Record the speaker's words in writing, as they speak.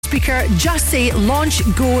loudspeaker, just say Launch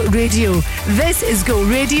Go Radio. This is Go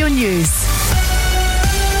Radio News.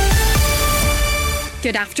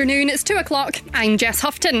 Good afternoon, it's 2 o'clock. I'm Jess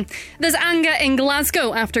Houghton. There's anger in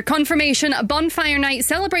Glasgow after confirmation bonfire night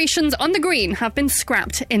celebrations on the Green have been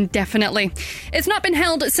scrapped indefinitely. It's not been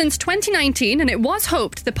held since 2019 and it was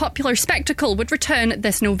hoped the popular spectacle would return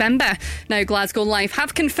this November. Now Glasgow Life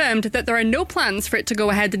have confirmed that there are no plans for it to go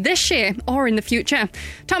ahead this year or in the future.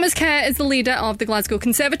 Thomas Kerr is the leader of the Glasgow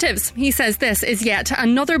Conservatives. He says this is yet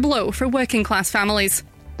another blow for working class families.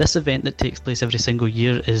 This event that takes place every single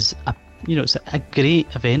year is it's a great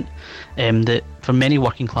event that for many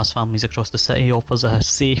working class families across the city offers a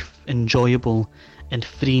safe, enjoyable and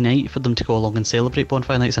free night for them to go along and celebrate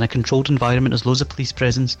bonfire nights in a controlled environment. There's loads of police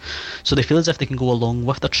presence, so they feel as if they can go along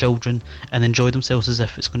with their children and enjoy themselves as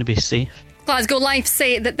if it's going to be safe. Glasgow Life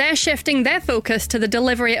say that they're shifting their focus to the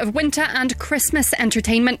delivery of winter and Christmas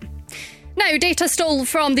entertainment. Now, data stole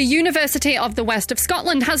from the University of the West of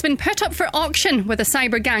Scotland has been put up for auction, with a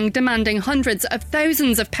cyber gang demanding hundreds of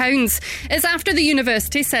thousands of pounds. It's after the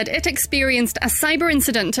university said it experienced a cyber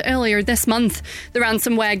incident earlier this month. The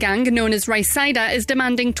ransomware gang, known as Rysida, is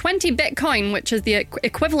demanding 20 Bitcoin, which is the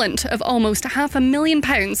equivalent of almost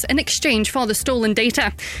 £500,000, in exchange for the stolen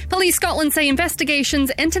data. Police Scotland say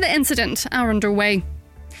investigations into the incident are underway.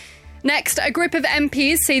 Next, a group of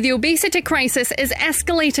MPs say the obesity crisis is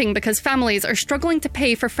escalating because families are struggling to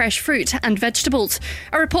pay for fresh fruit and vegetables.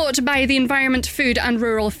 A report by the Environment, Food and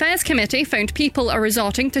Rural Affairs Committee found people are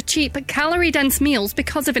resorting to cheap, calorie-dense meals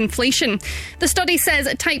because of inflation. The study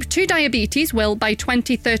says type 2 diabetes will, by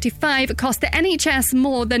 2035, cost the NHS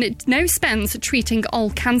more than it now spends treating all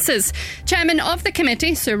cancers. Chairman of the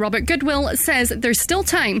committee, Sir Robert Goodwill, says there's still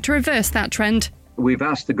time to reverse that trend. We've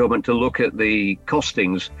asked the government to look at the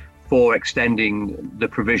costings for extending the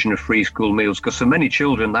provision of free school meals, because for many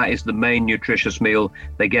children that is the main nutritious meal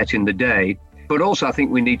they get in the day. But also I think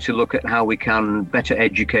we need to look at how we can better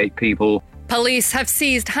educate people. Police have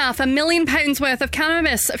seized £500,000 worth of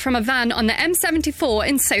cannabis from a van on the M74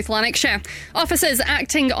 in South Lanarkshire. Officers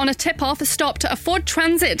acting on a tip-off stopped a Ford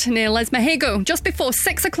Transit near Lesmahago just before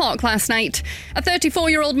 6 o'clock last night. A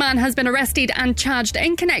 34-year-old man has been arrested and charged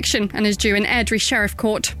in connection and is due in Airdrie Sheriff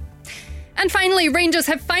Court. And finally, Rangers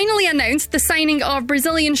have finally announced the signing of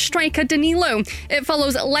Brazilian striker Danilo. It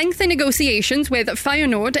follows lengthy negotiations with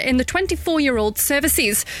Feyenoord in the 24-year-old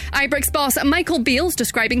services. Ibrox boss Michael Beale's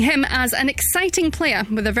describing him as an exciting player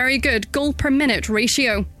with a very good goal-per-minute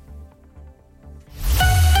ratio.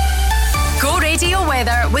 Go Radio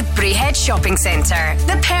weather with Braehead Shopping Centre.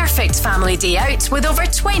 The perfect family day out with over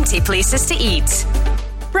 20 places to eat.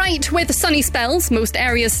 Bright with sunny spells, most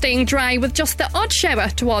areas staying dry with just the odd shower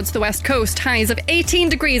towards the west coast. Highs of 18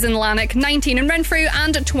 degrees in Lanark, 19 in Renfrew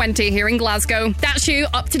and 20 here in Glasgow. That's you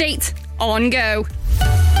up to date on Go.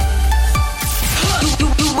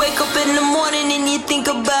 You wake up in the morning and you think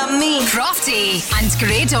about me. Crofty and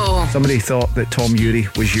Grado. Somebody thought that Tom Urie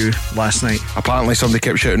was you last night. Apparently somebody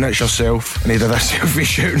kept shouting it's yourself, and he did a selfie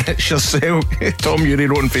shouting it's yourself. Tom Urie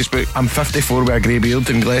wrote on Facebook, I'm 54 with a grey beard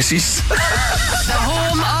and glasses. The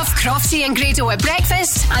home of Crofty and Grado at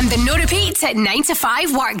breakfast and the no repeat at 9 to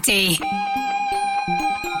 5 workday.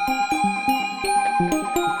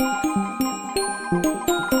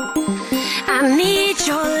 I need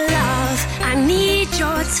your love, I need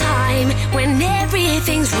your time. When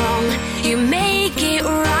everything's wrong, you make it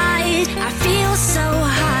right. I feel so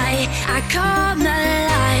high, I come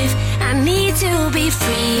alive. I need to be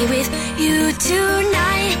free with you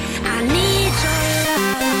tonight. I need your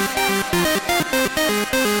love.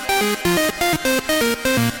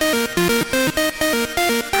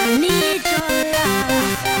 I need your love.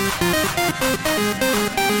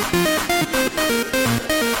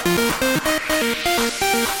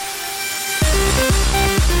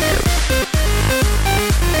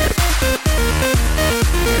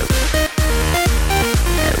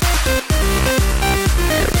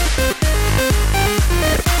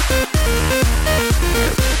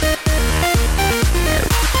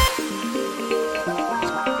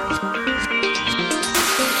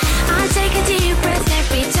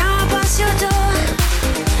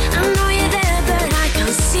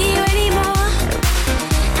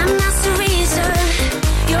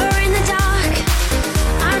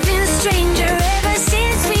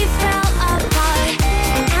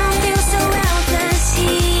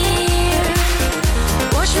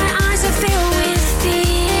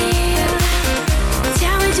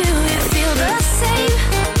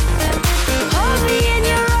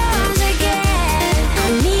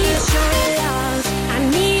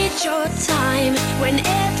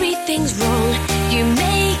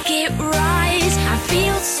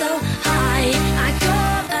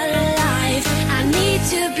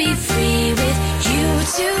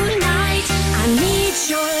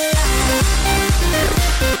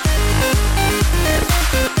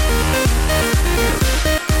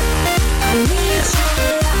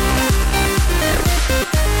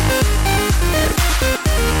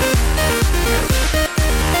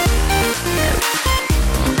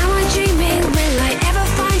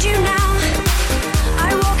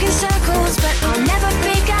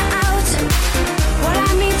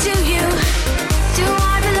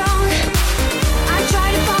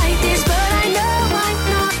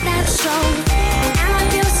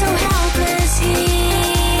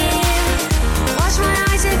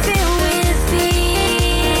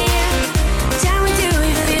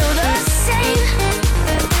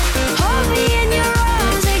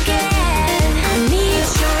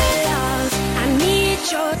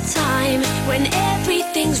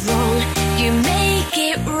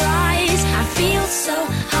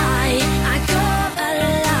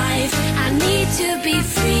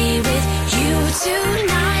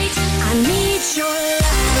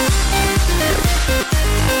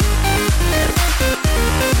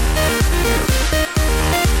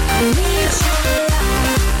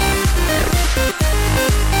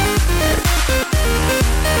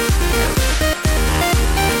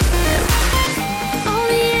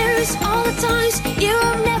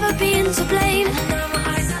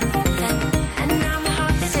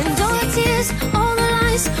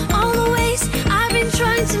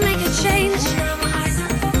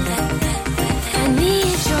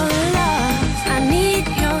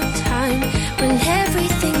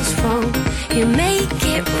 You make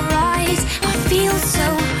it right. I feel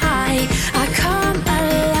so high. I come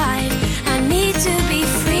alive. I need to be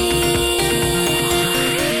free.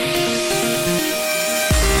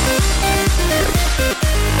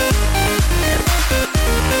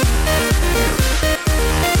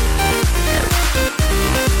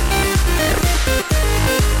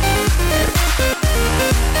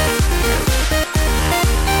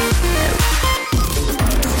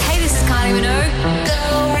 Hey, this is Connie Minogue.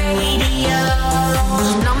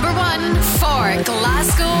 Number 1 for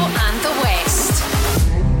Glasgow and the West.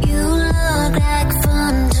 You look like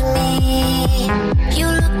fun to me. You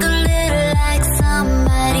look a little like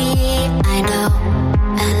somebody I know.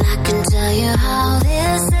 And I can tell you how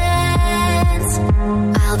this ends.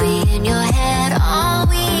 I'll be in your head all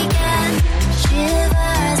weekend.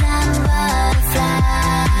 Shivers and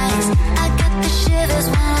butterflies. I get the shivers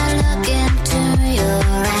when I look into your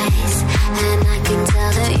eyes. And I can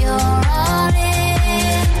tell that you're all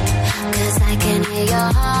in, 'cause I can hear your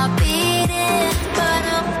heart beating.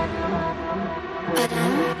 Ba-dum,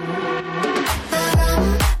 ba-dum, ba-dum,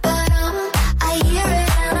 ba-dum. I hear it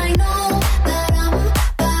and I know. Ba-dum,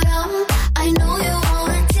 ba-dum. I know you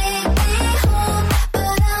wanna take me home.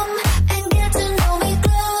 Ba-dum, and get to know me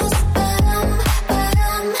close. Ba-dum,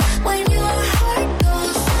 ba-dum. When your heart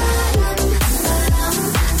goes. Ba-dum, ba-dum.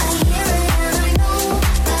 I hear it and I know.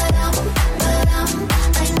 Ba-dum, ba-dum.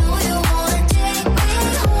 I know you wanna take me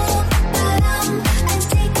home. Ba-dum, and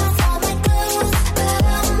take off all my clothes.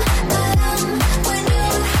 Ba-dum, ba-dum. When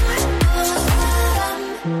your heart goes. Ba-dum.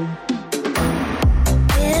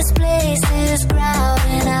 This place is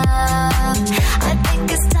crowded up. I think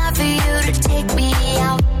it's time for you to take me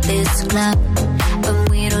out this club. But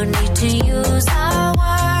we don't need to use our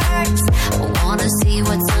words. I wanna see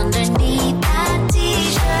what's underneath that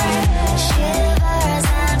t-shirt. Shivers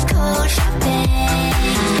and cold shopping.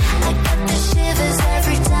 I get the shivers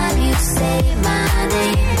every time you say my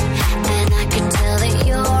name. And I can tell that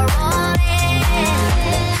you're on it,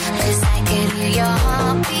 'cause I can hear your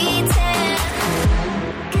heart beating.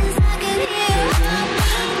 'Cause I can hear your heart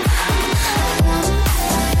beating.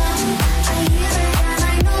 I hear it and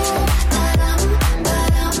I know. Ba-dum,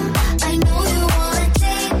 ba-dum. I know you wanna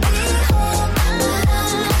take me home.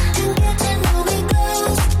 Ba-dum, and get to know me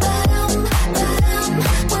close. Ba-dum, ba-dum.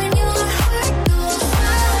 When your heart goes.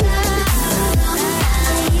 Ba-dum,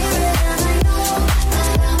 I hear it and I know.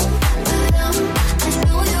 Ba-dum, ba-dum. I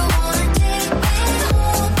know you wanna take me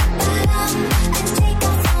home. Ba-dum, and take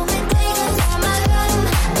off all my clothes. Ba-dum,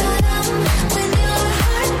 ba-dum. When your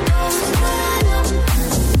heart goes. Ba-dum.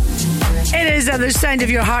 It is the sound of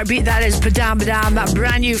your heartbeat. That is Badam Badam,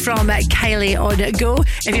 brand new from Kylie on Go.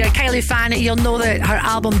 If you're a Kylie fan, you'll know that her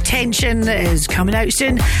album Tension is coming out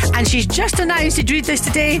soon, and she's just announced, did you read this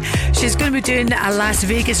today, she's going to be doing a Las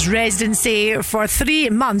Vegas residency for 3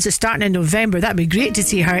 months starting in November. That'd be great to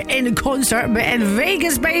see her in concert, but in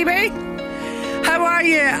Vegas, baby. How are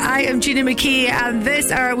you? I am Gina McKie, and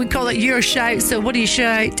this hour we call it Your Shout. So what do you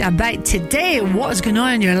shout about today? What is going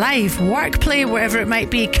on in your life? Work, play, whatever it might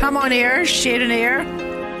be. Come on air, share an air.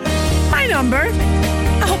 My number,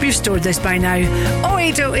 I hope you've stored this by now,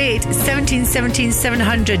 0808 17 17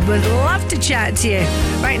 700. Would love to chat to you.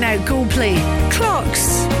 Right now, go play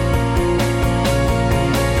Clocks.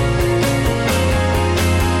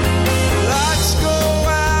 Lights go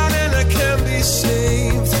out and I can't be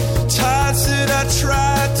saved. Tides that I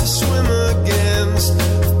tried to swim against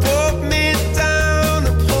pulled me down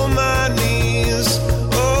upon my knees.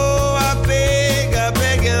 Oh, I beg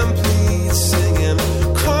and plead, singing,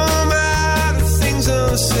 come out of things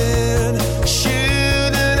unsaid.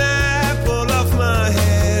 Shoot an apple off my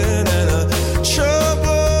head, and a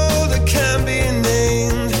trouble that can't be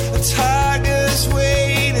named. A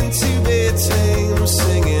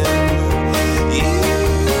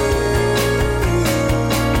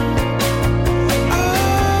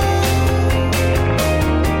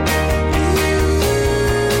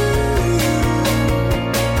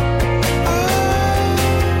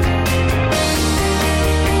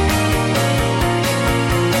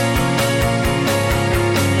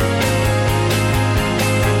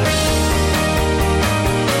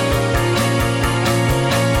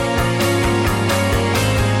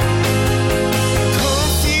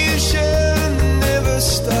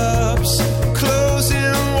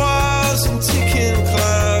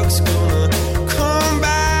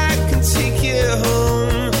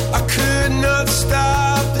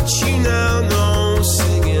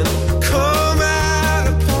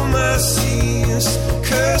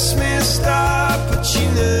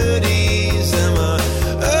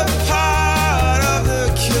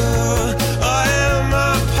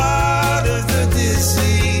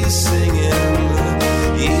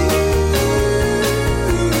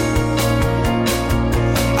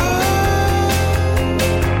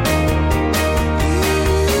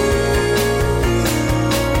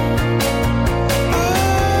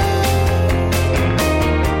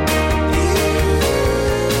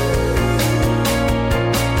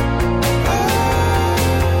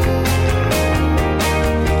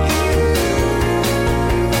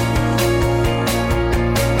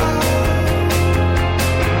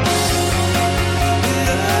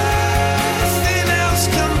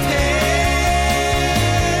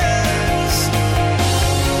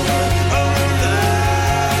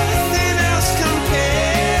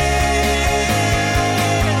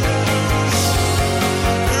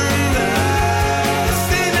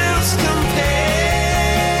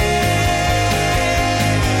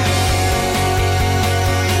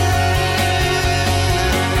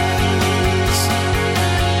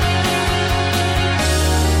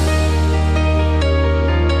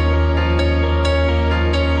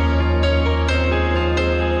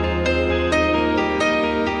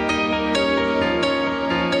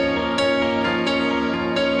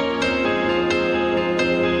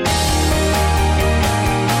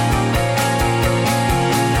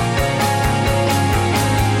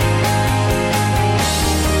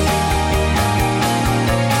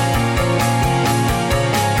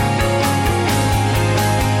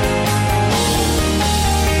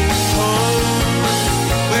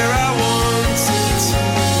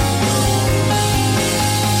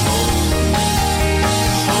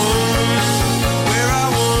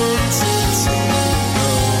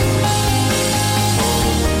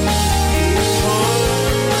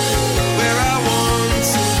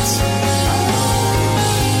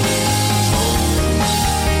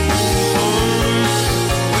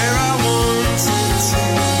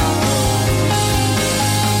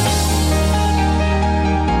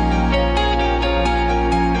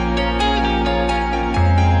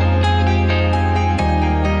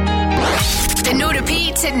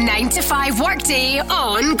repeat 9 to 5 workday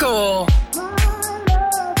on Go.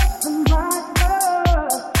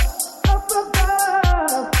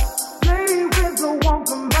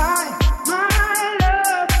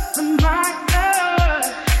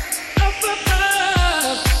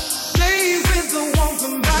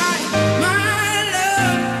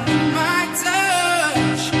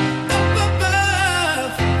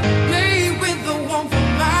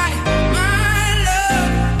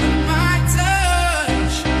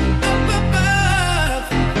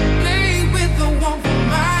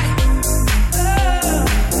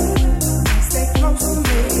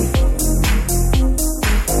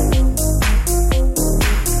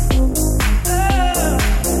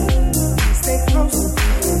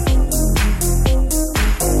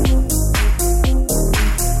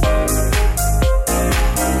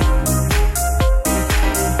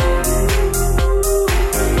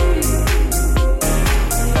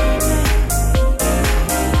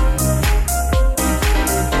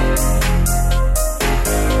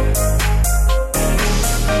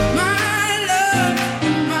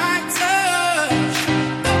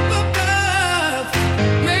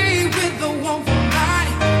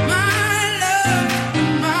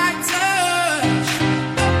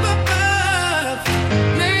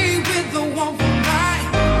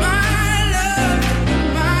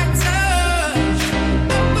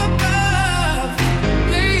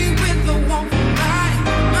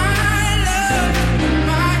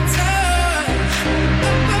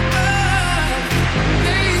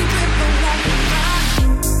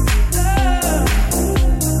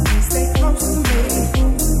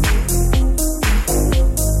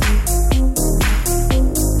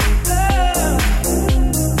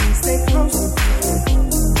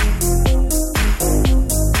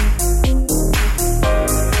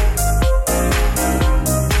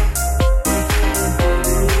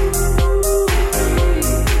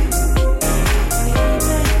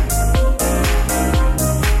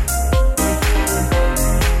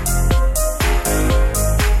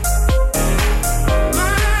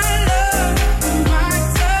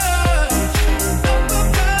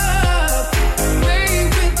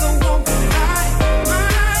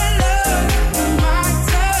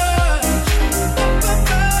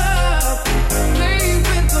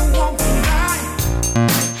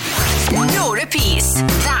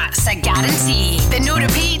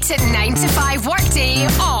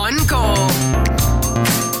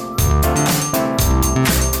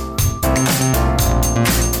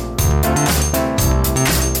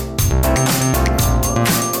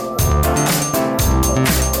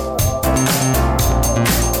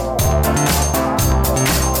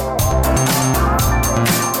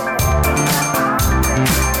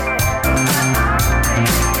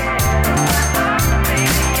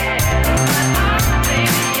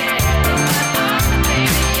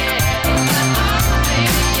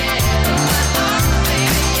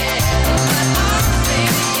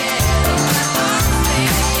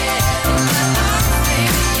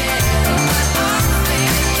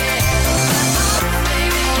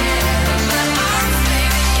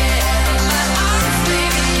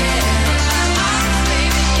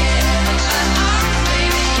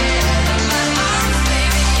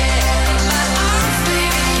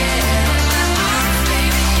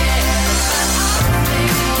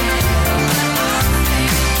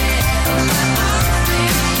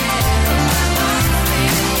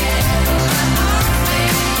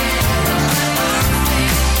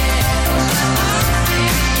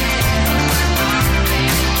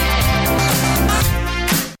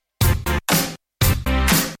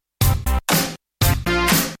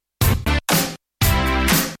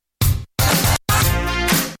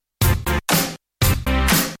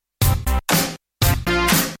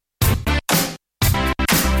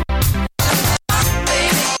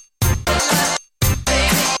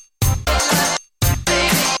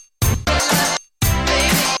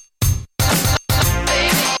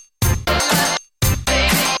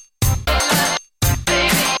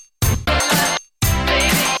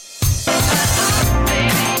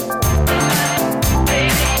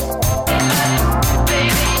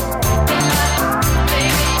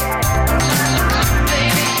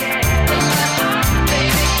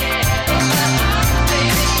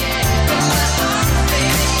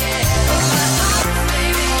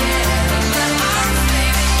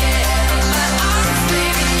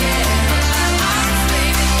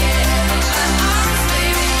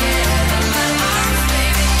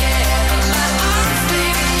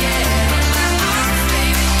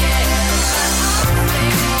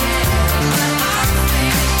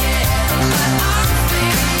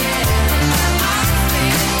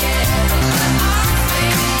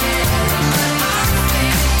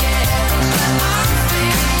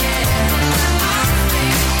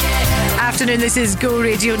 afternoon. This is Go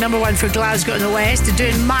Radio, number one for Glasgow and the West.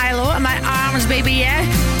 Doing Milo in my arms, baby, yeah?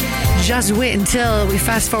 Just wait until we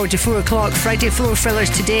fast forward to 4 o'clock. Friday floor fillers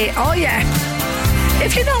today. Oh, yeah.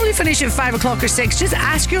 If you normally finish at 5 o'clock or 6, just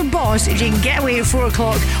ask your boss if you can get away at 4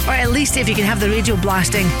 o'clock, or at least if you can have the radio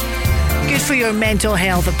blasting. Good for your mental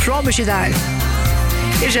health, I promise you that.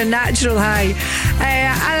 Here's your natural high.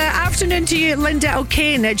 Afternoon to you, Linda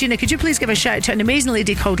O'Kane. Gina, could you please give a shout out to an amazing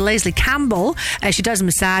lady called Leslie Campbell? She does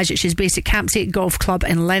massage. She's based at Campsite Golf Club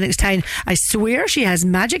in Lennoxtown. I swear she has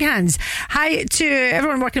magic hands. Hi to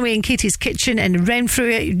everyone working away in Katie's Kitchen in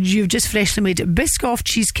Renfrew. You've just freshly made Biscoff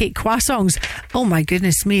cheesecake croissants. Oh my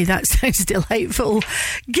goodness me, that sounds delightful.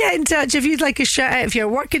 Get in touch if you'd like a shout out. If you're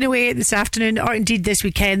working away this afternoon or indeed this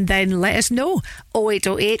weekend, then let us know.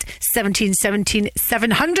 0808 17 17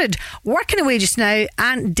 700. Working away just now,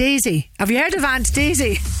 Aunt Daisy. Have you heard of Aunt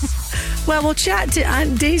Daisy? Well, we'll chat to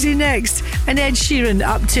Aunt Daisy next. And Ed Sheeran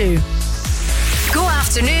up to. Go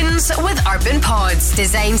afternoons with Urban Pods.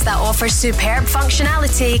 Designs that offer superb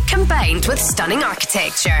functionality combined with stunning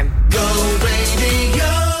architecture. Go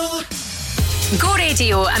Radio. Go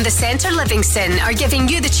Radio and the Centre Livingston are giving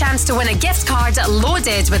you the chance to win a gift card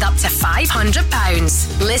loaded with up to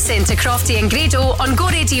 £500. Listen to Crofty and Grado on Go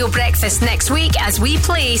Radio Breakfast next week as we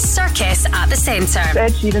play Circus at the Centre.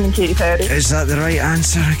 Ed Sheeran and Katy Perry. Is that the right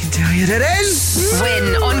answer? I can tell you it is.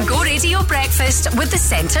 Win on Go Radio Breakfast with the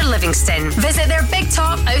Centre Livingston. Visit their big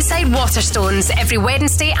top outside Waterstones every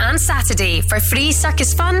Wednesday and Saturday for free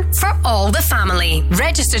circus fun for all the family.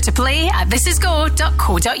 Register to play at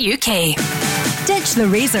thisisgo.co.uk. Ditch the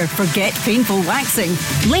razor, forget painful waxing.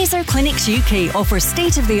 Laser Clinics UK offers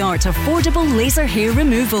state-of-the-art affordable laser hair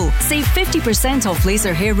removal. Save 50% off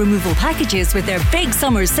laser hair removal packages with their big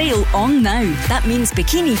summer sale on now. That means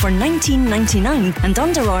bikini for $19.99 and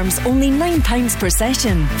underarms only £9 per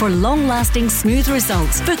session. For long-lasting smooth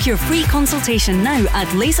results, book your free consultation now at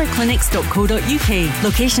laserclinics.co.uk.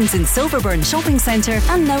 Locations in Silverburn Shopping Centre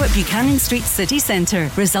and now at Buchanan Street City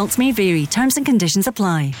Centre. Results may vary. Terms and conditions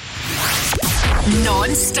apply.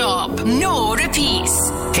 Non-stop, no repeats.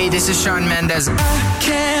 Hey, this is Shawn Mendes. I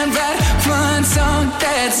can't write one song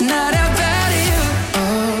that's not about you.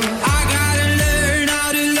 I gotta learn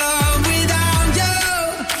how to love without you.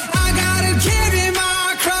 I gotta carry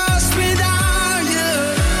my cross without you.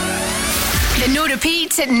 The no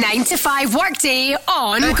repeat 9 to 5 workday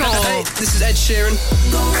on Go. Hey, this is Ed Sheeran.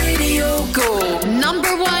 Go Radio Go.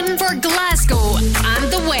 Number one for Glasgow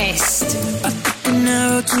and the West. An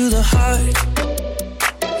arrow to the heart.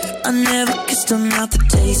 I never kissed a mouth that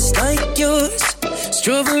tastes like yours.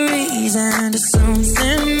 Strawberries and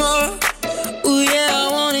something more. Ooh yeah, I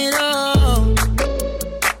want it all.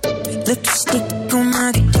 Lipstick on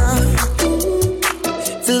my guitar.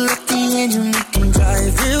 Fill up the engine, we can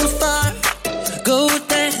drive real far. Go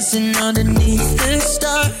dancing underneath the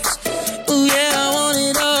stars. Ooh yeah, I want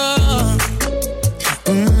it all.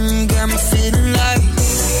 Got me feeling like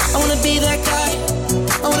I wanna be that guy.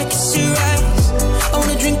 I wanna kiss your eyes. I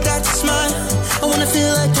wanna drink that smile. I wanna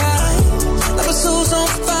feel like my soul's on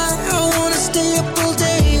fire. I wanna stay up all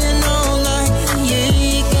day and all night. Yeah,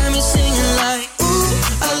 you got me singing like, ooh,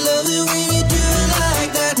 I love it when you do it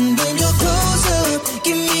like that. And when you're close up,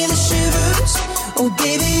 give me the shivers. Oh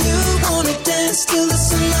baby, you wanna dance till the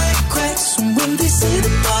sunlight cracks. And when they say the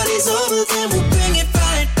party's over, then we'll bring it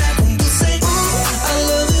right back. And we'll say, ooh, I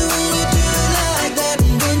love it when you do it like that.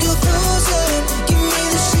 And when you're close up, give me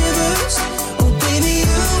the shivers. Oh baby,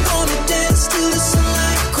 you wanna dance till the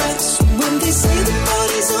sunlight cracks. And when they say the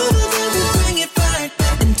party's over, then we'll bring it right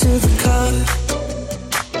back into the car.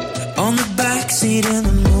 On the backseat in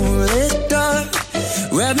the moonlit dark.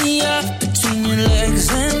 Wrap me up between your legs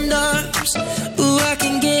and arms. Ooh, I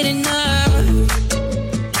can get enough.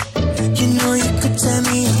 You know you could tear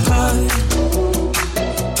me apart.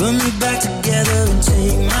 Put me back together and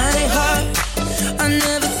take my heart. I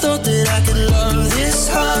never thought that I could love this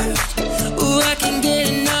hard. Ooh, I can get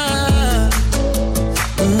enough.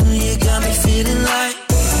 Ooh, you got me feeling like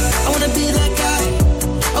I wanna be that guy.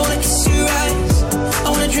 I wanna kiss your eyes. I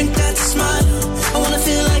wanna drink that smile. I wanna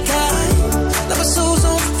feel like my soul's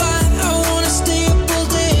on fire.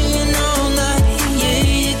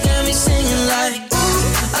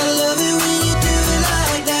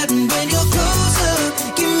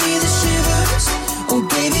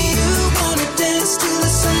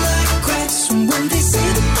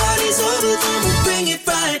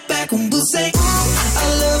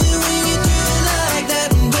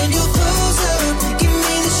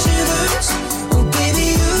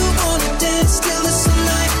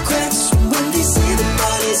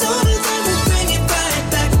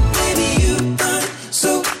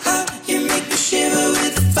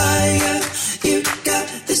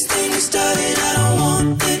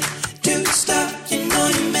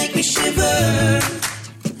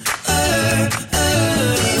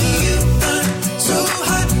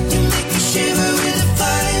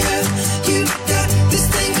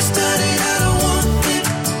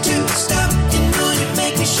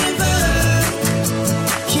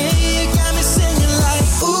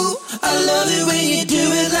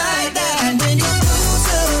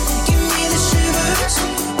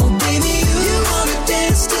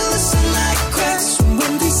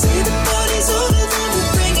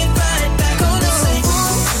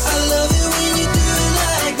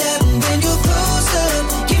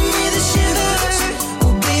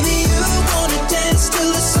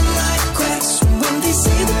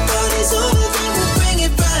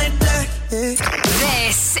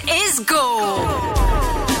 go.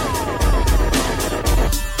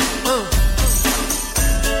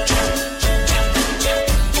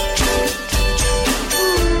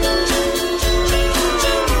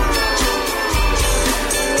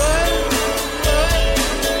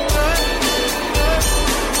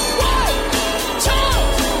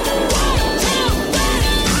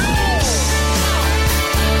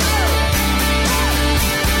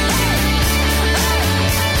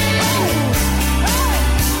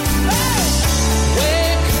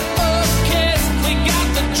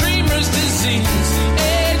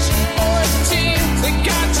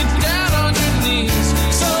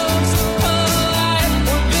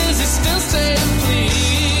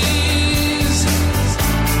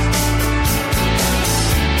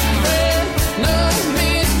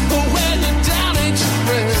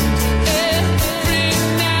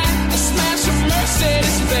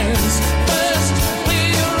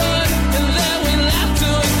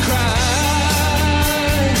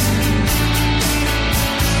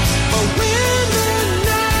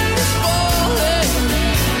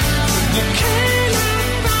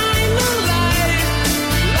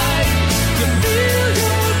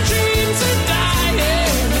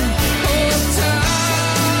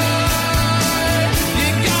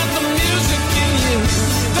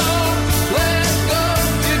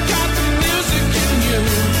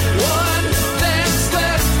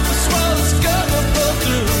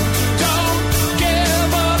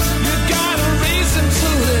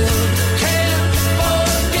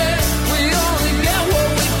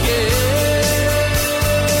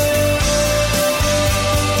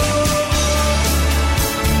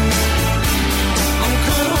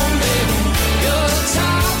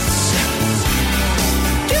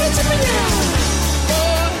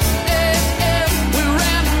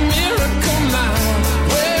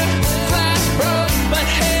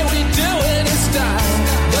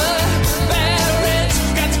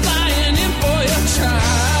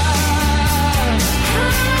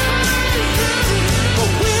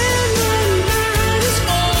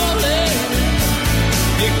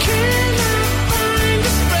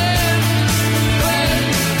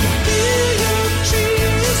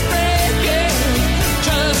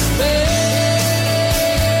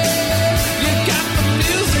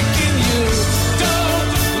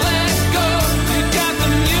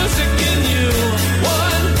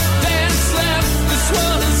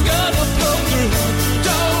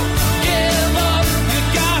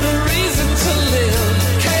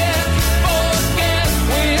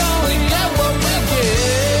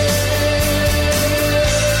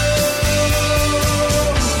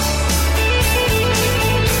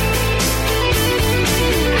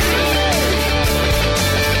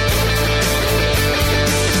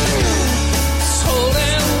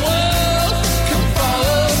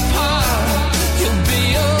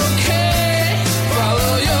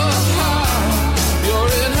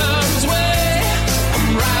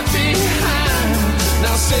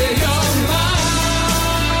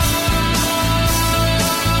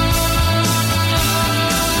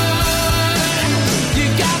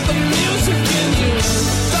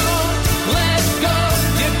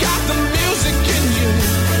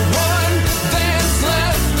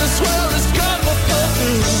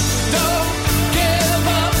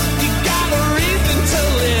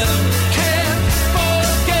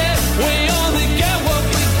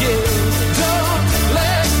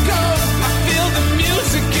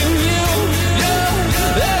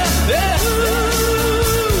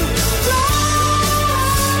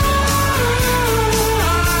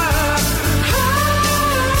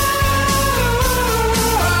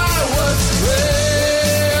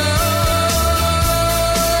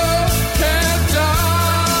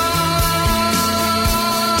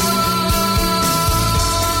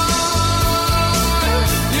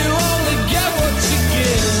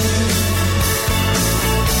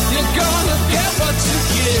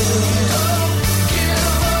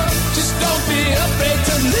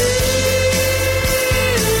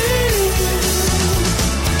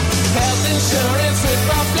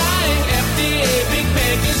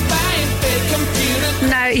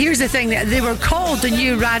 Here's the thing, they were called the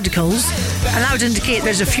New Radicals, and that would indicate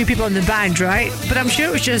there's a few people in the band, right? But I'm sure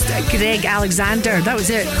it was just Greg Alexander. That was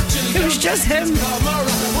it. It was just him.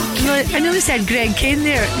 I nearly said Greg Kane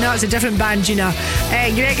there. No, it's a different band, Gina.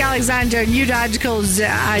 Greg Alexander, New Radicals,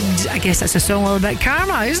 and I guess that's a song all about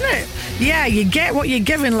karma, isn't it? Yeah, you get what you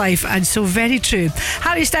give in life, and so very true.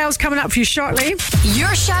 Harry Styles coming up for you shortly.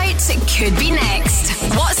 Your shout could be next.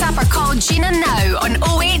 WhatsApp or call Gina now on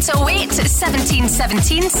 0808 17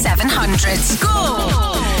 17 700.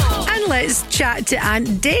 Go! And let's chat to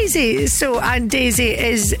Aunt Daisy. So, Aunt Daisy,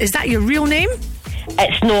 is that your real name?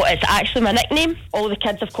 It's not, it's actually my nickname. All the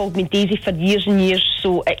kids have called me Daisy for years and years,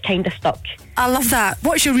 so it kind of stuck. I love that.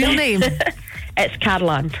 What's your real name? It's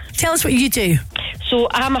Caroline. Tell us what you do. So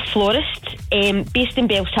I'm a florist based in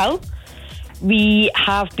Bells Hill. We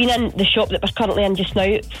have been in the shop that we're currently in just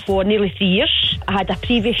now for nearly 3 years. I had a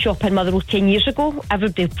previous shop in Motherwell 10 years ago.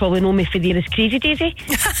 Everybody will probably know me for there as Crazy Daisy.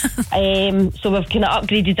 So we've kind of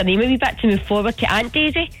upgraded the name a wee bit to move forward to Aunt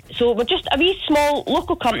Daisy. So we're just a wee small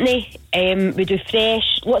local company. We do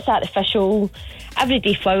fresh, lots of artificial,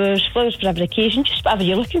 everyday flowers for every occasion, just whatever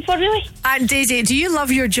you're looking for, really. Aunt Daisy, do you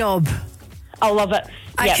love your job? I love it.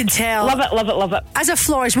 I can tell. Love it, love it, love it. As a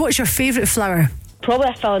florist, what's your favourite flower? Probably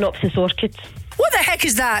a Phalaenopsis orchid. What the heck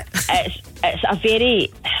is that? It's a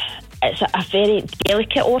very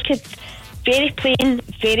delicate orchid. Very plain,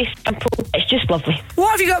 very simple. It's just lovely.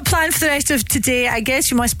 What have you got planned for the rest of today? I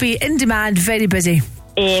guess you must be in demand, very busy.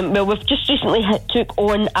 Well, we've just recently took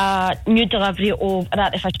on a new delivery of an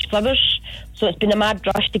artificial flowers, so it's been a mad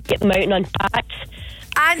rush to get them out and unpacked.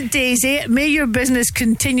 Aunt Daisy, may your business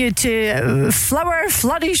continue to flourish,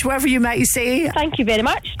 whatever you might say. Thank you very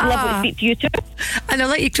much. Lovely to speak to you too. And I'll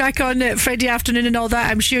let you crack on Friday afternoon and all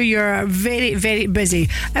that. I'm sure you're very, very busy.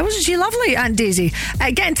 Wasn't she lovely, Aunt Daisy?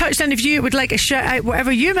 Get in touch then if you would like a shout out,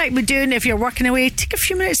 whatever you might be doing. If you're working away, take a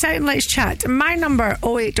few minutes out and let's chat. My number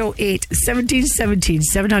 0808 17 17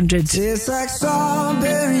 700. Tastes like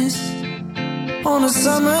strawberries on a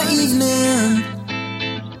summer evening,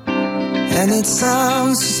 and it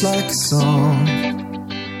sounds just like a song.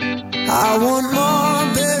 I want more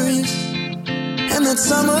berries and that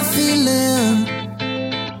summer feeling.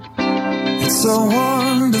 It's so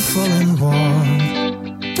wonderful and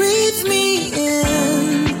warm. Breathe me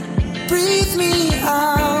in, breathe me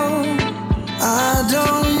out. I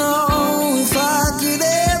don't know if I could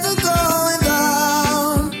ever go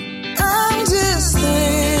without. I'm just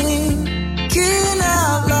thinking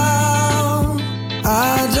out loud.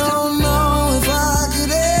 I don't know if I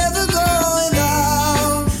could ever go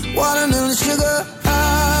without watermelon sugar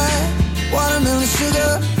high, watermelon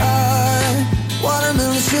sugar high,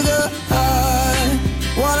 watermelon sugar high,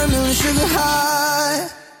 watermelon sugar high,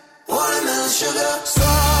 watermelon sugar.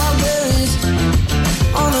 Strawberries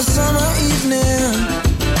on a summer evening.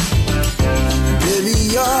 Baby,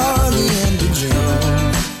 you're the end of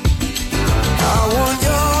June. I want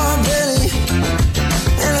your belly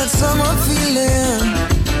and that summer feeling,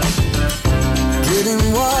 getting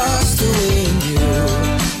washed away in you.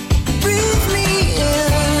 Breathe me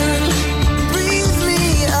in, breathe me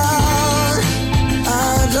out. I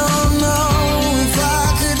don't know if I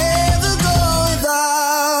could ever go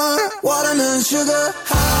without watermelon sugar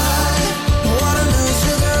high, watermelon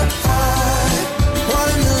sugar high,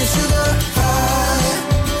 watermelon sugar high,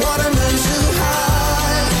 watermelon sugar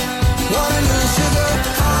high, watermelon sugar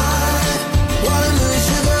high, watermelon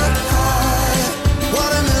sugar high,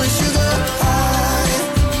 watermelon sugar high,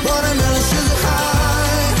 watermelon sugar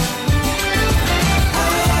high.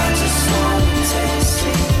 I just wanna taste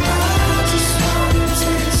it, I just wanna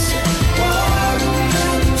taste it,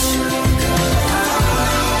 watermelon sugar high.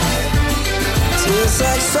 Tastes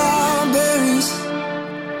like strawberries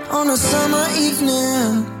on a summer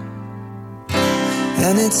evening,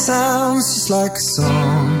 and it sounds just like a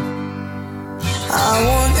song. I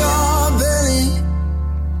want your belly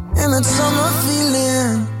and that summer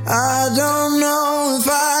feeling. I don't know if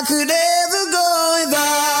I could ever go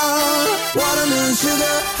without watermelon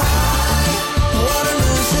sugar high,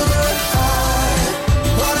 watermelon sugar high,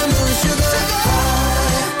 watermelon sugar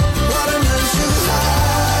high, watermelon sugar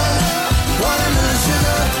high, watermelon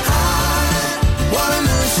sugar high,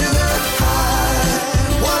 watermelon sugar high,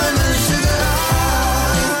 watermelon sugar high,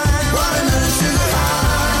 watermelon sugar high.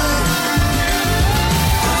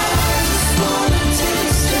 I just wanna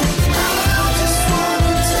taste it, I just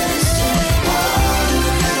wanna taste it,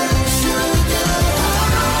 watermelon sugar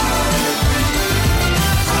high.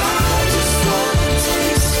 I just wanna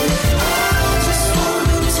taste it, I just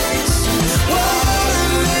wanna taste it,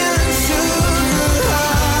 watermelon sugar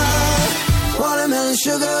high, watermelon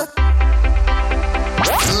sugar.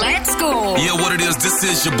 Let's go. Yeah, what it is, this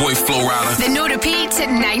is your boy Flo Rida. The no repeat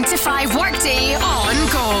 9 to 5 workday on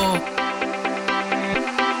Go.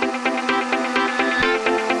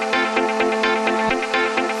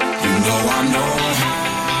 You know I know how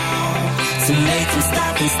to make them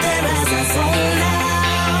stop and stare as I zone out.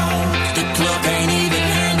 The club ain't even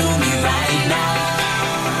handle me right now.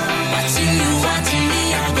 Watching you, watching me,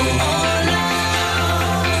 I go all out.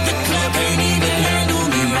 The club ain't even handle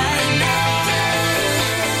me right now.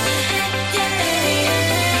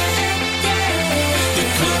 The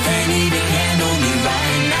club ain't even handle me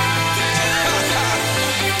right now.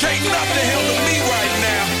 Can't nothing handle me right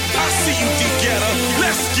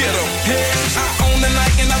get 'em. Hey, I own the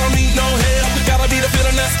night and I don't need no help. Gotta be the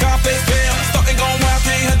feeling that Scarface fam. Starting going wild,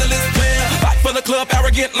 can't handle this plan. Back for the club,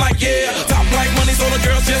 arrogant like yeah. Top like money, so the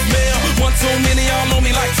girls just mail. One too many, y'all know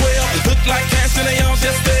me like 12. Look like cash and they all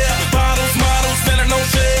just there. Bottles, models, spending no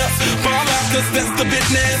shares. Fall out, cause that's the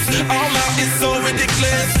business. All out is so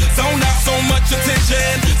ridiculous. Zone out, so much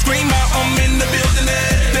attention. Scream out, I'm in the building.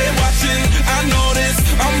 They're watching, I know this.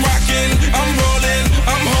 I'm rocking, I'm rolling,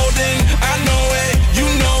 I'm holding. I know it, you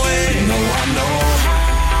know it. You know I know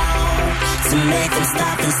how to make them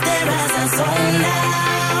stop and stare as I zone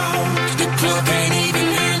out. The club can't even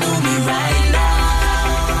handle me right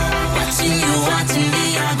now. Watching you, watching me,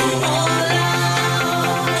 I go all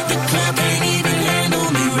out. The club can't even handle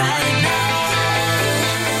me right now.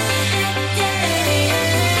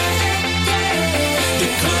 The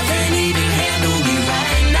club can't even handle me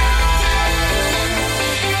right now.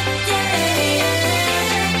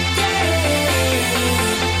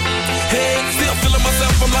 Hey, still feeling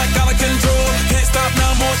myself, I'm like out of control. Can't stop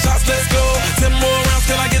now, more shots, let's go. 10 more rounds,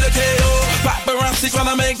 can I get a KO? Paparazzi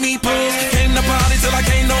tryna make me pose. Came to party till I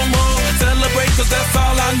can't no more. Celebrate, cause that's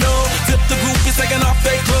all I know. Tip the groupies taking off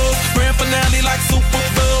their clothes. Grand finale like Super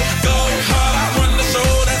Bowl. Go hard, I run the show.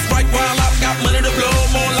 That's right, while I've got money to blow.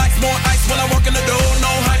 More lights, more ice when I walk in the door.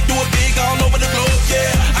 No hype, do it big all over the globe.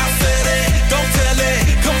 Yeah, I said it, don't tell it.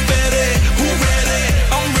 Confetti, who ready?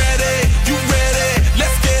 I'm ready, you ready?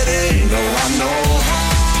 Let's get it. You know I know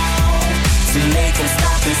how to make them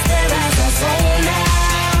stop and stare as I zone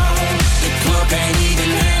out. The club can't even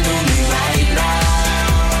handle me right now.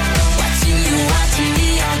 Watching you, watching me,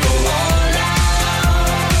 I go all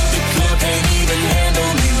out. The club can't even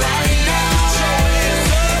handle me right now. Put your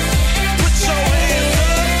hands up, put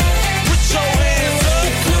your hands up.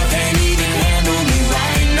 The club can't even handle me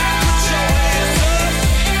right now. Put your hands up,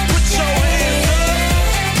 put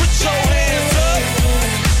your hands up.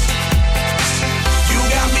 You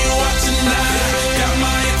got me watching now, got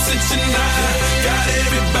my attention now. Got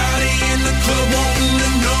everybody in the club wanting to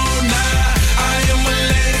know now. I am a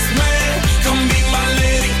ladies man, come be my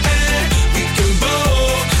lady and we can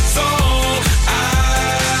both song.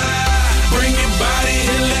 Bring your body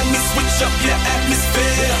and let me switch up your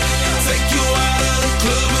atmosphere. Take you out of the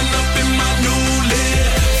club and up in my new live.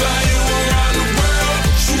 Fly you around the world,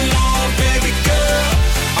 you on baby girl.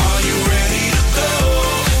 Are you ready to go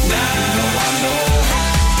now? You know I know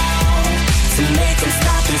how to make them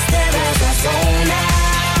stop and stare as I zone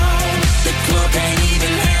out. The club can't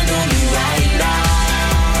even handle me right now.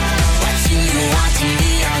 Watching you, watching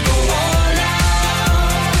me, I go all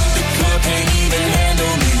out. The club can't even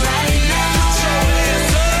handle me right now. Put your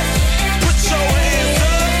hands up, put your hands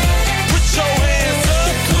up.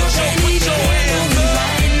 The club can't even handle me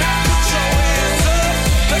right now. Put your hands up,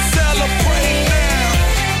 let's celebrate now.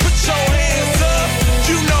 Put your hands up,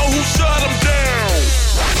 you know who shut them down.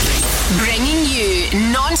 Bringing you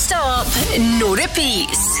non-stop, no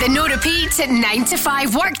repeats. The no repeat 9 to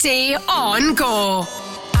 5 workday on Go.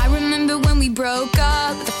 I remember when we broke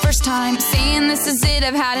up the first time, saying this is it,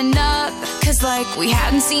 I've had enough. Cause like we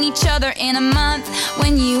hadn't seen each other in a month.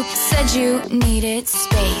 When you said you needed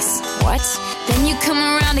space. What? Then you come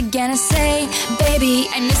around again and say, baby,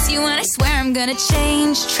 I miss you and I swear I'm gonna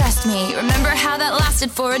change. Trust me, remember how that lasted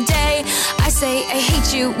for a day. I say I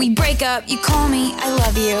hate you, we break up, you call me, I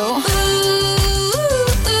love you. Ooh,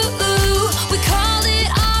 ooh, ooh, we called it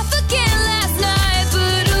off again last night.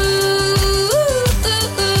 But ooh, ooh,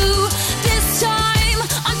 ooh, this time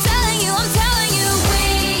I'm telling you, we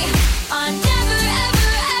are never,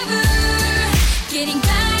 ever, ever getting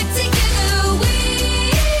back together. We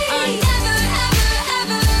are never, ever,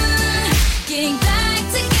 ever getting back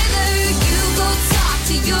together. You go talk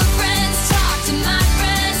to your friends, talk to my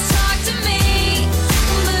friends, talk to me.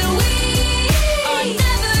 But we are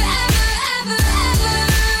never, ever, ever, ever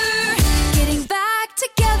getting back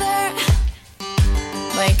together.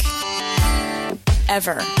 Like,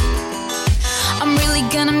 ever. I'm really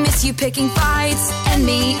gonna miss you picking fights and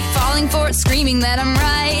me falling for it, screaming that I'm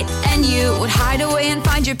right. And you would hide away and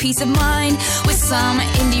find your peace of mind with some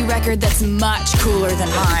indie record that's much cooler than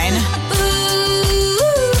mine. Ooh,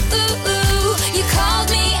 ooh, ooh, you called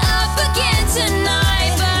me up again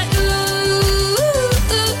tonight, but ooh,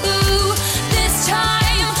 ooh, ooh, this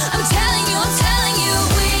time I'm telling you,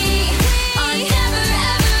 we are never,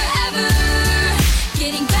 ever, ever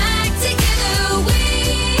getting back together.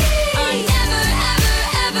 We are never, ever,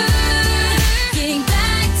 ever getting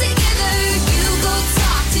back together. You go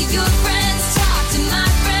talk to your friends, talk to my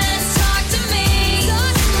friends, talk to me.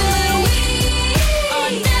 But we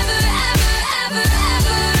are never, ever,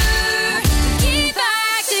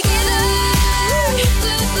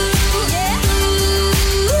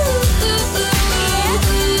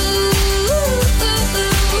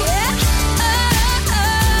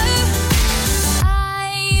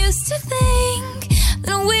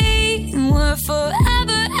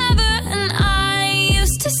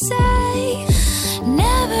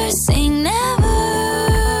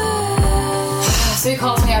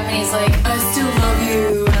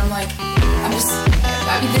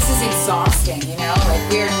 is exhausting, you know? Like,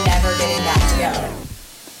 we're never getting back together.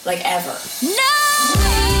 Like, ever. No!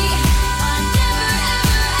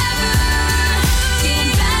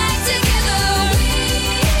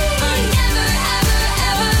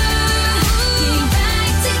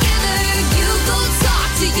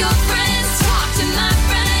 Your friends talk to my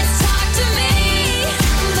friends, talk to me,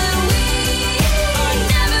 but we are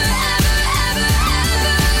never, ever, ever,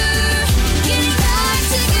 ever getting back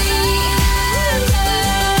together.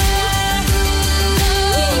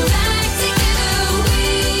 Getting back together,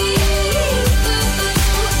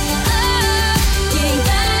 getting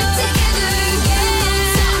back together again.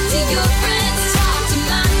 Talk to your friends, talk to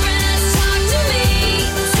my friends, talk to me,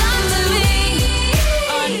 talk to me.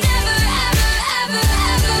 Are never, ever,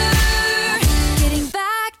 ever.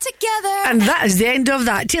 And that is the end of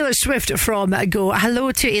that. Taylor Swift from Go.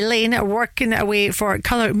 Hello to Elaine, working away for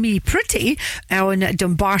Colour Me Pretty on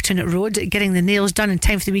Dumbarton Road, getting the nails done in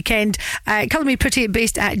time for the weekend. Colour Me Pretty,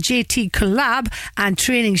 based at JT Collab and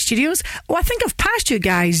Training Studios. Oh, I think I've passed you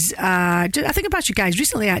guys. I think I passed you guys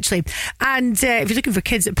recently, actually. And if you're looking for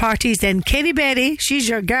kids at parties, then Kerry Berry, she's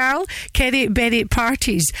your girl. Kerry Berry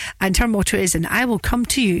Parties. And her motto is, and I will come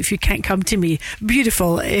to you if you can't come to me.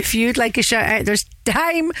 Beautiful. If you'd like a shout out, there's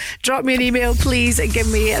time. Drop me an email, please, and give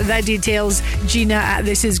me the details.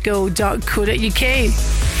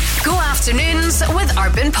 Gina@thisisgo.co.uk. Go afternoons with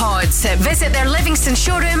Urban Pods. Visit their Livingston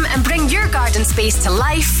showroom and bring your garden space to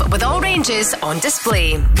life with all ranges on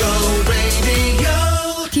display. Go Radio.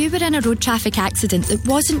 If you were in a road traffic accident that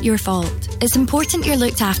wasn't your fault, it's important you're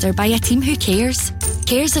looked after by a team who cares.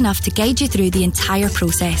 Cares enough to guide you through the entire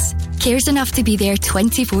process. Cares enough to be there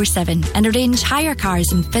 24/7 and arrange hire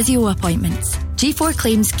cars and physio appointments. G4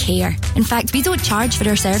 Claims care. In fact, we don't charge for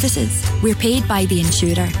our services. We're paid by the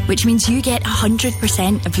insurer, which means you get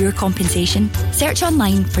 100% of your compensation. Search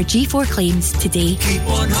online for G4 Claims today. Keep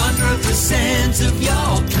 100% of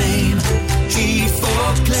your claim.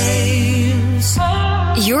 G4 Claims.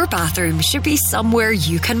 Your bathroom should be somewhere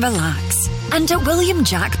you can relax. And at William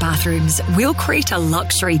Jack Bathrooms, we'll create a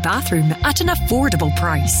luxury bathroom at an affordable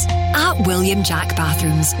price. At William Jack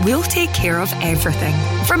Bathrooms, we'll take care of everything,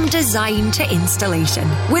 from design to installation,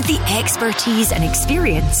 with the expertise and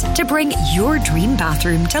experience to bring your dream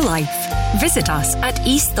bathroom to life. Visit us at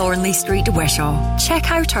East Thornley Street, Wishaw.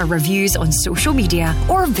 Check out our reviews on social media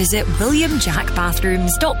or visit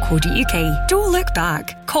williamjackbathrooms.co.uk. Don't look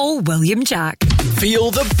back. Call William Jack. Feel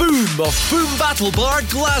the boom of Boom Battle Bar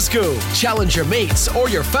Glasgow. Challenge your mates or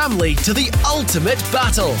your family to the ultimate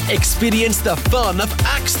battle. Experience the fun of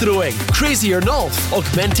axe throwing, crazy or not,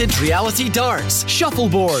 augmented reality darts,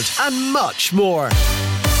 shuffleboard, and much more.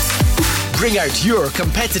 Bring out your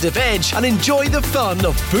competitive edge and enjoy the fun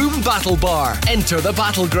of Boom Battle Bar. Enter the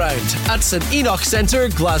battleground at St Enoch Centre,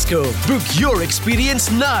 Glasgow. Book your experience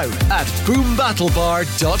now at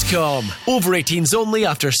boombattlebar.com. Over 18s only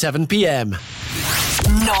after 7 p.m.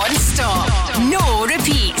 Non-stop, no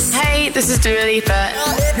repeats. Hey, this is Dua Lipa.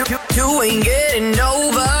 You ain't getting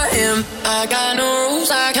over him. I got no rules,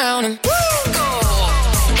 I count them.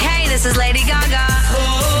 Hey, this is Lady Gaga.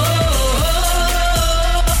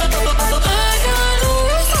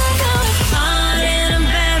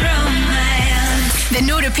 The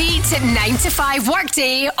no repeats at 9 to 5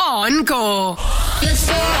 workday on Go. Let's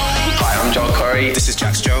go. Hi, I'm John Curry. This is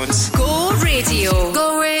Jax Jones. Go Radio.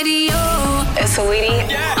 Go Radio. It's Saweetie.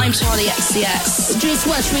 Yeah. I'm Charlie XCX. Just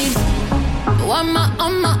watch me. I'm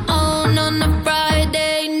on my own on a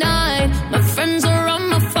Friday night. My friends are on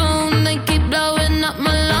my phone. They keep blowing up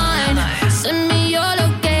my line. Send me your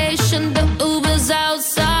location. The Uber's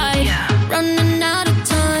outside. Running out of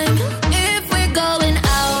time. If we're going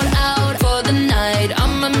out for the night,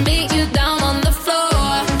 I'ma meet you down on the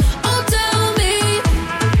floor. Oh, tell me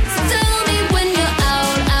when you're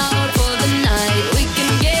out for the night. We can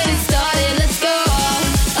get it started. Let's go.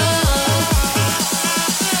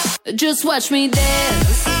 Just watch me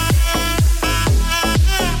dance.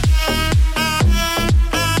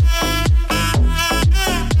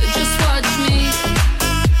 Just watch me.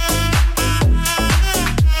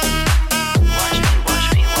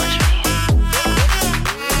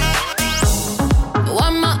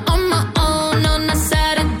 I'm on my own on a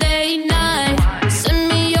Saturday night. Send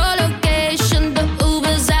me your location, the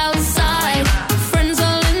Uber's outside. Friends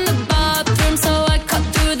all in the bathroom, so I cut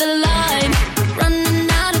through the line. Running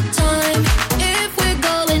out of time. If we're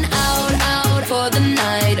going out for the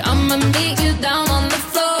night, I'ma meet you down on the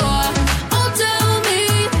floor. Oh, tell me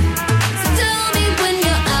when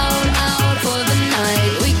you're out for the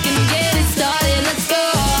night. We can get it started, let's go.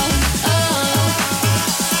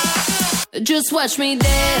 Just watch me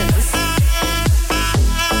dance.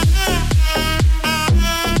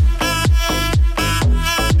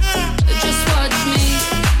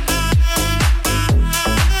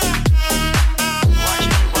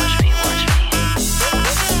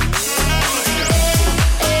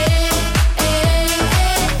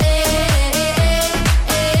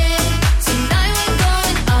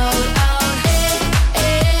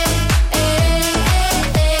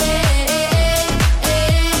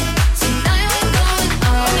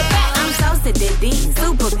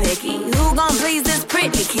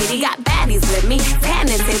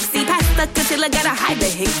 Sheila got a hide the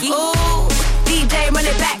hickey. Ooh, DJ run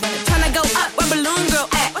it back. Tryna go up where Balloon Girl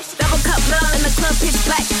at. Double cup love in the club pitch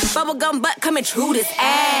black. Bubblegum butt coming true this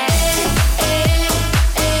ass.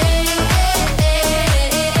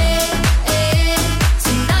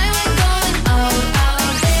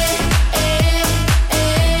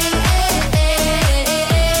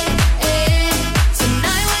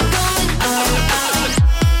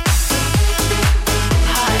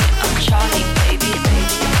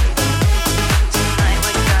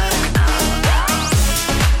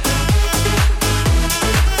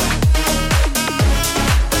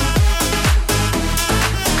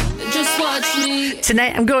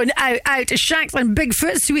 Tonight I'm going out to Shackland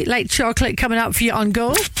Bigfoot, Sweet Like Chocolate coming up for you on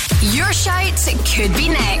Go. Your shout could be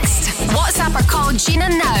next. WhatsApp or call Gina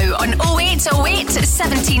now on 0808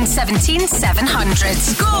 17 17 700.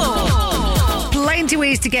 Go! Plenty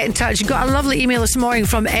ways to get in touch. Got a lovely email this morning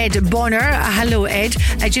from Ed Bonner. Hello, Ed.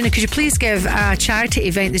 Gina, could you please give a charity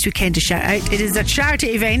event this weekend to shout out? It is a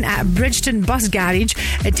charity event at Bridgeton Bus Garage.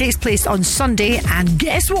 It takes place on Sunday, and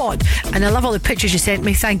guess what? And I love all the pictures you sent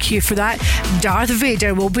me. Thank you for that. Darth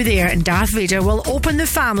Vader will be there, and Darth Vader will open the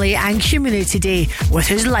family and community day with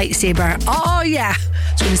his lightsaber. Oh, yeah.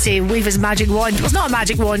 I was going to say wave his magic wand. Well, it's not a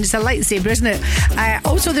magic wand, it's a lightsaber, isn't it?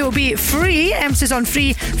 Also, there will be free, emphasis on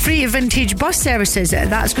free vintage bus services.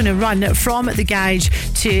 That's going to run from the garage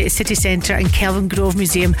to City Centre and Kelvin Grove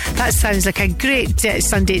Museum. That sounds like a great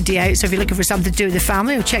Sunday day out. So if you're looking for something to do with the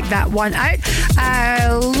family, we'll check that one out.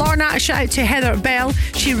 Lorna, shout out to Heather Bell.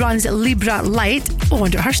 She runs Libra Light. Oh, I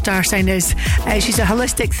wonder what her star sign is. She's a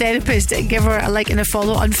holistic therapist. Give her a like and a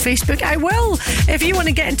follow on Facebook. I will. If you want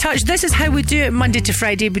to get in touch, this is how we do it Monday to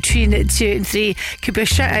Friday between 2 and 3. Could be a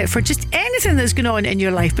shout out for just anything that's going on in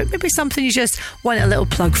your life, but maybe something you just want a little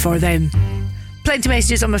plug for them. Plenty of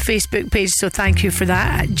messages on my Facebook page, so thank you for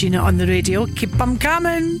that. Gina on the radio. Keep them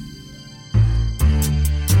coming.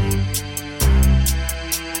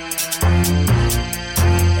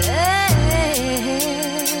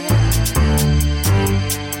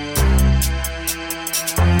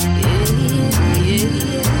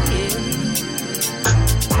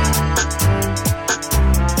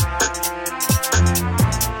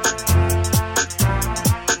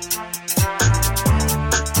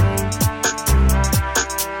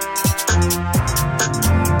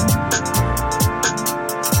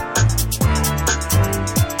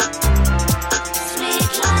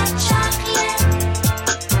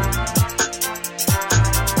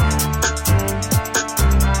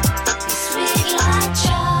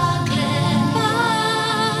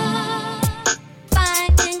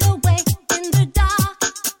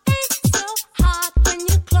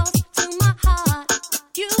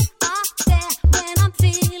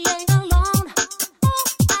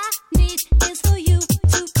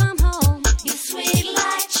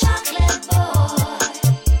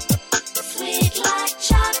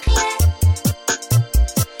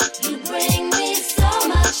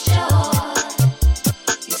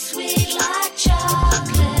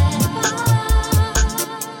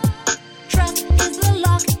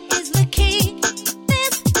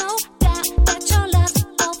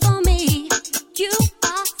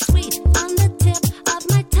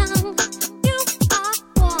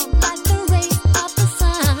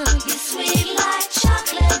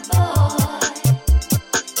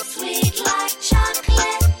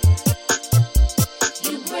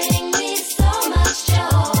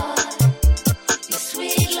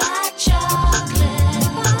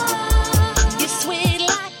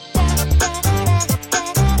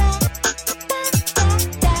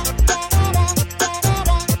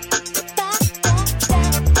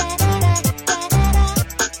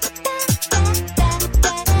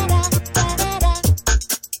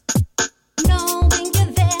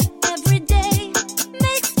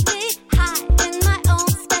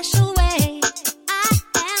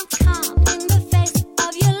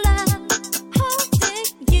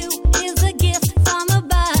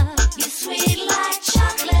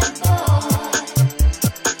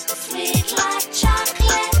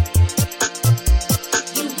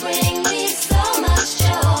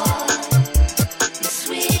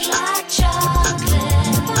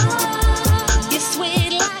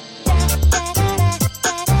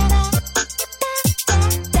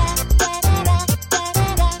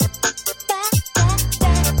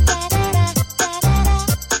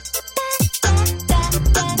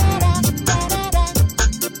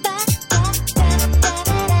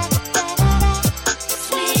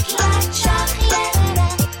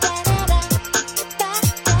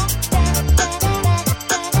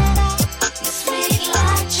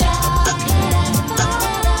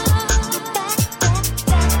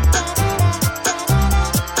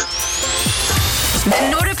 The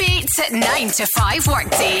Nora Beat 9 to 5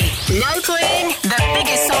 workday. Now playing the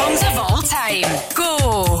biggest songs of all time.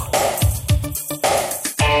 Go!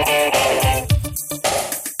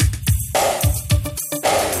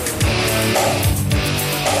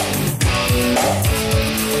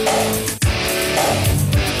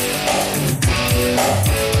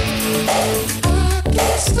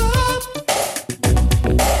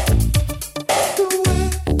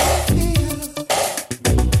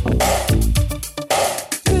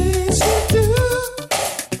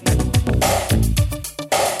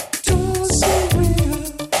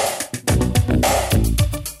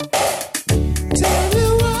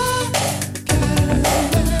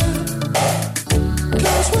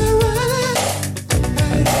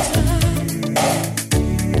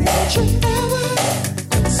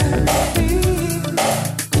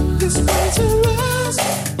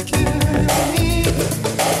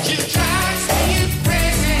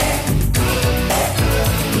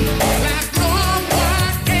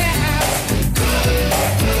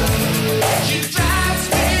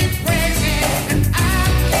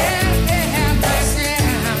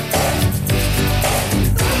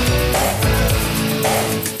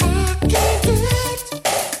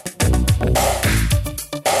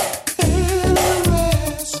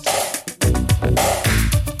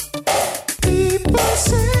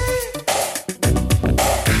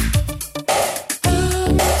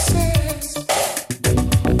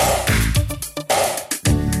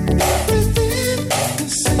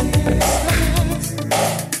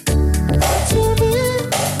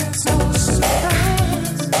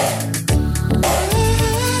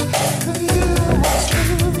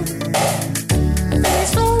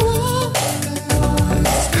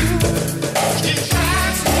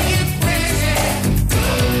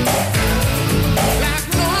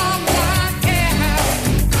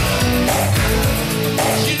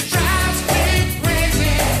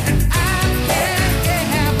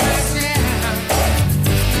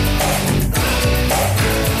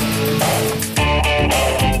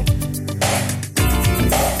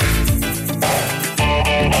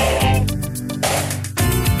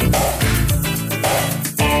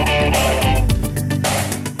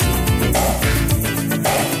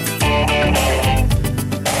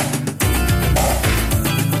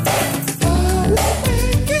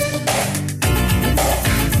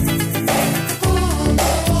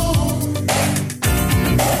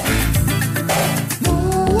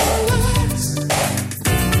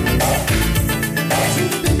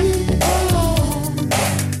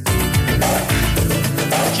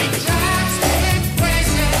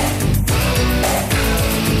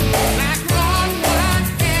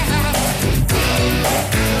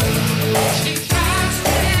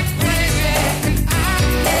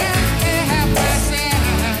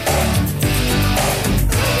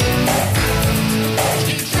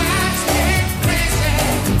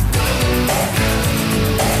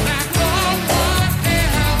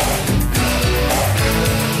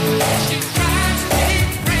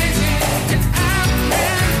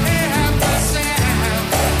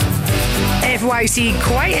 See,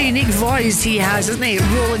 quite a unique voice he has, isn't he?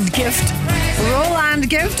 Roland Gift.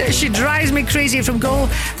 She drives me crazy from Go.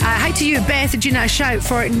 Hi to you, Beth. Gina, a shout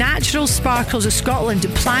for Natural Sparkles of Scotland,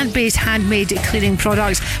 plant-based handmade cleaning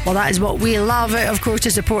products. Well, that is what we love, of course,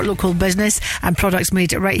 to support local business and products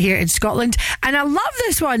made right here in Scotland. And I love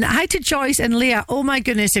this one. Hi to Joyce and Leah. Oh my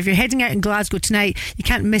goodness, if you're heading out in Glasgow tonight, you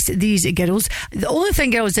can't miss these girls. The only thing,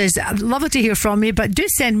 girls, is I'd love to hear from you, but do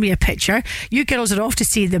send me a picture. You girls are off to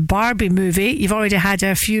see the Barbie movie. You've already had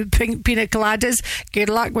a few pink pina coladas. Good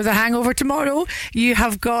luck with the hangover tomorrow. You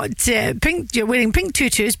have got pink. You're wearing pink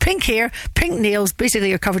tutus, pink hair, pink nails. Basically,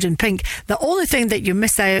 you're covered in pink. The only thing that you've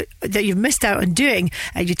missed out on doing,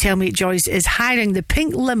 you tell me, Joyce, is hiring the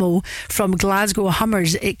pink limo from Glasgow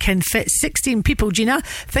Hummers. It can fit 16 people. Gina,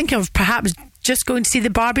 think of perhaps just going to see the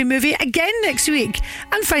Barbie movie again next week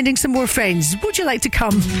and finding some more friends. Would you like to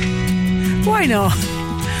come? Why not?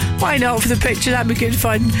 Why not for the picture? That'd be good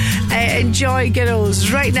fun. Enjoy,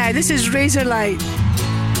 girls. Right now, this is Razorlight.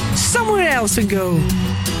 Somewhere else and Go. You're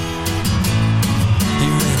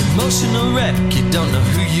an emotional wreck. You don't know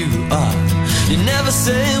who you are. You never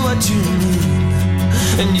say what you mean.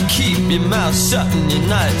 And you keep your mouth shut and your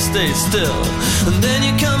night stays still. And then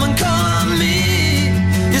you come and call on me.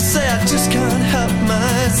 You say I just can't help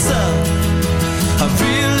myself. I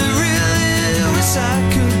really, really wish I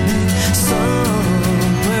could be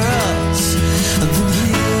somewhere else than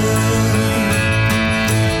here.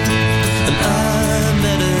 And I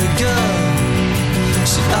met a girl.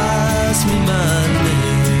 She asked me my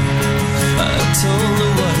name. I told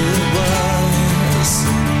her what it was.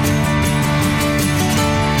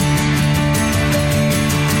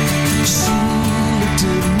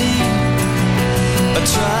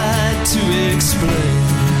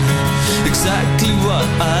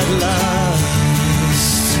 thought I'd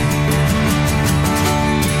lost.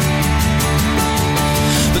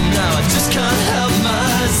 But now I just can't help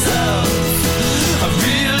myself. I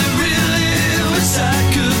really, really wish I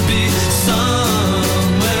could be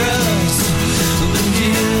somewhere else than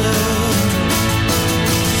here.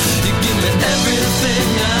 You give me everything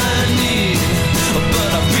I need, but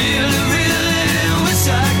I really, really wish I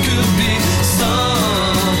could be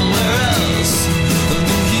somewhere else than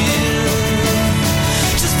here.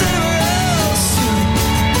 Just anywhere else.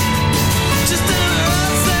 Just anywhere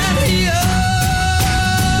else than here.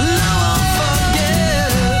 No one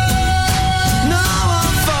forget. No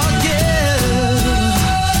one forget.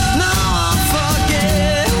 No one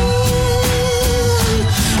forget.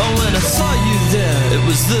 Oh, when I saw you there, it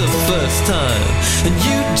was the first time, and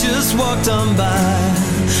you just walked on by.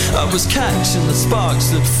 I was catching the sparks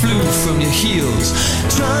that flew from your heels,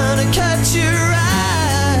 trying to catch your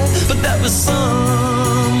eye, but that was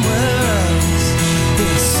somewhere else.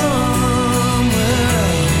 There was somewhere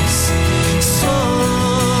else.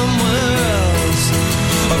 Somewhere else.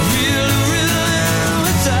 I really, really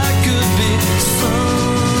wish I could be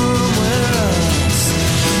somewhere else.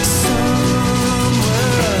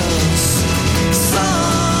 Somewhere else.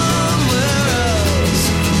 Somewhere else.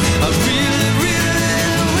 I really,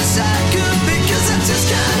 really wish I could be, 'cause I just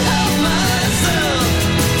can't help myself.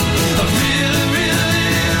 I really,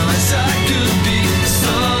 really wish I could be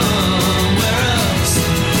somewhere else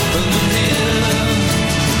than here.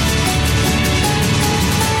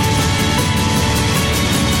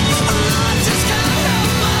 I just can't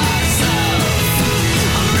help myself. I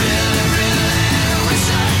really, really wish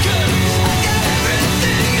I could. I got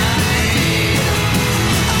everything I need.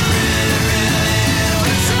 I really, really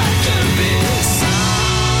wish I could be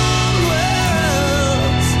somewhere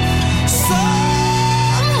else.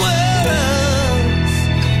 Somewhere else.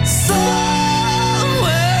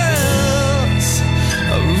 Somewhere else.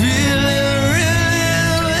 I really,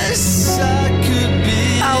 really wish I could be.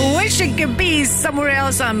 I wish it could be somewhere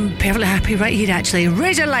else. I'm perfectly happy right here, actually.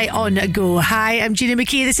 Razor Light on Go. Hi, I'm Gina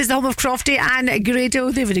McKie. This is the home of Crofty and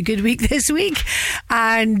Grado. They've had a good week this week.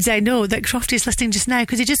 And I know that Crofty's listening just now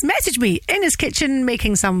because he just messaged me in his kitchen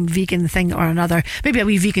making some vegan thing or another. Maybe a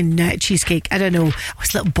wee vegan cheesecake. I don't know. Oh,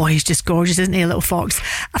 this little boy is just gorgeous, isn't he, little fox?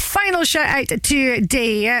 A final shout out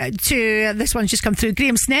today to this one's just come through.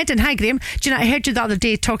 Graham Snedden. Hi, Graham. Do you know, I heard you the other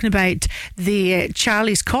day talking about the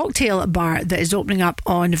Charlie's Cocktail Bar that is opening up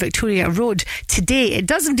on Victoria Road today. It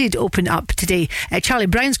does indeed open up today. Charlie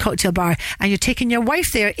Brown's Cocktail Bar, and you're taking your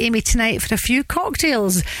wife there, Amy, tonight for a few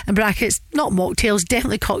cocktails. In brackets, not mocktails,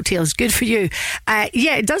 definitely cocktails. Good for you.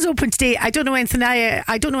 Yeah, it does open today. I don't know anything.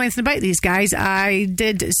 I don't know anything about these guys. I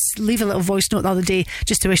did leave a little voice note the other day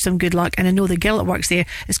just to wish them good luck, and I know the girl that works there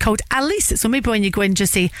is called Alice. So maybe when you go in,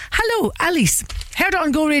 just say hello, Alice. Heard it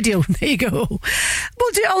on Go Radio. There you go.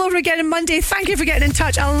 We'll do it all over again on Monday. Thank you for getting in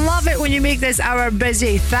touch. I love it when you make this hour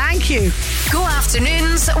busy. Thank you. Go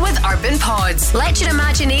afternoons with Urban Pods. Let your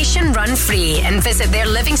imagination run free and visit their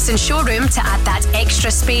Livingston showroom to add that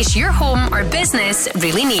extra space your home or business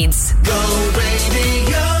really needs. Go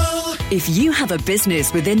Radio. If you have a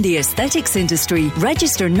business within the aesthetics industry,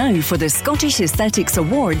 register now for the Scottish Aesthetics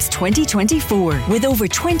Awards 2024. With over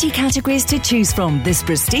 20 categories to choose from, this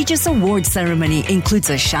prestigious awards ceremony includes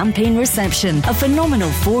a champagne reception, a phenomenal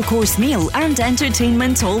 4-course meal and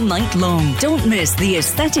entertainment all night long. Don't miss the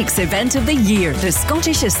aesthetics event of the year, the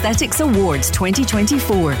Scottish Aesthetics Awards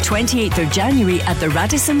 2024, 28th of January at the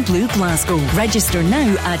Radisson Blu, Glasgow. Register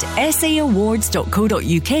now at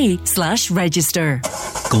saawards.co.uk/register.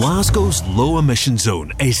 Glasgow's low emission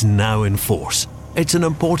zone is now in force. It's an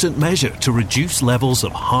important measure to reduce levels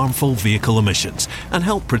of harmful vehicle emissions and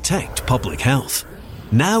help protect public health.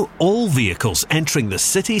 Now all vehicles entering the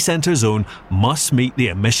city centre zone must meet the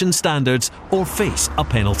emission standards or face a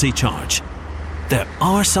penalty charge. There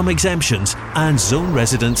are some exemptions and zone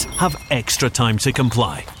residents have extra time to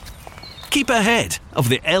comply. Keep ahead of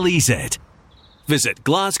the LEZ. Visit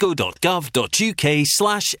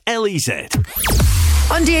glasgow.gov.uk/LEZ.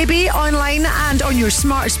 On DAB, online and on your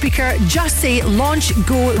smart speaker, just say Launch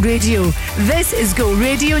Go Radio. This is Go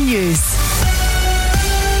Radio News.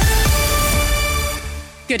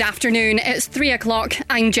 Good afternoon, it's 3 o'clock.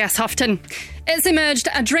 I'm Jess Houghton. It's emerged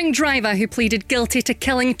a drink driver who pleaded guilty to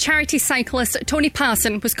killing charity cyclist Tony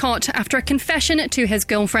Parson was caught after a confession to his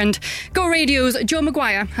girlfriend. Go Radio's Joe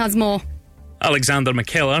Maguire has more. Alexander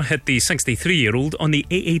McKellar hit the 63-year-old on the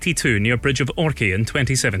A82 near Bridge of Orkney in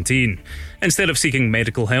 2017. Instead of seeking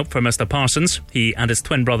medical help for Mr. Parsons, he and his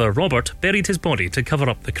twin brother Robert buried his body to cover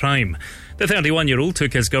up the crime. The 31-year-old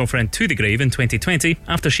took his girlfriend to the grave in 2020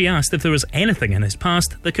 after she asked if there was anything in his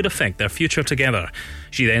past that could affect their future together.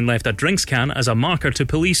 She then left a drinks can as a marker to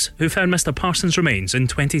police, who found Mr. Parsons' remains in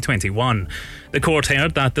 2021. The court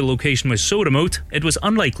heard that the location was so remote, it was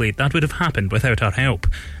unlikely that would have happened without her help.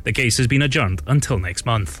 The case has been adjourned until next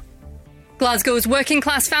month. Glasgow's working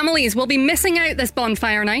class families will be missing out this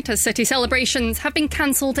bonfire night as city celebrations have been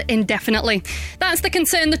cancelled indefinitely. That's the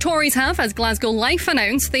concern the Tories have, as Glasgow Life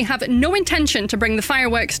announced they have no intention to bring the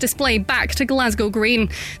fireworks display back to Glasgow Green.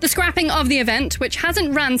 The scrapping of the event, which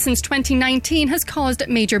hasn't ran since 2019, has caused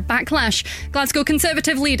major backlash. Glasgow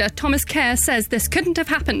Conservative leader Thomas Kerr says this couldn't have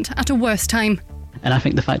happened at a worse time. And I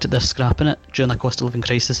think the fact that they're scrapping it during a cost of living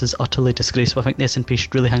crisis is utterly disgraceful. I think the SNP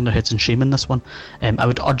should really hang their heads in shame in this one. I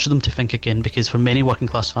would urge them to think again, because for many working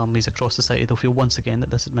class families across society, they'll feel once again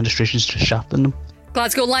that this administration is just shafting them.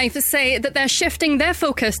 Glasgow Life say that they're shifting their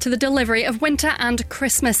focus to the delivery of winter and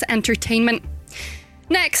Christmas entertainment.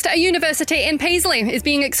 Next, a university in Paisley is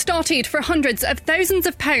being extorted for hundreds of thousands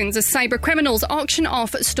of pounds as cyber criminals auction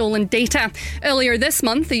off stolen data. Earlier this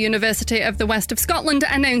month, the University of the West of Scotland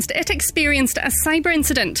announced it experienced a cyber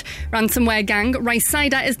incident. Ransomware gang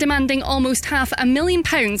Rysida is demanding almost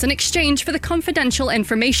 £500,000 in exchange for the confidential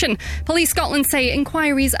information. Police Scotland say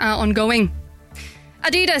inquiries are ongoing.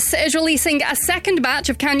 Adidas is releasing a second batch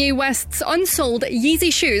of Kanye West's unsold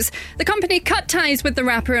Yeezy shoes. The company cut ties with the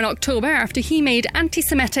rapper in October after he made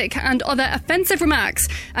anti-Semitic and other offensive remarks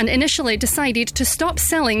and initially decided to stop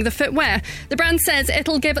selling the footwear. The brand says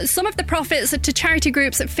it'll give some of the profits to charity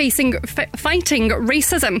groups fighting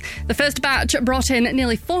racism. The first batch brought in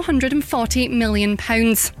nearly £440 million.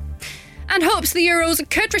 And hopes the Euros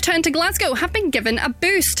could return to Glasgow have been given a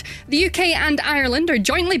boost. The UK and Ireland are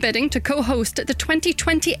jointly bidding to co-host the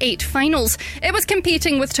 2028 finals. It was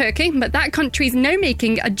competing with Turkey, but that country's now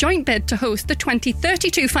making a joint bid to host the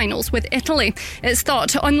 2032 finals with Italy. It's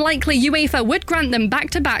thought unlikely UEFA would grant them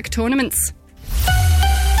back-to-back tournaments.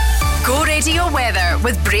 Go Radio weather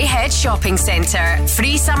with Braehead Shopping Centre.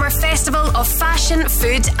 Free summer festival of fashion,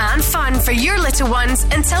 food and fun for your little ones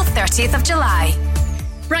until 30th of July.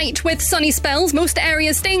 Bright with sunny spells, most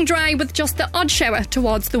areas staying dry with just the odd shower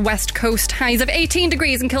towards the west coast. Highs of 18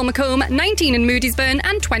 degrees in Kilmacombe, 19 in Moodiesburn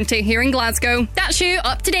and 20 here in Glasgow. That's you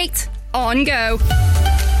up to date on Go.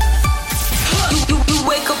 You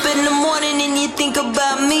wake up in the morning and you think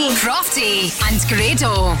about me. Crofty and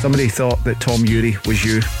Grado. Somebody thought that Tom Ury was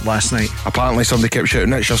you last night. Apparently somebody kept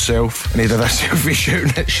shouting it's yourself, and he did a selfie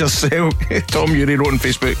shouting it's yourself. Tom Ury wrote on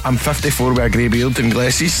Facebook, I'm 54 with a grey beard and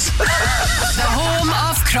glasses. The home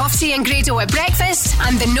of Crofty and Grado at breakfast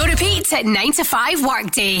and the no repeat at 9 to 5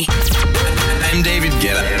 workday. I'm David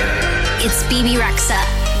Guetta. It's BB Rexa.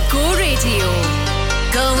 Go Radio.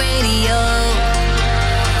 Go Radio.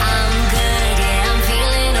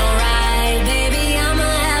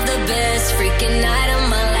 Freaking night of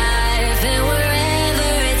my life, and wherever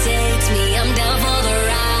it takes me, I'm down for the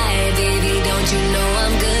ride. Baby, don't you know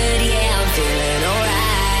I'm good? Yeah, I'm feeling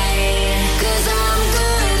alright. 'Cause I'm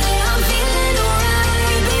good, yeah, I'm feeling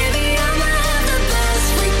alright. Baby, I'ma have the best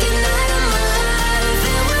freaking night of my life,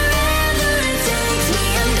 and wherever it takes me,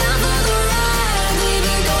 I'm down for the ride.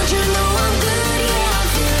 Baby, don't you know I'm good? Yeah, I'm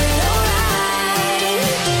feeling alright.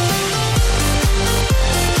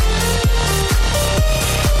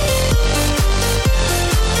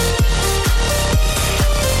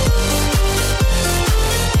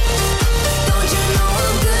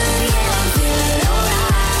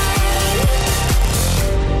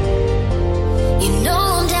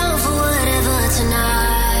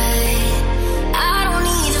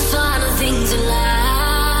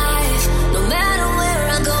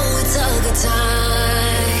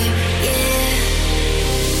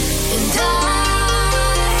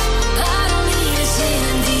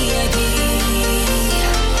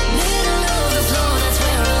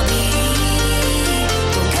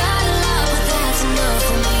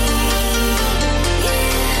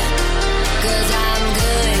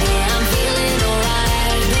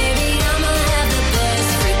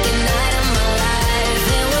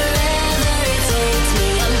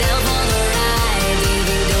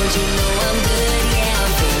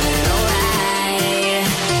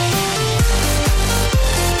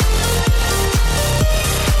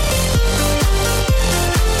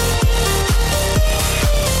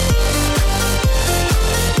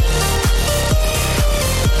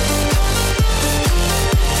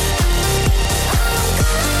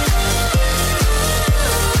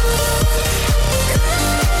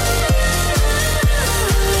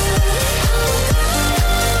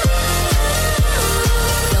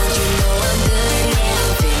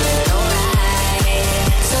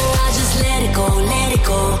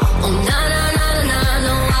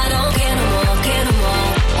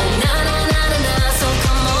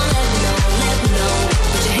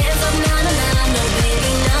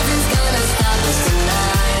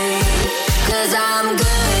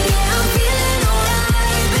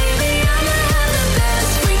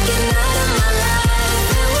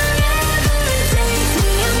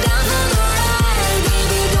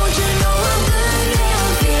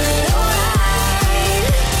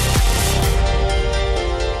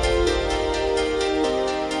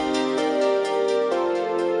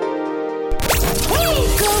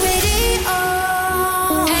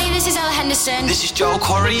 This is Joel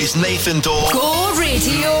Corey. It's Nathan Dawe. Go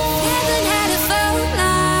Radio. Haven't had a phone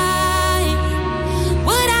line.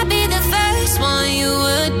 Would I be the first one you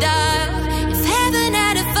would dial? If heaven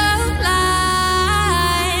had a phone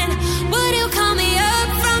line, would you call me up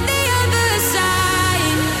from the other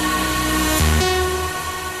side?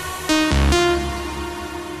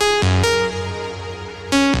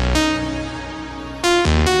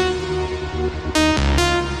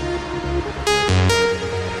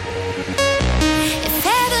 If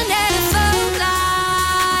heaven had a phone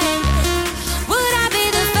line, would I be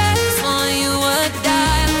the first one you would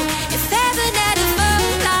dial? If heaven had a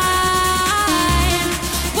phone line,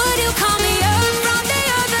 would you call me up from the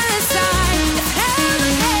other side? If heaven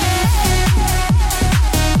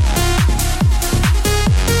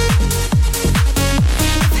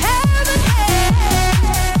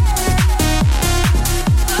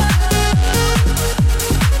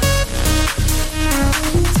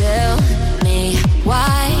Tell me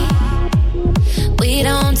why we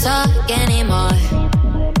don't talk anymore.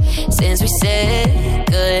 Since we said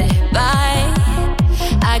goodbye,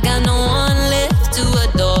 I got no one left to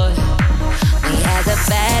adore. We had the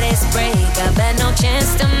baddest breakup, had no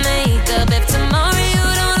chance to make up. If tomorrow you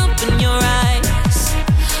don't open your eyes,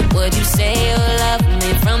 would you say you love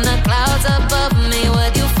me from the clouds above me?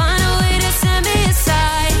 Would you find a way to send me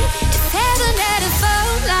aside? If heaven had a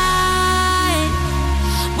phone line,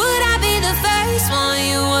 would I be the first one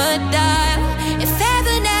you would dial? If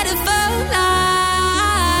heaven had a phone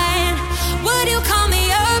line, would you call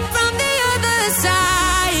me up from the other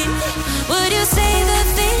side? Would you say the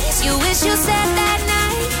things you wish you said that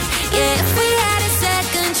night? Yeah, if we had a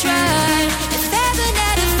second try. If heaven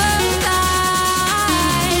had a phone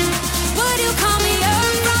line, would you call me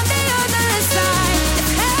up from the other side? If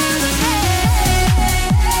heaven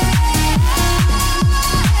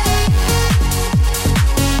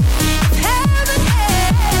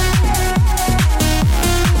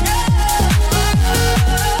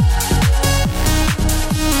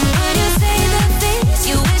would you say the things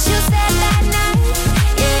you wish you said that night?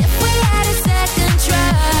 Yeah, if we had a second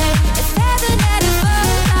try. If heaven had a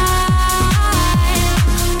phone line,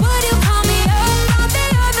 would you call me up from the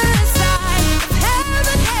other side? If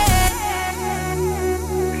heaven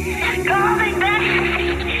call me back,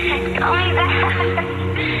 call me back.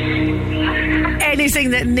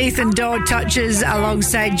 Anything that Nathan Dawe touches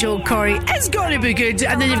alongside Joel Corey is going to be good.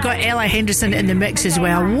 And then you've got Ella Henderson in the mix as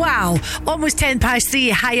well. Wow. Almost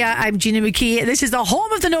 3:10. Hiya, I'm Gina McKie. This is the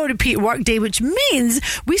home of the no repeat workday, which means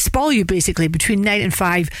we spoil you basically between 9 and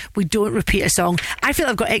 5. We don't repeat a song. I feel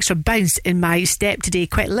I've got extra bounce in my step today,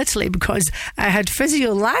 quite literally, because I had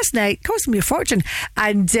physio last night, costing me a fortune,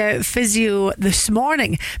 and physio this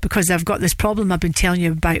morning because I've got this problem I've been telling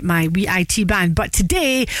you about my wee IT band. But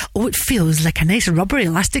today, it feels like a nice rubbery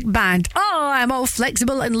elastic band. Oh, I'm all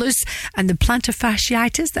flexible and loose, and the plantar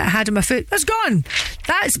fasciitis that I had on my foot has gone.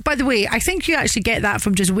 That's, by the way, I think you actually get that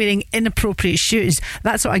from just wearing inappropriate shoes.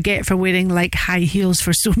 That's what I get for wearing like high heels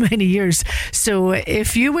for so many years. So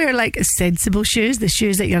if you wear like sensible shoes, the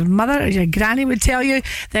shoes that your mother or your granny would tell you,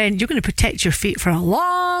 then you're going to protect your feet for a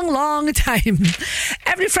long, long time.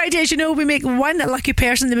 Every Friday, as you know, we make one lucky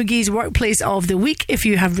person the McGee's Workplace of the Week. If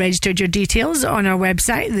you have registered your details on our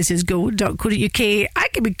website, this is go.co.uk. I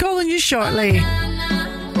could be calling you shortly. I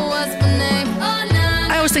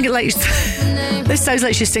always think it like this sounds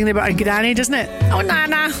like she's singing about her granny, doesn't it? Oh,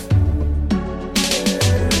 Nana.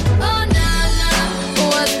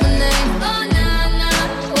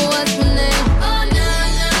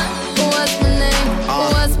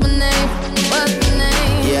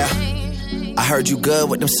 Yeah, I heard you good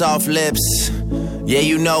with them soft lips. Yeah,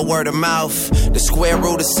 you know word of mouth. The square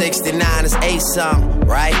root of 69 is 8-something,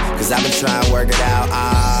 right? Cause I've been trying to work it out.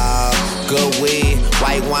 Good weed,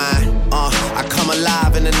 white wine. I come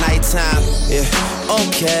alive in the nighttime. Yeah,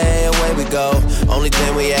 okay, away we go. Only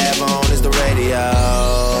thing we have on is the radio.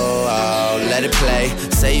 Oh, let it play.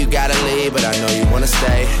 Say you gotta leave, but I know you wanna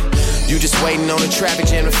stay. You just waiting on the traffic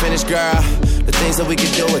jam to finish, girl. The things that we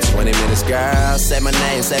could do in 20 minutes, girl. Say my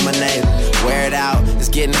name, wear it out. It's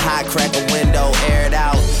getting hot, crack a window, air it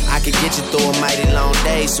out. I could get you through a mighty long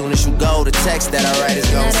day. Soon as you go, the text that I write is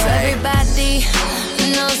gonna say. Everybody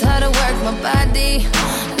knows how to work my body,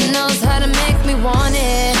 knows how to make me want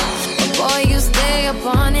it. But boy, you stay up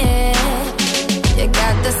on it. You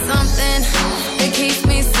got the something that keeps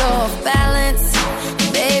me so off balance.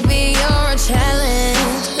 Baby, you're a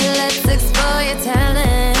challenge. Let's explore your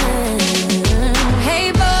talent.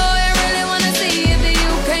 Hey boy, I really wanna see if you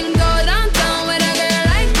can go downtown with a girl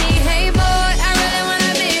like me. Hey boy, I really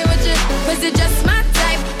wanna be with you, 'cause you're just my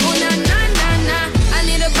type. Oh na na na na, I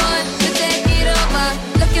need a boy to take it over.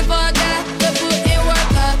 Looking for a guy to put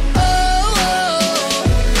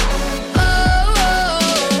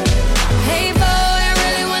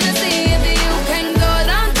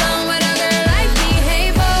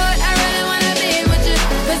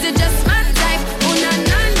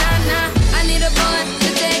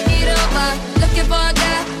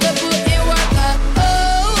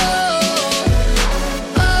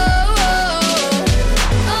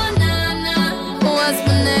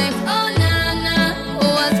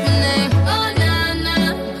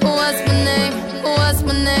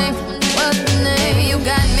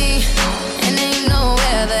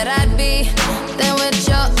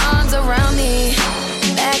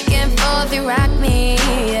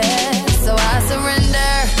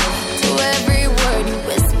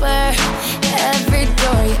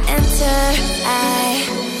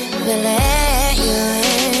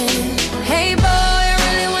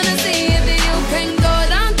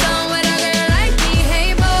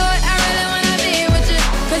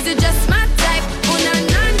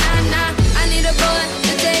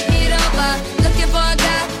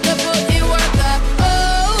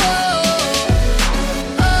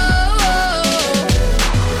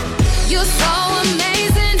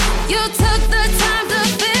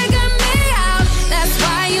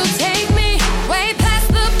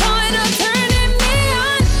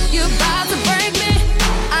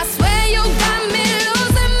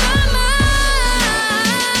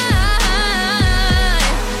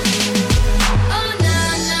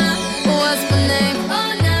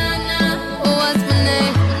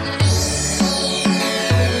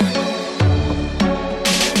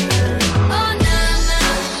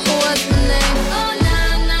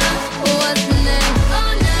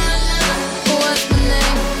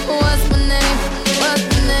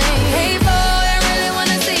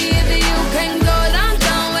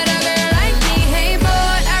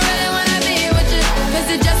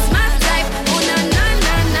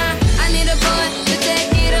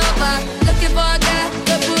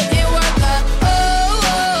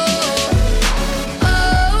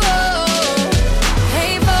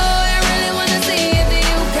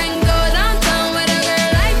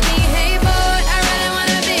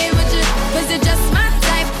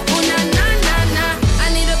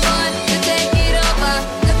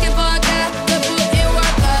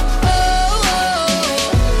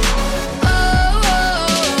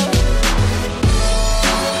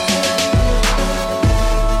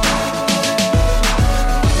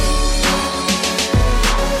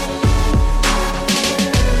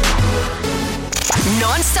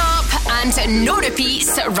and no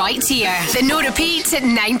repeats right here. The no repeat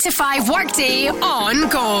 9 to 5 workday on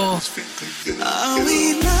Go. Are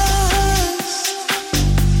we lost?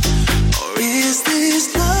 Or is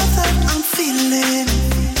this love that I'm feeling?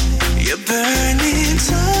 Your burning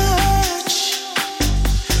touch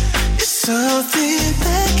is something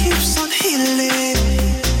that keeps on healing.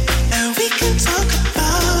 And we can talk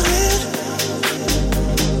about it.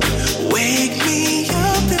 Wake me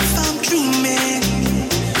up if I'm dreaming.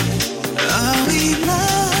 Are we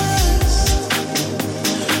lost?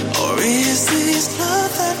 Or is this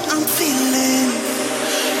love that I'm feeling?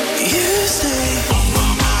 You say on my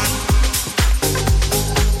mind,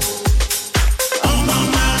 on my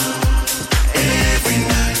mind, every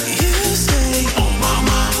night. You say on my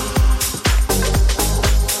mind,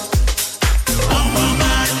 on my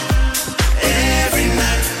mind, every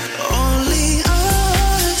night. Only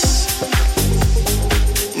us,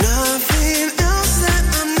 nothing else that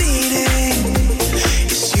I'm needing.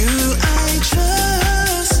 It's you I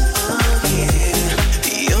trust, yeah.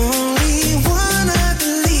 The only one I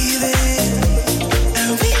believe in.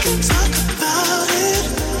 And we can talk about it.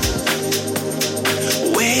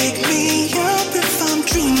 Wake me up if I'm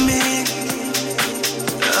dreaming.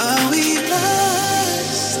 Are we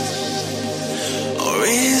lost? Or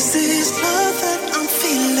is this love that I'm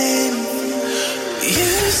feeling?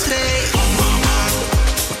 You stay on my mind,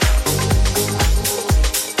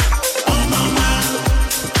 on my mind,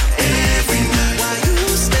 every night. Why you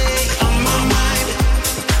stay on my mind,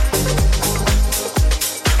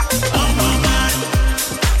 on my mind,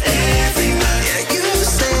 every night. Yeah, you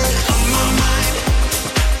stay on my mind,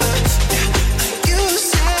 you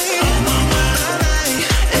stay on my mind,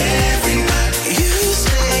 every night. You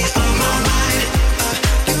stay on my mind,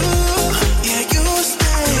 yeah, you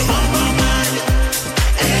stay on my mind,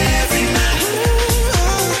 every night.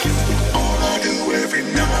 All I do every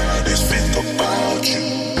night is think about you.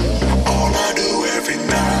 All I do every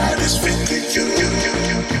night is think of you.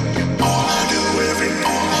 All I do every,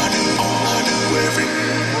 all I do every,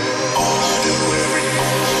 all I do every,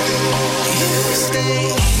 You stay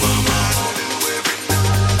on my mind,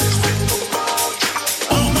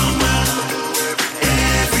 on my mind,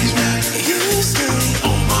 every night. You stay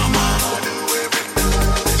on my mind,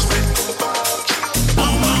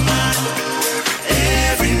 on my mind,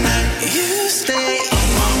 every night. You stay on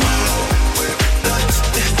my mind,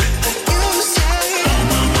 you stay on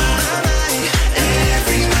my mind,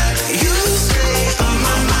 every night. You stay on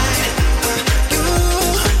my mind,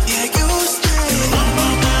 yeah, you stay on my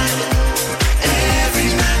mind, every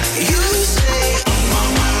night. You stay on my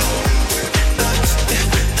mind,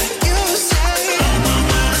 you stay on my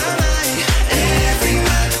mind, every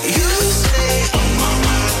night. You stay on my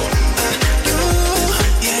mind,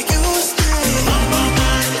 yeah, you stay on my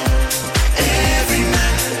mind, every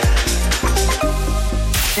night.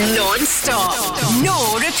 Non-stop, no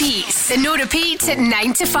repeats. The no repeat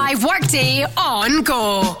 9 to 5 workday on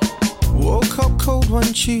Go. Woke up cold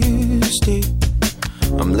one Tuesday.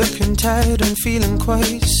 I'm looking tired and feeling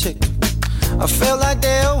quite sick. I felt like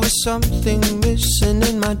there was something missing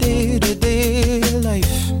in my day-to-day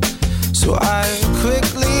life. So I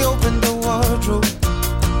quickly opened the wardrobe,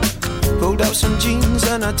 pulled out some jeans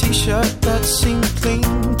and a t-shirt that seemed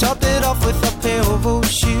clean, topped it off with a pair of old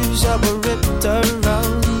shoes that were ripped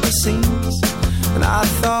around the seams. And I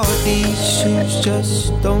thought these shoes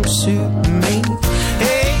just don't suit me.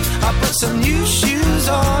 Hey, I put some new shoes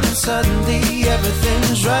on and suddenly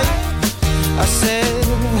everything's right. I said,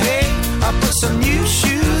 hey, I put some new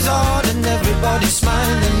shoes on and everybody's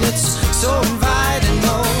smiling. It's so inviting.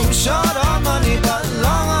 No, short on money but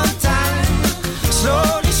long on time.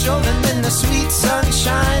 Slowly strolling in the sweet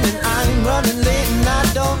sunshine, and I'm running late and I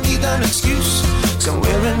don't need an excuse, 'cause I'm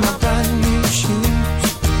wearing my brand new shoes.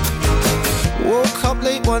 Woke up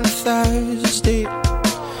late one Thursday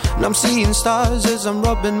and I'm seeing stars as I'm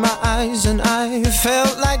rubbing my eyes, and I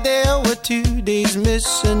felt like there were 2 days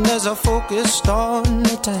missing as I focused on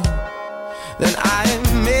the time. Then I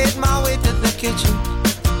made my way to the kitchen,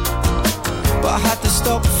 but I had to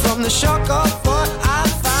stop from the shock of what I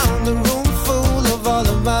found. A room full of all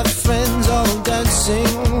of my friends all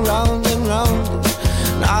dancing round and round.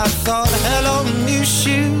 And I thought, hello new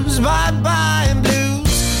shoes, bye-bye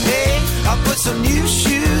blues. Hey, I put some new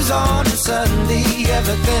shoes on and suddenly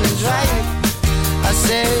everything's right. I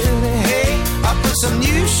said, hey, I put some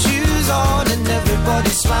new shoes on and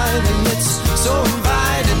everybody's smiling. It's so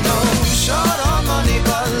inviting. No, short on money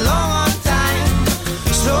but long on time.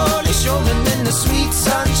 Slowly strolling in the sweet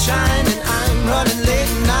sunshine, and I'm running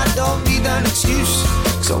late and I don't need an excuse,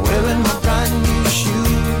 'cause I'm wearing my brand new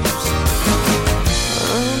shoes.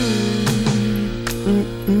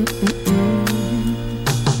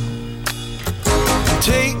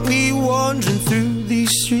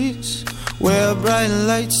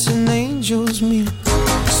 angels meet.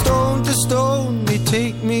 Stone to stone they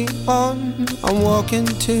take me on. I'm walking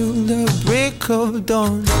till the break of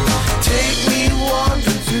dawn. Take me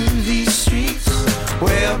wandering through these streets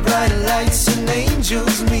where bright lights and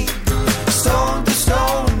angels meet. Stone to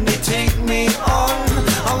stone they take me on.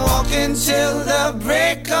 I'm walking till the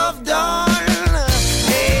break of dawn.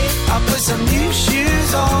 Hey, I put some new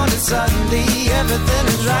shoes on and suddenly everything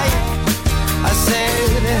is right. I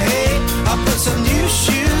said, hey, I put some new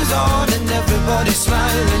shoes on and everybody's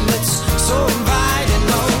smiling. It's so inviting.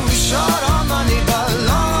 No short on money but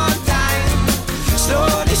long on time.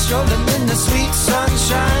 Slowly strolling in the sweet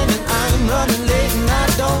sunshine, and I'm running late and I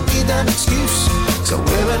don't need an excuse, so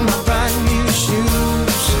wearing my brand new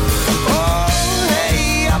shoes. Oh,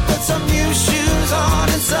 hey, I put some new shoes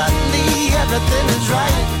on and suddenly everything is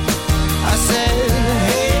right. I said,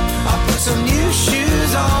 hey, I put some new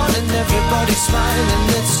shoes on and everybody's smiling.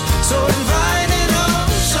 It's so inviting. Oh,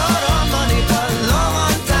 short on money but long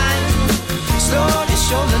on time. Slowly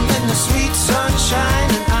strolling in the sweet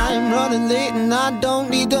sunshine, and I'm running late and I don't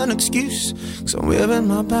need an excuse, so I'm wearing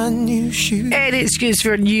my brand new shoes. Any excuse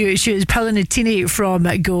for new shoes. Palanatini from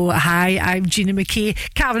Go. Hi, I'm Gina McKie.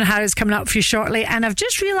 Calvin Harris coming up for you shortly, and I've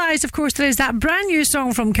just realised, of course, there is that brand new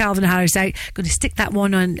song from Calvin Harris out. Going to stick that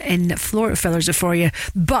one on in floor fillers for you,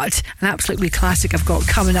 but an absolutely classic I've got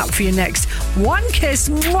coming up for you next. One Kiss.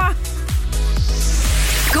 Mwah.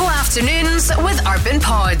 Go afternoons with Urban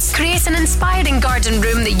Pods. Create an inspiring garden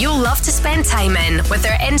room that you'll love to spend time in with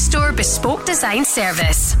their in-store bespoke design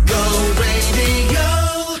service. Go radio.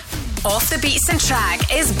 Off the Beatson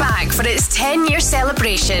Track is back for its 10-year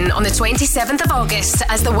celebration on the 27th of August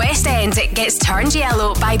as the West End gets turned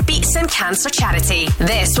yellow by Beatson Cancer Charity.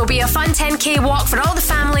 This will be a fun 10k walk for all the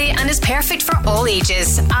family and is perfect for all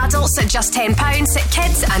ages. Adults at just £10,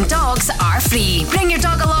 kids and dogs are free. Bring your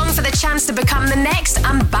dog along for the chance to become the next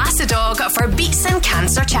ambassador for Beatson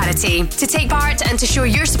Cancer Charity. To take part and to show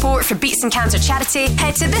your support for Beatson Cancer Charity,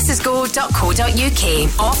 head to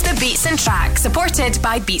thisisgo.co.uk. Off the Beatson Track, supported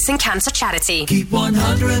by Beatson Cancer Charity. Keep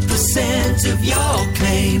 100% of your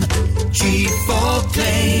claim. G4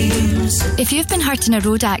 Claims. If you've been hurt in a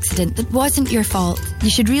road accident that wasn't your fault, you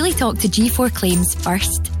should really talk to G4 Claims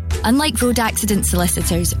first. Unlike road accident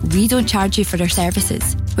solicitors, we don't charge you for our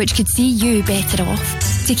services, which could see you better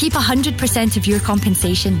off. To keep 100% of your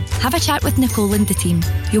compensation, have a chat with Nicole and the team.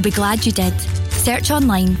 You'll be glad you did. Search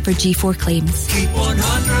online for G4 Claims. Keep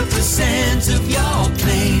 100% of your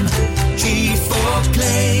claim. G4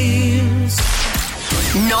 Claims.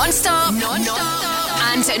 Non-stop.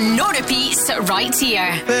 And no repeats right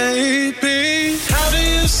here. Baby, how do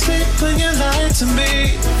you sleep when you lie to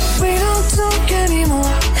me? We don't talk anymore,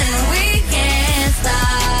 and we can't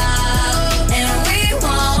stop, and we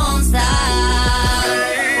won't stop.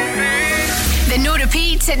 The no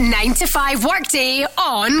repeat 9 to 5 workday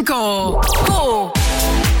on Go. Go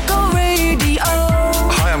radio.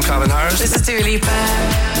 Hi, I'm Calvin Harris. This is Dua Lipa.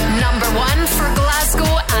 Number 1 for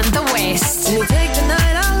Glasgow and the West. You take the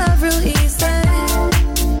night I love real easy,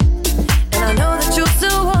 and I know that you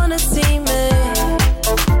still wanna see me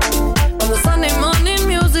on the Sunday morning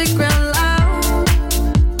music real loud.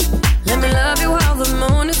 Let me love you while the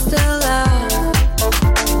moon is still out.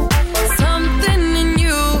 Something in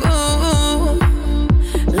you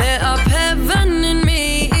lit up heaven in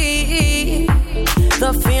me.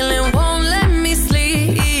 The feeling won't let me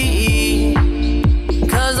sleep,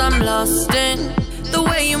 'cause I'm lost in the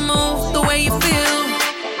way you move, the way you feel.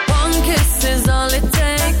 One kiss is all it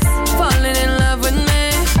takes. Falling in love with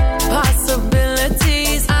me.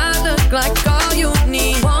 Possibilities. I look like all you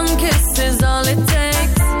need. One kiss is all it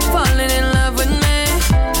takes. Falling in love with me.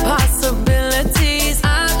 Possibilities.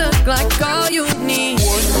 I look like all you need.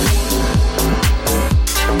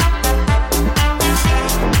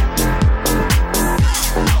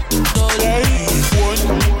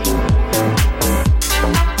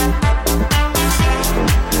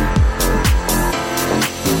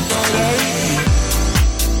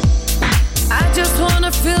 I just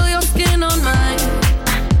wanna feel your skin on mine.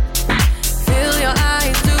 Feel your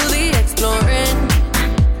eyes do the exploring.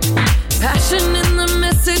 Passion in the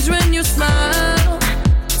message when you smile.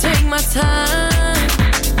 Take my time.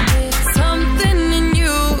 Something in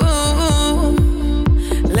you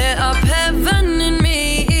lit up heaven in me.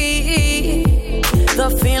 The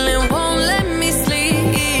feeling won't let me sleep,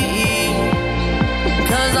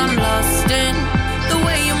 'cause I'm lost in the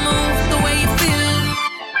way you move, the way you feel.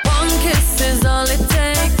 One kiss is all it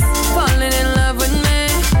takes.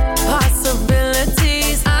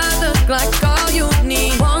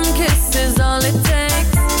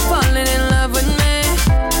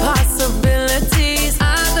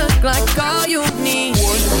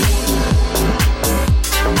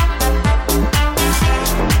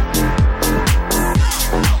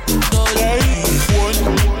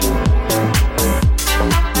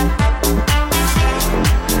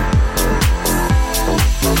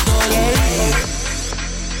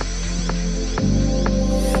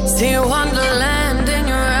 See wonderland in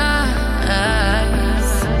your eyes.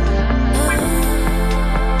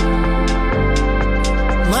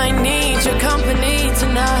 Might need your company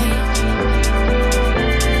tonight.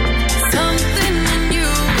 Something in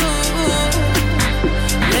you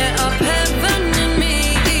lit up heaven in me.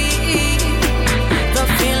 The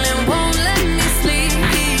feeling won't let me sleep,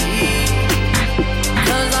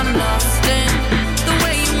 'cause I'm lost in the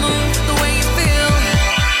way you move, the way you feel.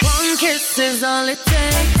 One kiss is all it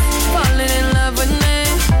takes. Falling in love with me.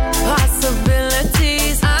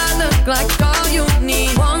 Possibilities. I look like all you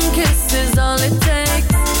need. One kiss is all it takes.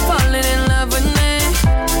 Falling in love with me.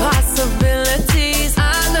 Possibilities. I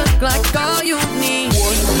look like all you need.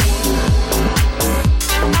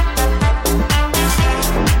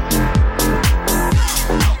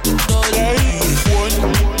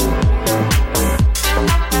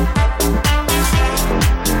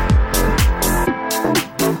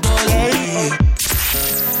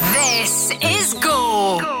 This is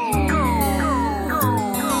Go.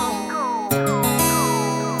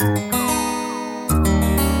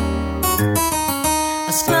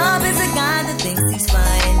 A scrub is a guy that thinks he's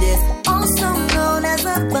fine and is also known as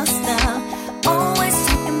a buster. Always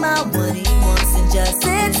talking about what he wants and just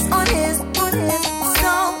sits on his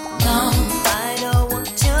so no, I don't want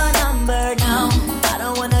your number, no. I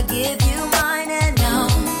don't wanna give you mine and no,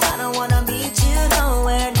 I don't wanna meet you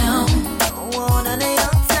nowhere, no. Don't want none of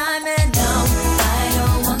your time and no, I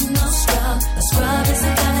don't want no scrub. A scrub is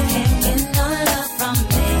a guy that can't get no love from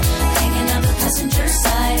me. Hanging out the passenger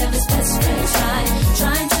side of his best friend's ride,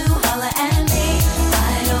 trying to holler at me.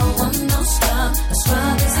 I don't want no scrub. A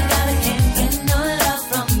scrub is a guy that can't get no love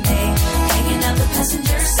from me. Hanging out the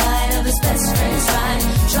passenger side of his best friend's ride,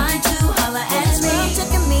 trying to holler at me. He's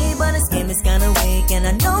checking me, but his game is kinda weak, and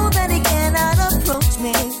I know that he cannot approach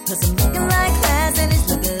me, 'cause I'm looking like class and he's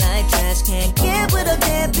looking like trash. Can't get with a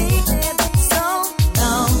deadbeat. So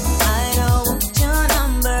no, I don't want your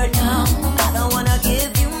number, no. I don't wanna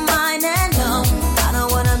give you mine and no, I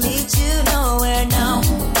don't wanna meet you nowhere, no.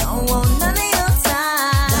 Don't want none of your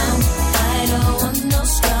time. I don't want no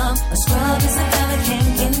scrub. A scrub is a guy that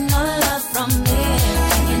can't get no love from me.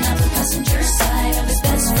 Hanging out the passenger side of his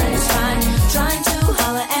best friend's ride, trying to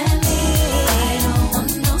holler at me. I don't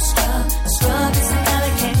want no scrub. A scrub is a guy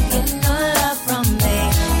that can't get no love from me.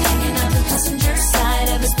 Hanging out the passenger side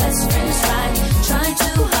of his best friend's ride, trying to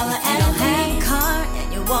holler at me. You don't have a car and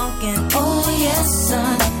you're walking. Oh yes,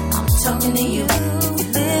 son, I'm talking to you. You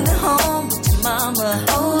live at home with your mama.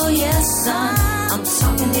 Oh yes, son, I'm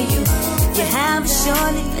talking to you. You have a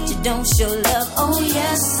shorty that you don't show love. Oh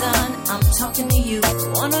yes, son, I'm talking to you.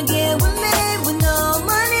 Wanna get with me with no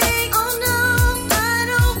money? Oh no, I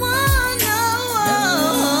don't want no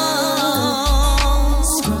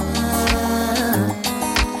scrub.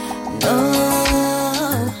 No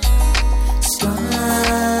scrub.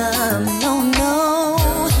 No, no.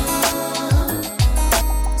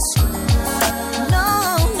 No,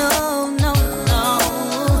 no, no, no.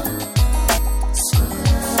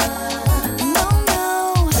 No, no.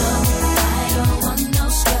 I don't want no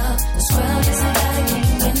scrub. A scrub is a guy that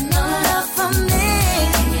can't get no love from me.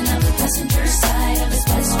 Hanging out the passenger side of his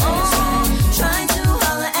best friend's ride, trying to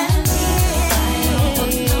holler at me. I don't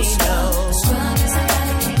want no scrub. A scrub is a guy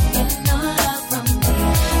that can't get no love from me.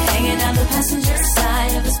 Hanging out the passenger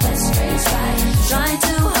side of his best friend's ride, trying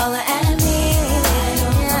to holler at me. I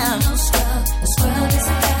don't want no scrub. A scrub is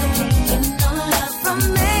a guy that can't get no love from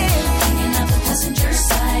me. Hanging out the passenger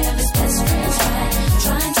side of his best friend's ride,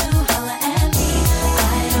 trying to holler at me.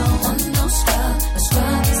 I don't want no scrub. A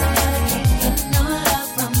scrub is a guy that can't get no love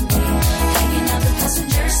from me. Hanging out the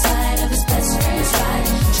passenger side of his best friend's ride,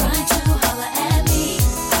 trying to holler at me.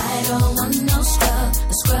 I don't want no scrub.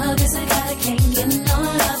 A scrub is a guy that can't get no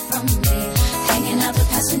love from me. Hanging out the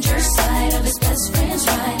passenger side of his best friend's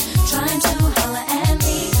ride, trying to holler at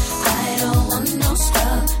me. I don't want no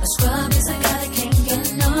scrub. A scrub is a guy that can't get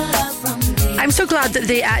no love from me. I'm so glad that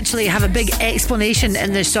they actually have a big explanation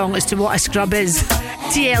in this song as to what a scrub is.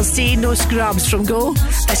 TLC, no scrubs from Go.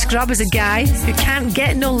 A scrub is a guy who can't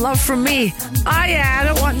get no love from me. Oh yeah, I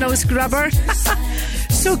don't want no scrubber.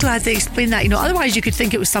 So glad they explained that, otherwise you could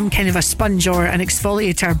think it was some kind of a sponge or an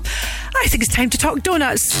exfoliator. I think it's time to talk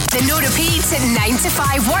donuts. The no repeat 9 to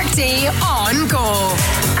 5 workday on Go.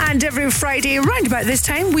 And every Friday around about this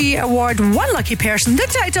time we award one lucky person the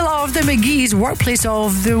title of the McGee's Workplace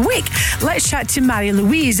of the Week. Let's chat to Mary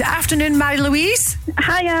Louise. Afternoon, Mary Louise.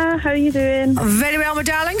 Hiya, how are you doing? Very well, my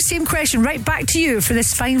darling. Same question right back to you for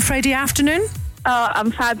this fine Friday afternoon.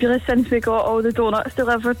 I'm fabulous since we got all the donuts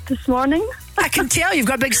delivered this morning. I can tell you've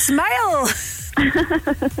got a big smile.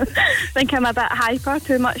 Think I'm a bit hyper,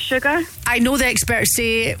 too much sugar. I know the experts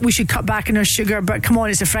say we should cut back on our sugar, but come on,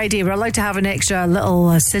 it's a Friday. We're allowed to have an extra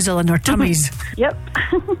little sizzle in our tummies. Yep.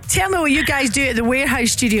 Tell me what you guys do at the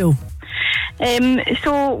Warehouse Studio.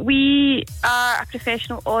 So we are a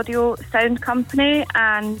professional audio sound company,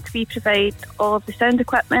 and we provide all of the sound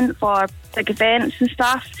equipment for big events and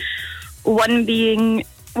stuff. One being,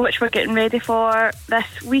 which we're getting ready for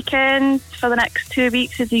this weekend for the next 2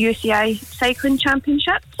 weeks, is the UCI Cycling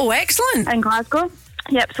Championship. Oh, excellent. In Glasgow.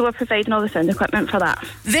 Yep, so we're providing all the sound equipment for that.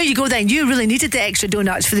 There you go then. You really needed the extra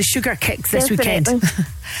donuts for the sugar kick this weekend. And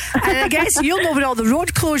I guess you'll know where all the road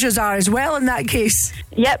closures are as well in that case.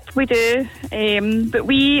 Yep, we do. But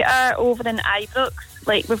we are over in Ibrox.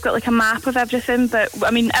 Like, we've got like a map of everything, but I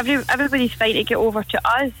mean, everybody's fine to get over to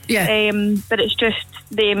us. Yeah. But it's just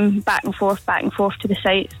them back and forth to the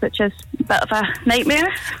sites, which is a bit of a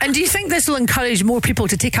nightmare. And do you think this will encourage more people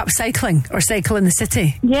to take up cycling or cycle in the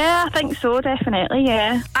city? Yeah, I think so, definitely,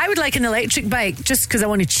 yeah. I would like an electric bike just because I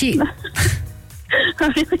want to cheat.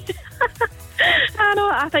 Really? I know,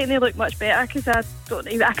 I think they look much better because I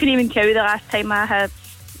couldn't even tell you the last time I had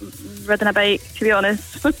ridden a bike, to be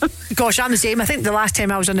honest. Gosh, I'm the same. I think the last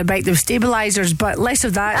time I was on a bike there were stabilisers, but less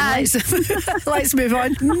of that. Let's move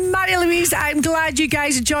on. Maria Louise, I'm glad you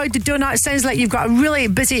guys enjoyed the donut. Sounds like you've got a really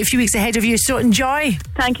busy few weeks ahead of you, so enjoy.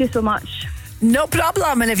 Thank you so much. No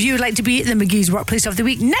problem. And if you would like to be the McGee's Workplace of the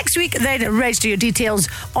Week next week, then register your details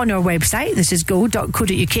on our website. This is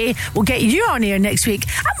go.co.uk. We'll get you on air next week,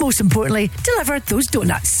 and most importantly, deliver those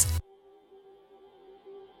donuts.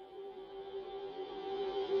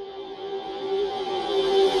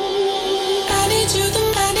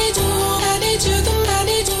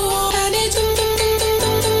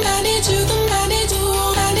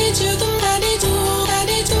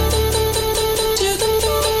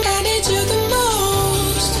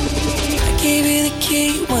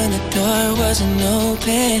 Wasn't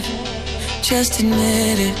open, just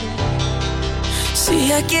admit it.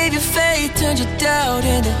 See, I gave you faith, turned your doubt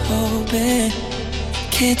into hoping.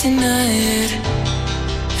 Can't deny it.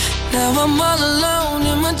 Now I'm all alone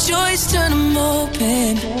and my joys turn them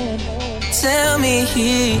open. Tell me,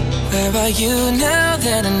 where are you now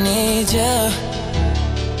that I need you?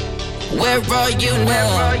 Where are you now?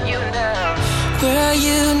 Where are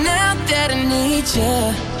you now that I need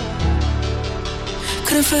you?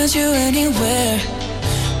 Couldn't find you anywhere.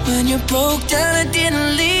 When you broke down, I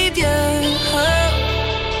didn't leave you.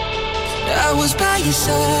 I was by your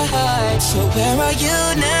side. So where are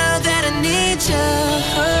you now that I need you?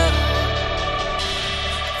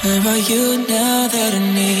 Where are you now that I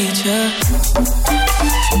need you?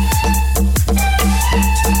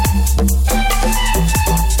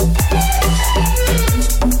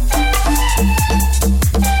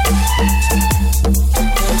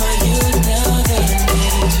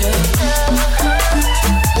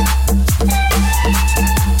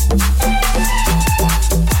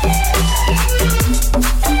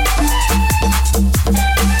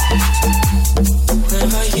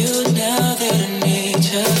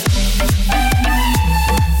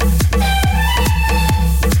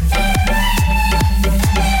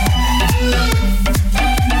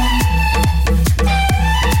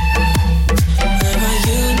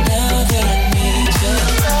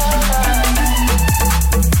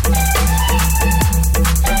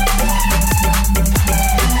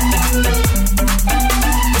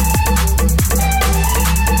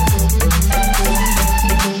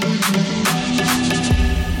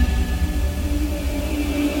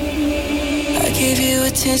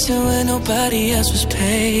 When nobody else was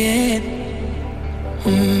paying.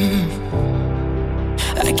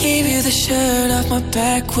 I gave you the shirt off my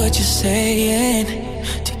back, what you saying?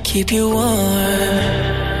 To keep you warm.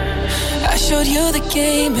 I showed you the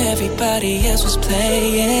game everybody else was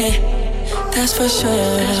playing. That's for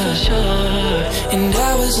sure. And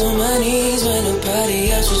I was on my knees when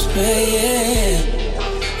nobody else was praying.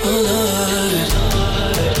 Oh Lord.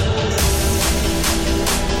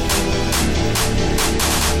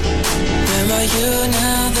 Where are you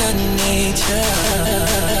now that I need you?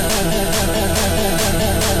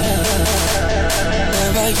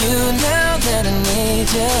 Where are you now that I need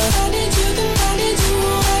you? I need you, I need you,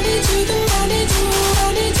 I need you, I need you,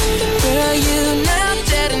 I need you. Where are you now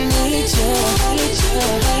that I need you? I need you,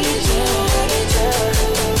 I need you,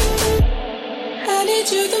 I need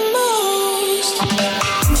you the most.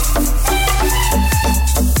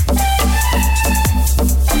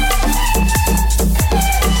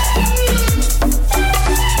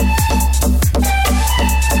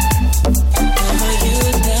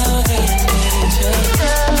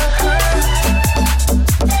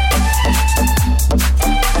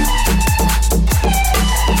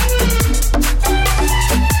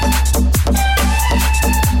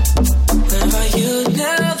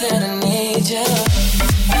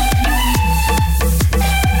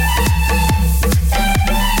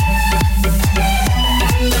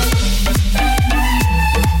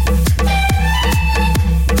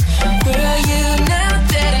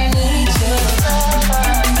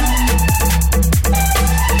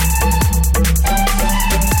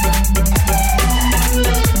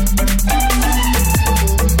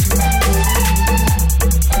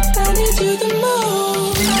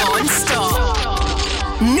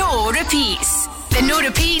 repeats. The no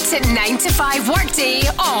repeats at 9 to 5 workday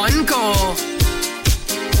on Go.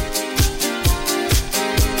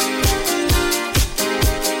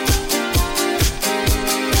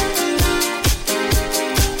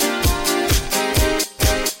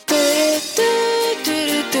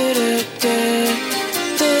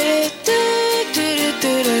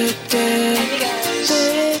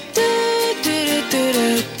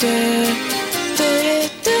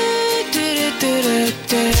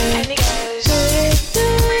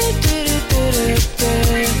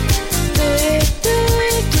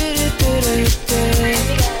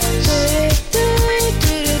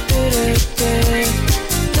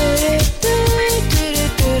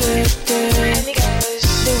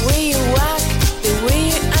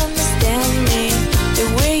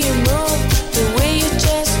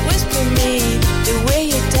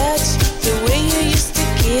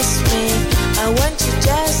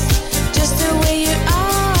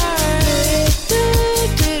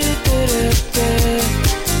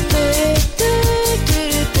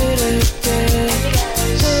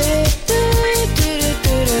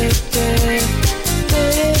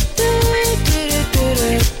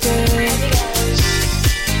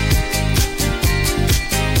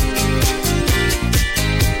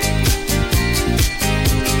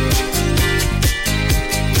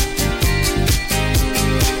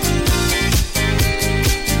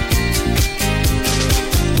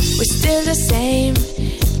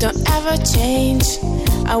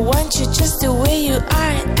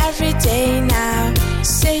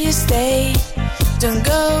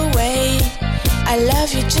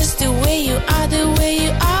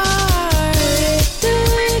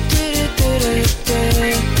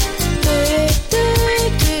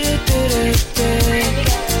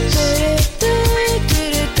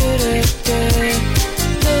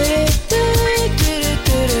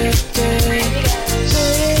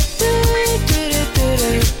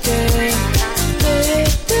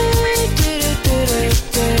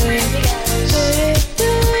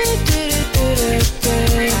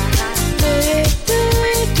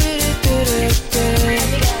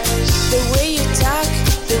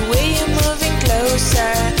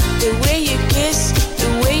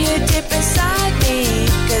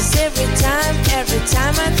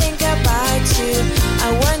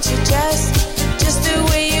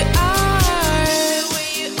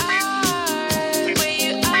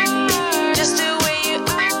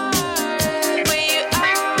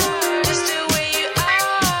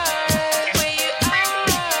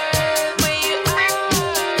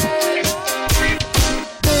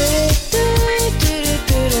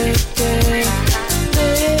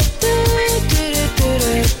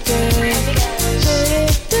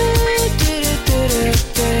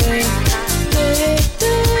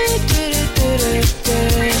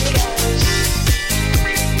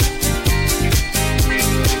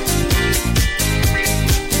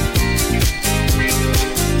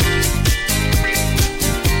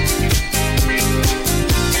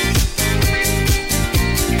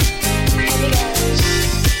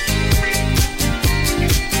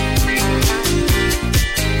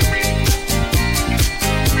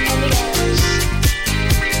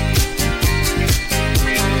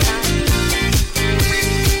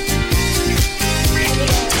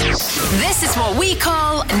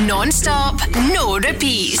 Non-stop, no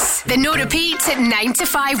repeats. The no repeats at 9 to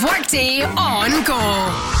 5 workday on Go.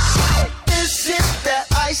 This is that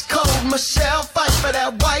ice cold Michelle fight for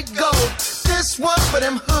that white gold. This one for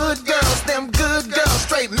them hood girls, them good girls,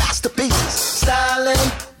 straight masterpieces. Styling,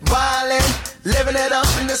 wildin', living it up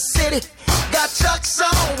in the city. Got Chuck's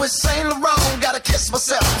on with Saint Laurent. Gotta kiss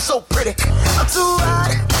myself, I'm so pretty. I'm too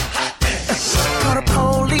hot. Call the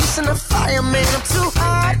police and the fireman. I'm too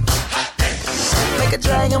hot. Make a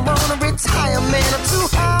dragon wanna retire, man. I'm too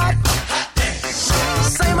hot.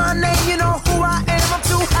 Say my name, you know who I am. I'm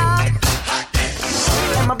too hot.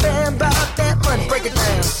 And my band bought that money. Break it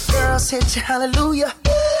down. Girls hit you, hallelujah.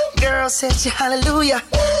 Girls hit you, hallelujah.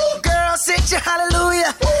 Girls hit you,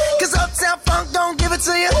 hallelujah. Cause Uptown Funk don't give it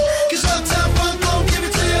to you. Cause Uptown Funk don't give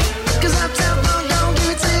it to you. Cause Uptown Funk don't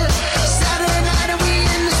give it to you. Saturday night and we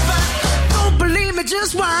in the spot. Don't believe me,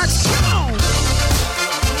 just watch. Come on.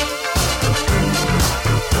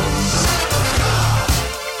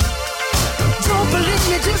 Don't believe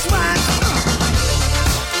me, just watch.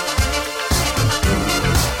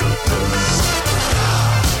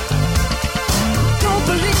 Don't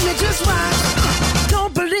believe me, just watch.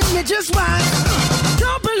 Don't believe me, just watch.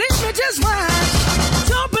 Don't believe me, just watch.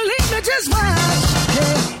 Don't believe me, just watch.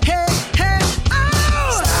 Hey, hey, hey,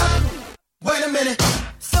 oh! Stop. Wait a minute.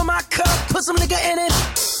 Fill my cup, put some nigga in it.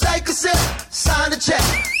 Take a sip, sign the check.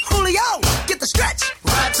 Julio, get the stretch.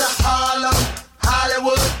 Right to heart.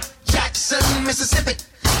 Mississippi.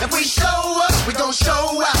 If we show up, we gon'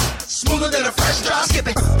 show out. Smoother than a fresh drop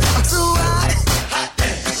skipping. I'm too hot.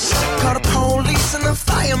 Call the police and the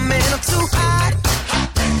fireman. I'm too hot.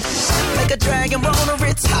 Make a dragon wanna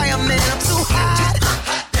retire, man. I'm too hot.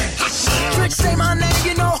 Tricks say my name,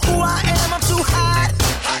 you know who I am. I'm too hot.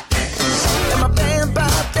 And my band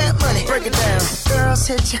bought that money. Break it down. Girls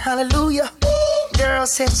hit you, hallelujah.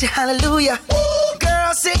 Girls hit you, hallelujah.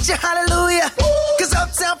 Girls hit you, hallelujah. Cause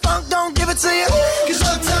Uptown Funk don't give it to you. Cause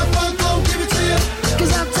Uptown Funk don't give it to you.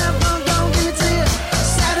 Cause Uptown Funk don't give it to you.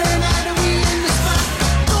 Saturday night and we in the spot.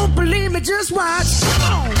 Don't believe me, just watch. Come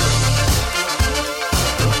on.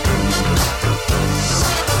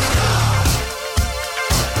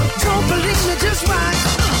 Don't believe me, just watch.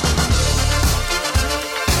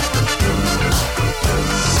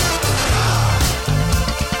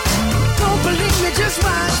 Don't believe me, just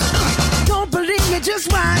watch. Don't believe me,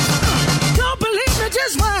 just watch. Don't believe me,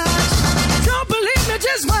 just watch. Don't believe me,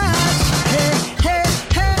 just watch. Hey, hey,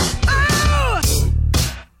 hey, oh!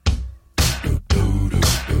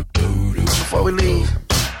 Before we leave,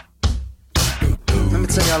 let me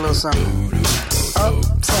tell y'all a little something.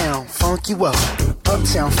 Uptown, funk you up.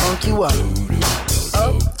 Uptown, funk you up.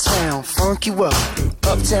 Uptown, funk you up.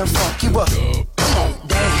 Uptown, funk you up. Come on,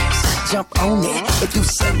 dance, jump on it. If you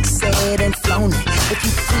sexed and flown it. If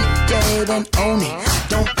you freak dead and own it.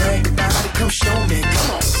 Don't brag about it, come show me.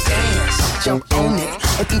 Come on, dance, jump on it.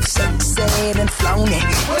 If you sexed and flown it.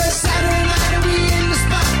 Well, it's Saturday night and we in the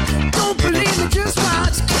spot. Don't believe me, just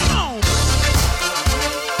watch. Come on.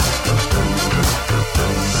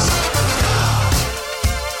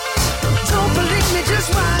 Don't believe me, just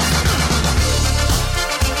watch.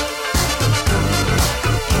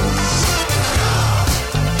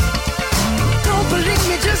 Don't believe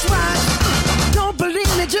me, just watch. Don't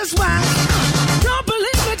believe me, just watch. Don't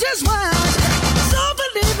believe me, just watch. Don't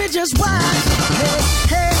believe me, just watch. Hey,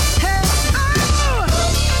 hey, hey, oh!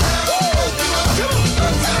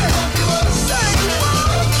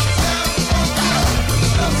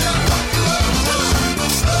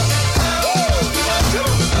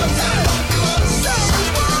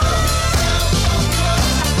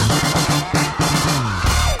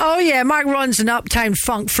 Oh yeah, Mark Ronson, Uptown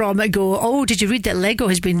Funk from Go. Oh, did you read that Lego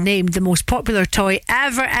has been named the most popular toy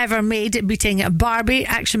ever made, beating Barbie,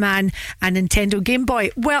 Action Man and Nintendo Game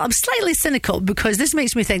Boy? Well, I'm slightly cynical because this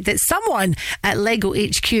makes me think that someone at Lego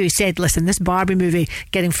HQ said, listen, this Barbie movie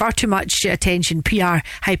getting far too much attention, PR,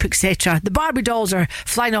 hype, etc. The Barbie dolls are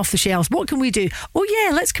flying off the shelves. What can we do? Oh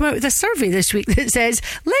yeah, let's come out with a survey this week that says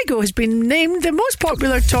Lego has been named the most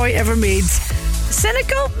popular toy ever made.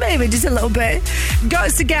 Cynical? Maybe just a little bit.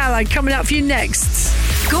 Got Gala coming up for you next.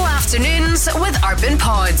 Go afternoons with Urban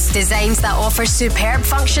Pods. Designs that offer superb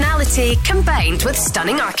functionality combined with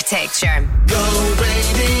stunning architecture. Go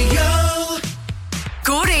Radio.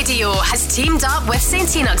 Go Radio has teamed up with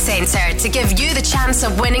St Enoch Centre to give you the chance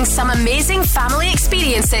of winning some amazing family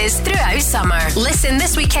experiences throughout summer. Listen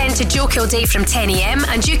this weekend to Joe Kilday from 10am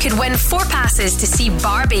and you could win 4 passes to see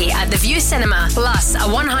Barbie at the View Cinema, plus a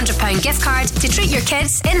 £100 gift card to treat your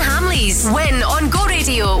kids in Hamleys. Win on Go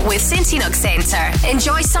Radio with St Enoch Centre.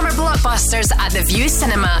 Enjoy summer blockbusters at the View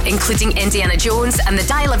Cinema, including Indiana Jones and the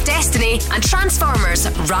Dial of Destiny and Transformers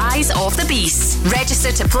Rise of the Beasts.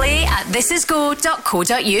 Register to play at thisisgo.co.uk.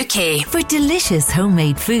 For delicious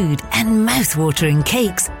homemade food and mouth-watering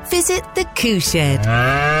cakes, visit the Coo Shed.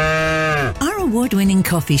 Our award-winning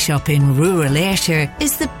coffee shop in rural Ayrshire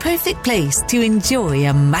is the perfect place to enjoy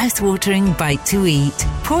a mouth-watering bite to eat.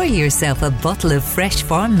 Pour yourself a bottle of fresh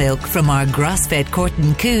farm milk from our grass-fed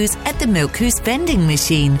Corton Coos at the Milk Coos vending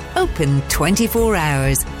machine, open 24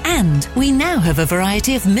 hours. And we now have a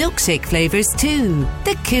variety of milkshake flavours too.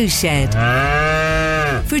 The Coo Shed.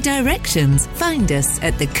 For directions, find us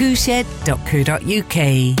at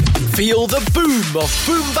thecooshed.co.uk. Feel the boom of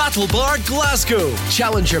Boom Battle Bar Glasgow.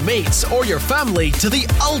 Challenge your mates or your family to the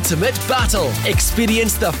ultimate battle.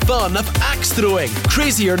 Experience the fun of axe throwing,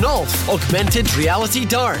 Crazy or Nolf, augmented reality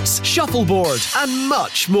darts, shuffleboard, and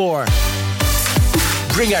much more.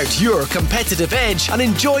 Bring out your competitive edge and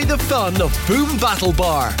enjoy the fun of Boom Battle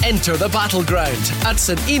Bar. Enter the battleground at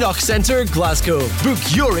St Enoch Centre, Glasgow. Book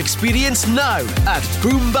your experience now at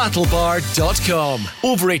boombattlebar.com.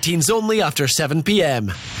 Over 18s only after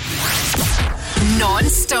 7pm.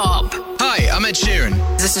 Non-stop. Hi, I'm Ed Sheeran.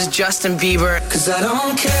 This is Justin Bieber. Cause I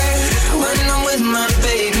don't care when I'm with my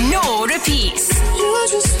baby. No repeats. You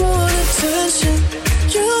just want attention.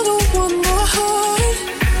 You don't want my heart.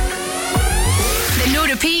 The No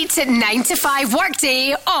Repeat 9 to 5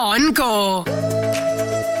 workday on Go.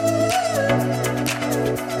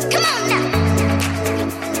 Come on now.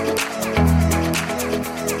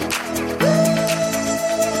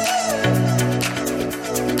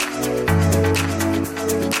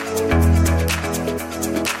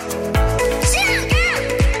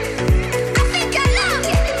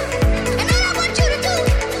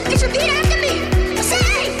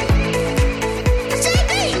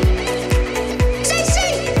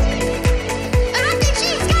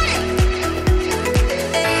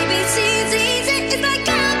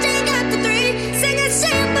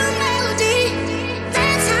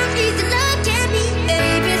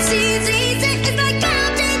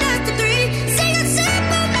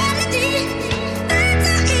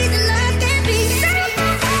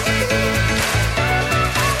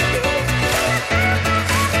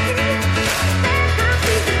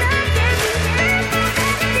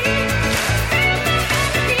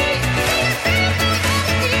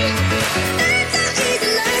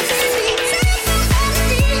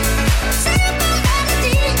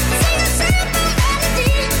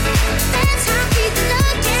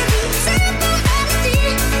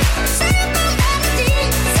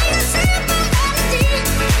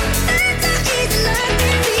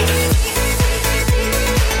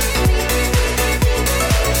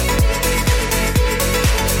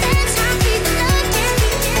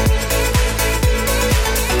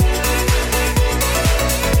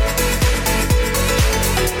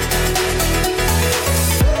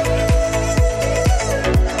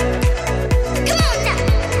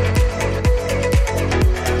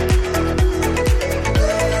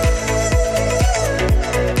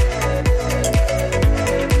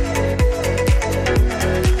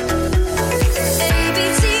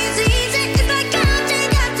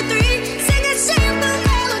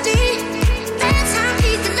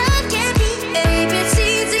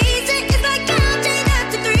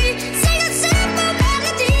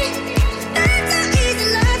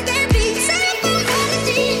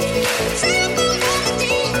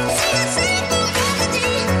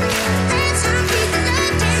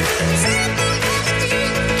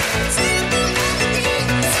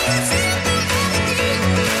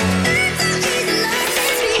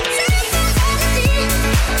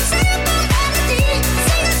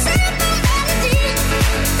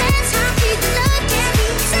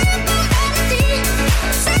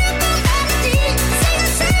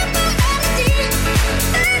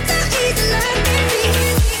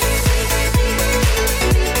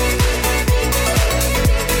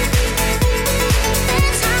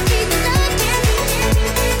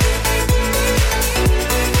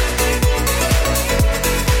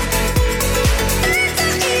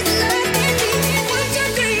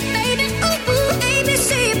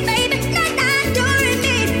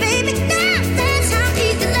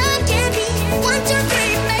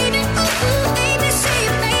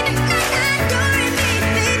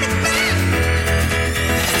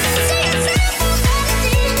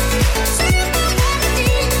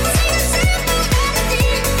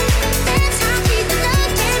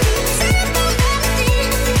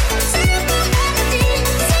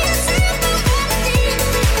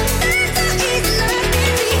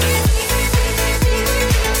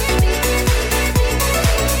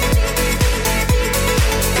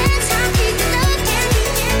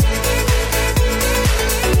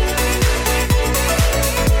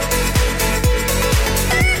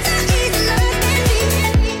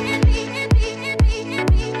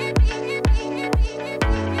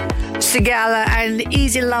 Gala and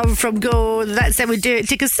Easy Love from Go. That's how we do it.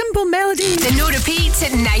 Take a simple melody. The No Repeat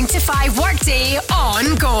 9 to 5 workday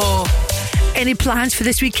on Go. Any plans for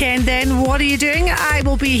this weekend then? What are you doing? I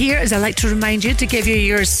will be here, as I like to remind you, to give you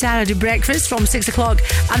your Saturday breakfast from 6 o'clock.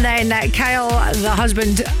 And then Kyle, the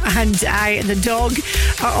husband, and I, the dog,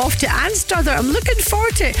 are off to Anstruther. I'm looking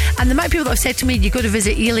forward to it. And the amount of people that have said to me, you got to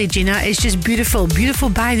visit Ely, Gina. It's just beautiful. Beautiful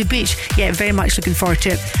by the beach. Yeah, very much looking forward to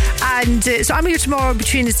it. And so I'm here tomorrow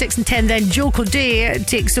between 6 and 10. Then Joe Corday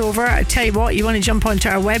takes over. I tell you what, you want to jump onto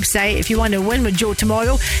our website if you want to win with Joe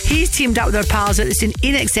tomorrow. He's teamed up with our pals at the St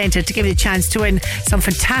Enoch Centre to give you the chance to win some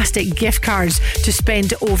fantastic gift cards to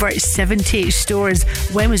spend over 70 stores.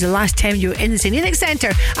 When was the last time you were in the St Enoch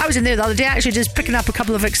Centre? I was in there the other day actually just picking up a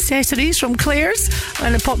couple of accessories from Claire's,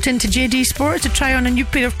 and I popped into JD Sports to try on a new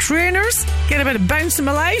pair of trainers, get a bit of bounce in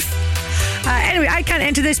my life. Anyway, I can't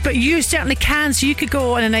enter this, but you certainly can. So you could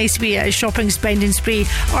go on a nice wee shopping spending spree,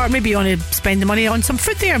 or maybe you want to spend the money on some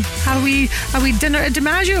food there. Are we dinner at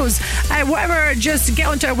DiMaggio's? Whatever, just get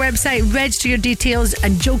onto our website, register your details,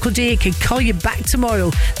 and Joe Corday can call you back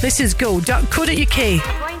tomorrow. This is go.co.uk. We're going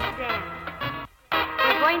to dance.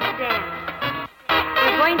 We're going to dance.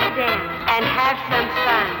 We're going to dance and have some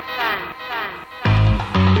fun.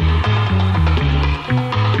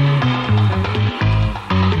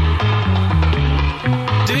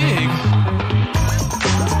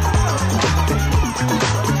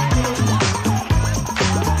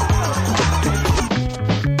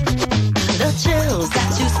 Chills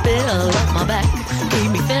that you spill up my back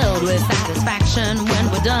keep me filled with satisfaction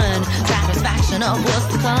when we're done. Satisfaction of what's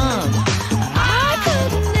to come. I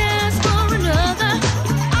couldn't ask for another.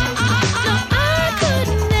 No, I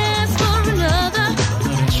couldn't ask for another.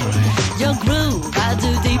 Your groove, I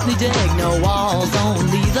do deeply dig. No walls,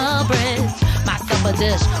 only the bridge. My supper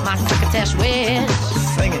dish, my crocketesh wish.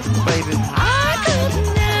 Sing it, baby. I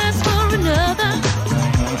couldn't ask for another.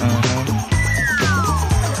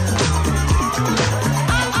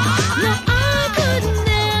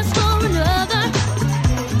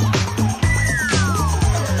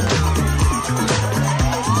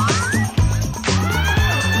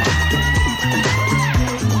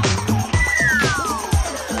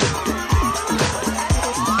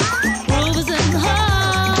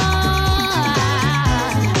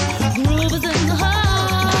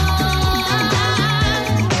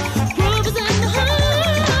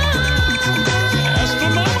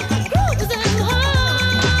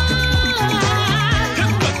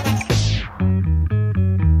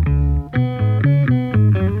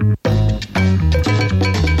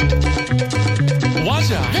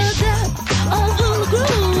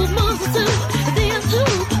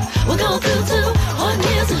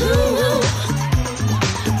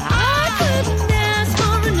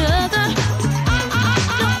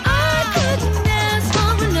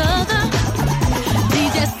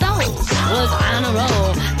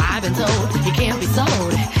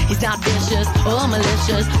 Or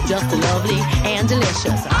malicious, just lovely and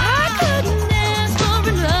delicious. I couldn't ask for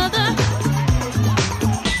another.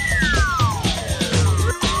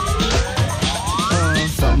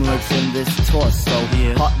 Something lurks in this torso.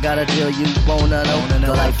 Heart got a deal you wanna know.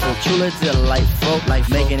 Delightful, truly delightful.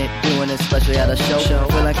 Making it, doing it, especially at a show.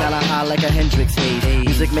 Feeling kinda high like a Hendrix haze.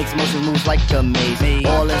 Music makes motion moves like a maze.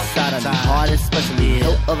 All inside of me, heart especially.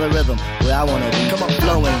 Hilt of the rhythm, where I wanna be. Come on,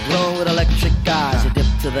 glowing with electric eyes. You dip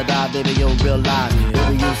to the dive, baby, you'll realize.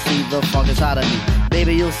 Baby, you'll see the funk inside of me.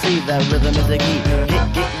 Baby, you'll see that rhythm is the key.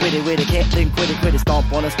 Hit, witty, can't think, quit it.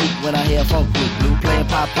 Stomp on the street when I hear funk blue playing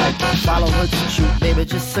pop pipe. Follow her to shoot, baby,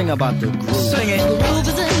 just sing about the groove. Sing it. The groove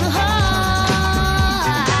is in the heart.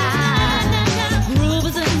 Groove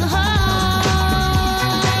is in the heart.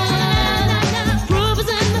 Groove is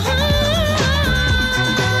in the heart.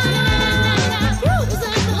 Groove is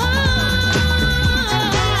in the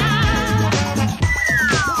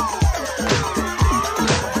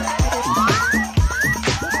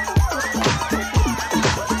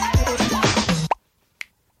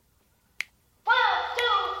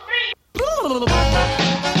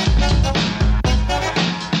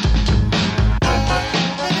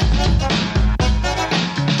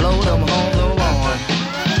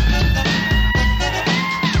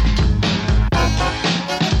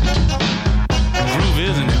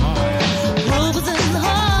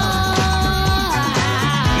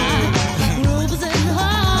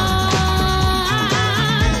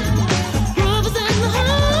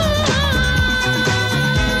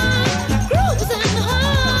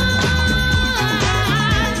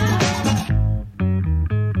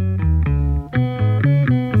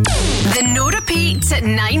It's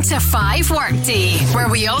 9 to 5 workday, where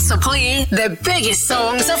we also play the biggest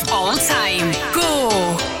songs of all time.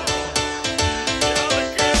 Go!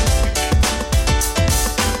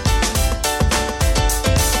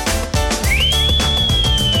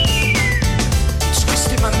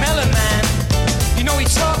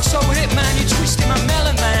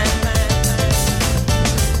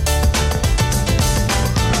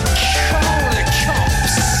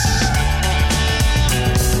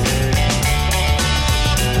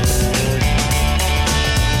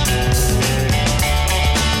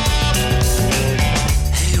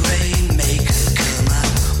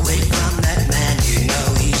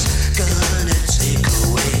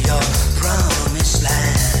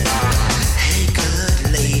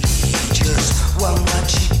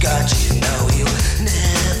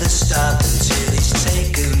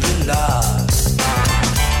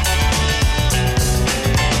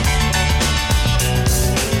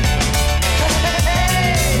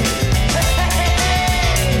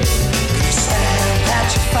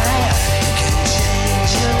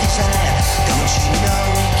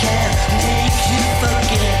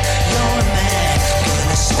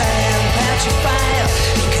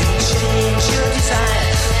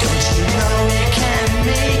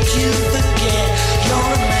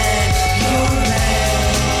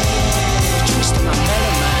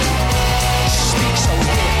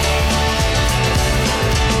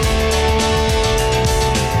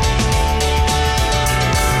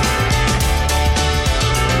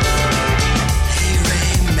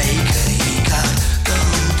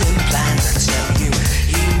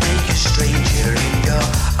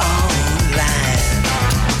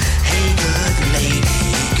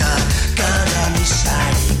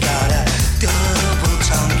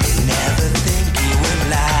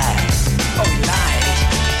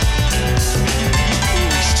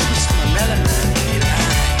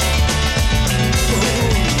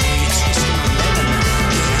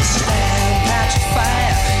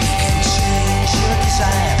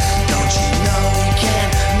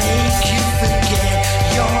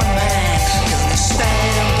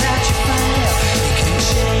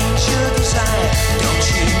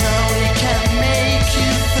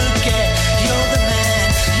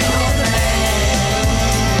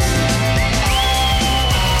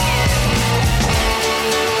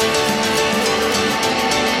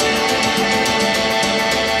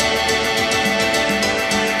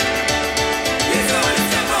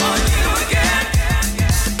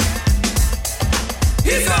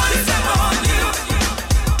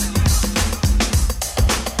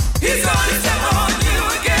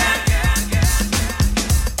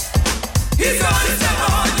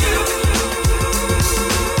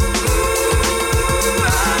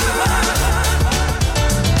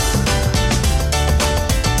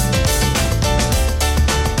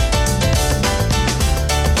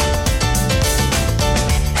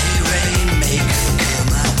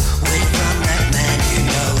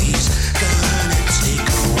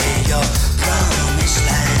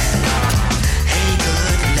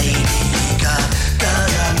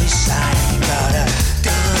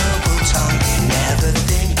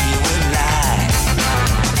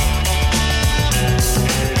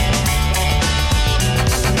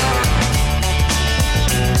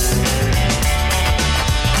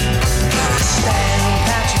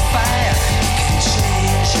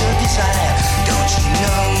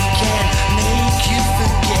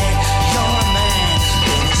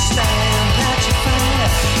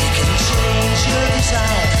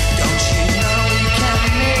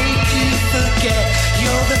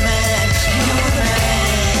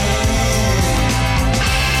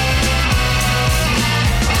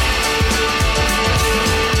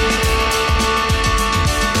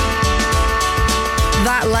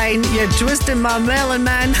 line. You're twisting my melon,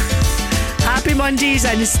 man. Happy Mondays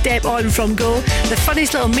and step on from Go. The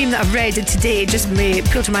funniest little meme that I've read today just may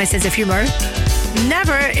appeal to my sense of humour.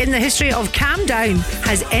 Never in the history of calm down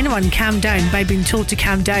has anyone calmed down by being told to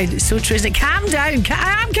calm down. It's so true, isn't it? Calm down.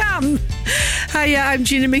 Calm. Hiya, I'm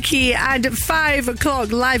Gina McKie, and at 5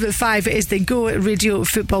 o'clock, live at 5, is the Go Radio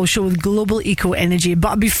Football Show with Global Eco Energy.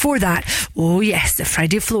 But before that, oh yes, the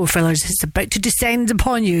Friday Flow Fillers is about to descend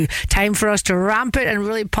upon you. Time for us to ramp it and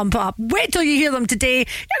really pump it up. Wait till you hear them today.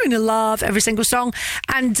 You're going to love every single song.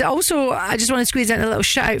 And also, I just want to squeeze in a little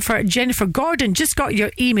shout out for Jennifer Gordon. Just got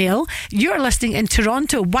your email. You're listening in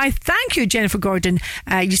Toronto. Why, thank you, Jennifer Gordon.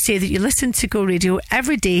 You say that you listen to Go Radio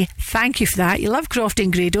every day. Thank you for that. You love Crofty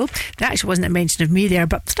and Grado. That actually wasn't a mention of me there,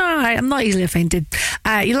 but it's all right. I'm not easily offended.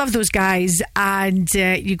 You love those guys, and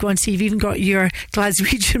you go and see you've even got your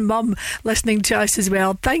Glaswegian mum listening to us as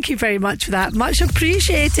well. Thank you very much for that. Much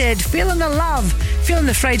appreciated. Feeling the love. Feeling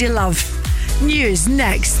the Friday love. News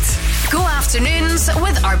next. Go afternoons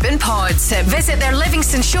with Urban Pods. Visit their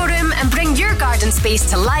Livingston showroom and bring your garden space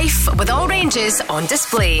to life with all ranges on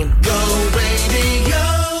display. Go Radio.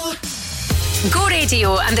 Go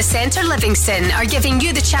Radio and the Centre Livingston are giving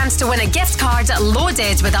you the chance to win a gift card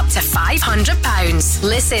loaded with up to £500.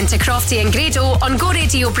 Listen to Crofty and Grado on Go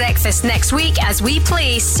Radio Breakfast next week as we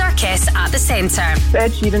play Circus at the Centre.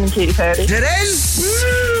 Ed Sheeran and Katy Perry. It is.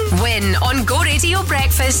 Win on Go Radio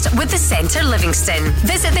Breakfast with the Centre Livingston.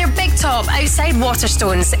 Visit their Big Top outside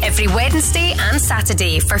Waterstones every Wednesday and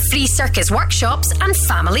Saturday for free circus workshops and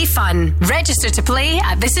family fun. Register to play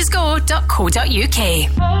at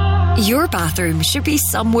thisisgo.co.uk. Your bathroom should be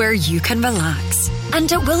somewhere you can relax. And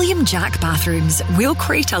at William Jack Bathrooms, we'll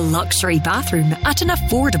create a luxury bathroom at an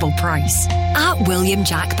affordable price. At William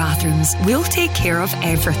Jack Bathrooms, we'll take care of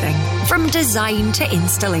everything, from design to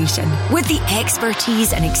installation, with the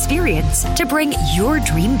expertise and experience to bring your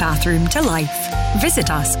dream bathroom to life. Visit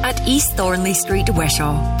us at East Thornley Street,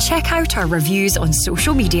 Wishaw. Check out our reviews on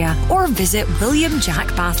social media or visit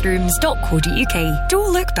williamjackbathrooms.co.uk.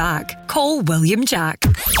 Don't look back. Call William Jack.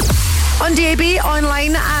 On DAB,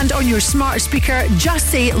 online and on your smart speaker,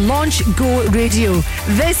 just say Launch Go Radio.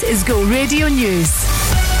 This is Go Radio News.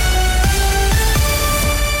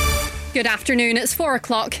 Good afternoon, it's 4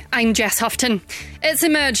 o'clock. I'm Jess Houghton. It's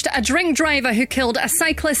emerged a drink driver who killed a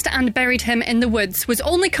cyclist and buried him in the woods was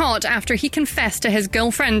only caught after he confessed to his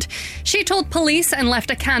girlfriend. She told police and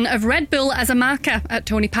left a can of Red Bull as a marker at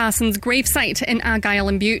Tony Parsons' gravesite in Argyll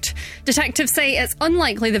and Bute. Detectives say it's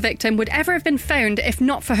unlikely the victim would ever have been found if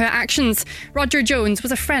not for her actions. Roger Jones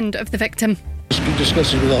was a friend of the victim.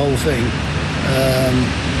 Disgusted with the whole thing.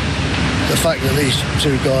 The fact that these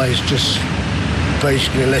two guys just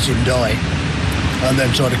basically let him die and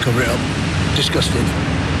then try to cover it up. Disgusting.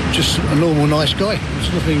 Just a normal, nice guy.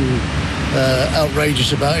 There's nothing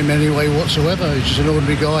outrageous about him in any way whatsoever. He's just an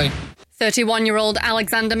ordinary guy. 31-year-old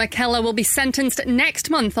Alexander McKellar will be sentenced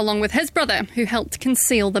next month along with his brother, who helped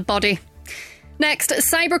conceal the body. Next,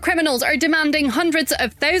 cyber criminals are demanding hundreds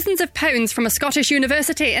of thousands of pounds from a Scottish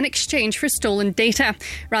university in exchange for stolen data.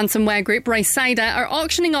 Ransomware group Rysida are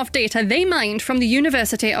auctioning off data they mined from the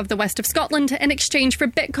University of the West of Scotland in exchange for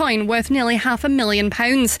Bitcoin worth nearly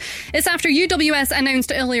 £500,000. It's after UWS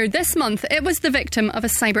announced earlier this month it was the victim of a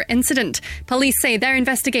cyber incident. Police say their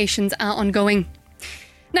investigations are ongoing.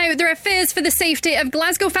 Now, there are fears for the safety of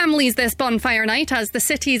Glasgow families this bonfire night as the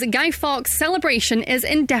city's Guy Fawkes celebration is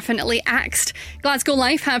indefinitely axed. Glasgow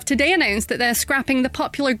Life have today announced that they're scrapping the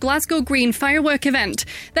popular Glasgow Green firework event.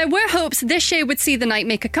 There were hopes this year would see the night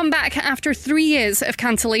make a comeback after 3 years of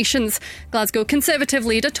cancellations. Glasgow Conservative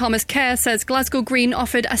leader Thomas Kerr says Glasgow Green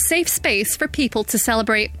offered a safe space for people to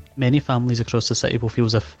celebrate. Many families across the city will feel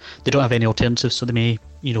as if they don't have any alternatives, so they may,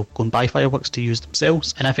 go and buy fireworks to use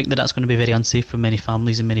themselves. And I think that that's going to be very unsafe for many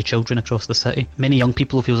families and many children across the city. Many young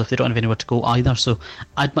people feel as if they don't have anywhere to go either, so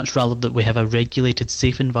I'd much rather that we have a regulated,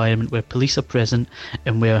 safe environment where police are present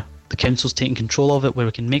and where the council's taking control of it, where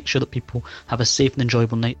we can make sure that people have a safe and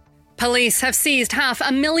enjoyable night. Police have seized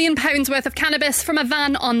 £500,000 worth of cannabis from a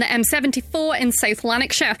van on the M74 in South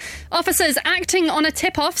Lanarkshire. Officers acting on a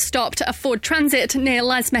tip-off stopped a Ford Transit near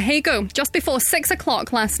Lesmahago just before 6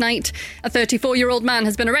 o'clock last night. A 34-year-old man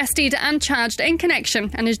has been arrested and charged in connection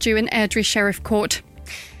and is due in Airdrie Sheriff Court.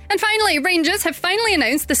 And finally, Rangers have finally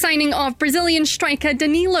announced the signing of Brazilian striker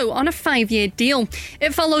Danilo on a 5-year deal.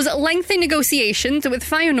 It follows lengthy negotiations with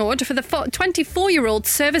Feyenoord for the 24-year-old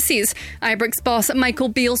services. Ibrox boss Michael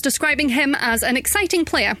Beals describing him as an exciting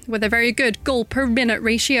player with a very good goal-per-minute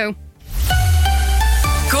ratio.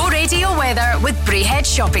 Go Radio weather with Braehead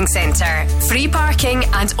Shopping Centre. Free parking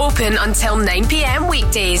and open until 9 p.m.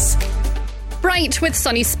 weekdays. Bright with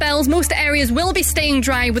sunny spells. Most areas will be staying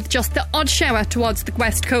dry with just the odd shower towards the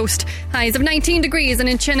west coast. Highs of 19 degrees in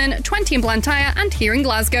Inchinnan, 20 in Blantyre and here in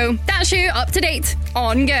Glasgow. That's you up to date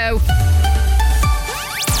on Go.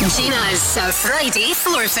 Gina's Friday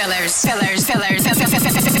floor fillers.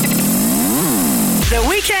 The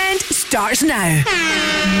weekend starts now.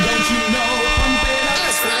 Don't you know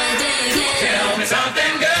it's Friday again? Tell me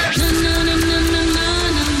something good.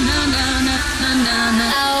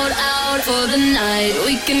 Out for the night.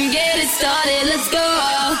 We can get it started. Let's go.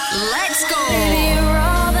 Let's go. Baby, you're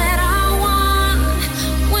all that I want.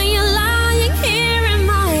 When you're lying here in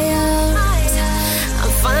my arms,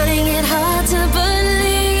 I'm finding it hard to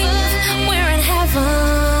believe we're in heaven.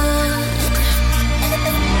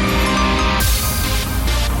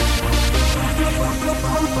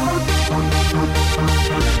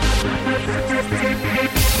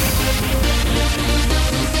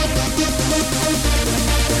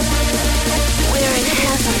 We're in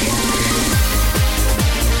heaven.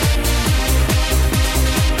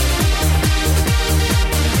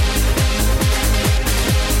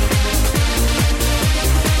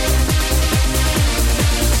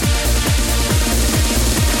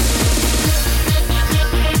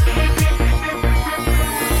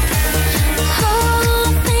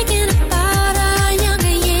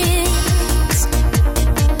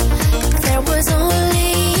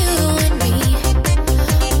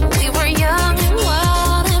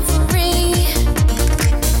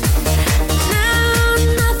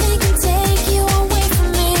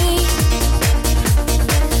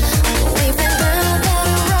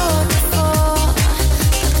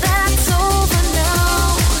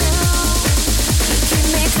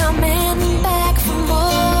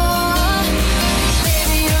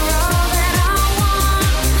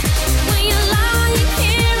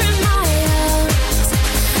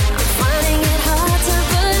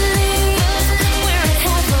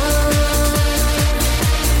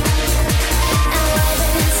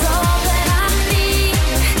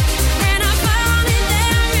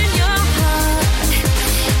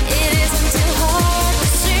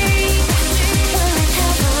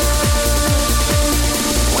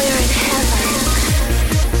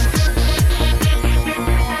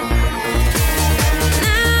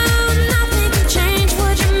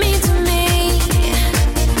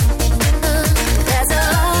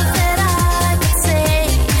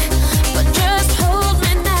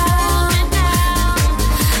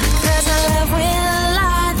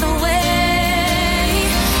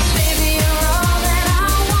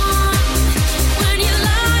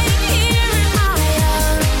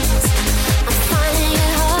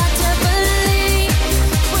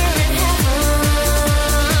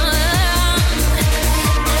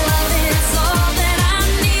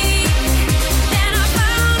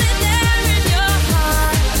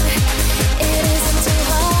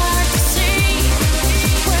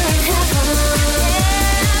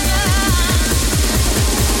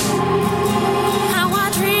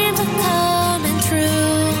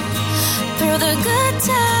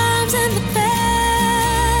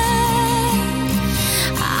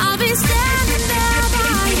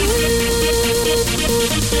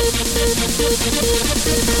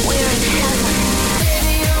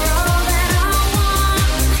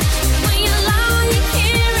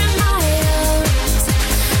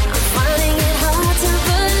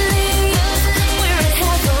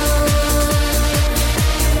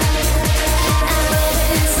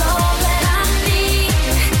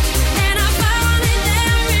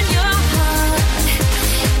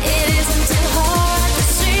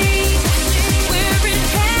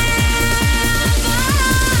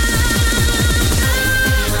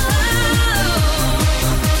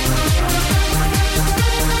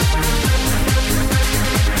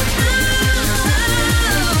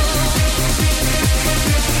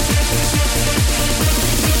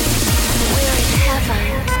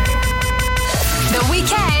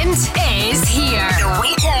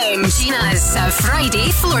 Gina's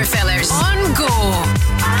Friday floor fillers on Go.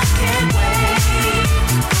 I can't wait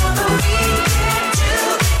for the weekend to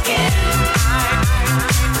begin.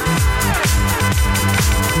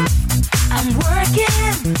 I'm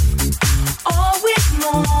working all week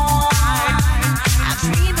long. I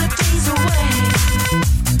dream the days away.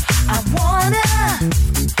 I wanna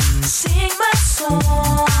sing my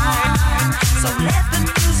song. So let the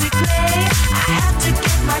music play. I have to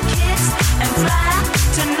get my kids and fly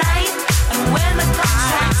tonight. And when the clock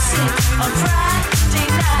strikes 6 on Friday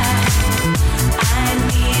night,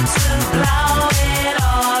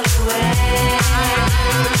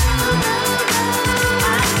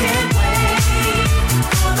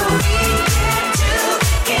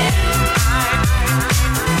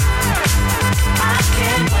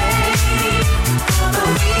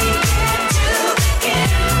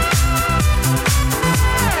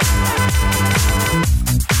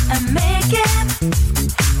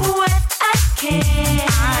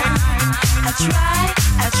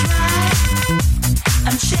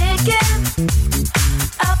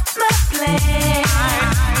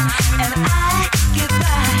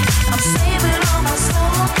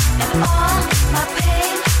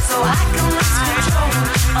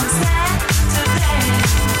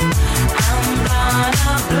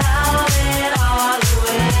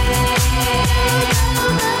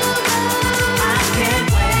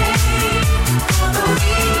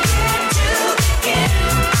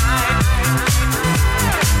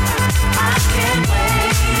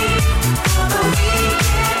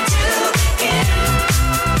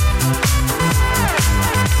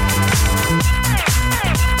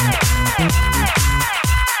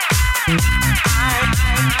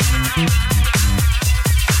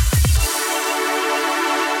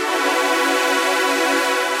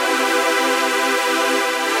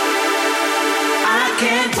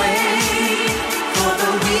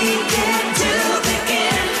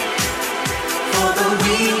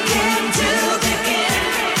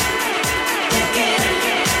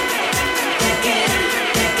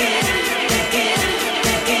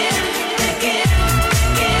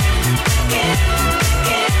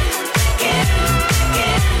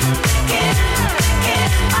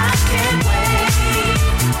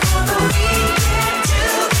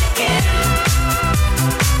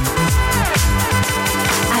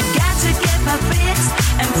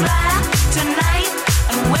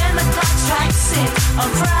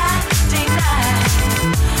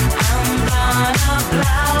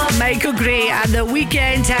 Nico Gray, and the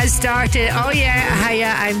weekend has started. Oh yeah,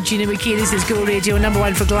 hiya, I'm Gina McKie. This is Go Radio, number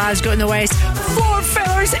one for Glasgow in the West. 4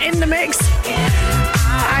 fellers in the mix.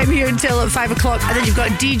 I'm here until 5 o'clock, and then you've got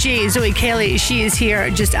DJ Zoe Kelly. She is here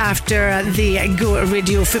just after the Go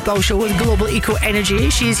Radio football show with Global Eco Energy.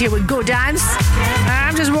 She's here with Go Dance.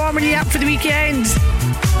 I'm just warming you up for the weekend.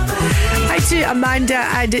 Hi to Amanda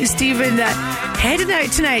and Stephen. Heading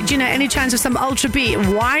out tonight. Gina, any chance of some Ultra Beat?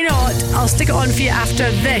 Why not? I'll stick it on for you after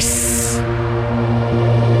this.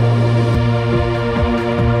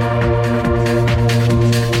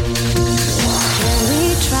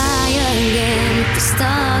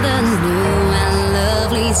 Start a new and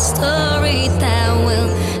lovely story that will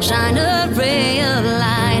shine a ray of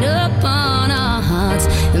light upon our hearts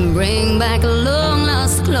and bring back a long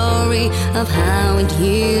lost glory of how it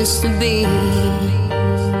used to be.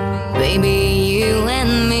 Baby, you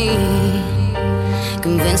and me,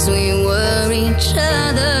 convinced we were each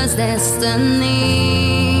other's destiny.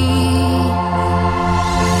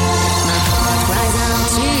 My heart cries out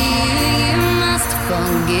to you, you must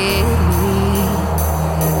forgive me.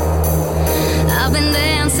 I've been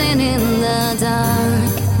dancing in the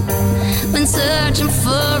dark, been searching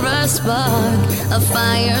for a spark, a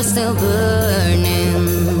fire still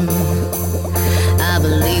burning. I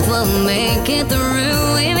believe we'll make it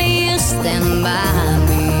through if you stand by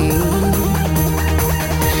me.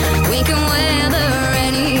 We can weather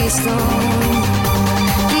any storm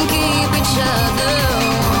and keep each other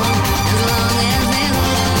warm as long as there's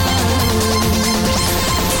love.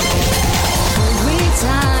 Every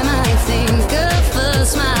time I think of us,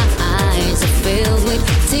 my eyes are filled with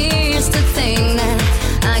tears to think that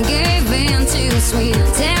I gave in to sweet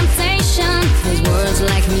temptation. His words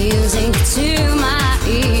like music to my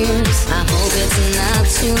ears. I hope it's not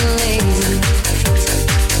too late,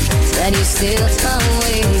 that you're still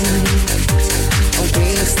awake. Oh,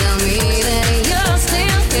 please tell me that you're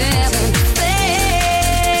still having faith.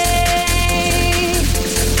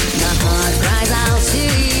 My heart cries out to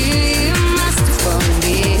you, you must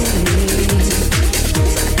forgive me.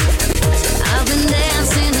 I've been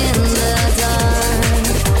dancing in the dark,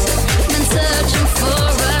 been searching for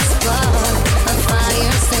a spark, a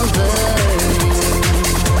fire still burning.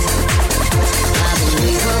 I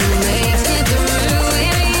believe we'll make it through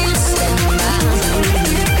if you stand by me.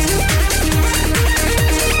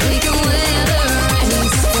 We can weather any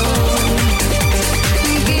storm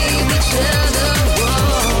and keep each other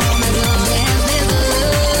warm as long as there's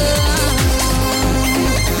love.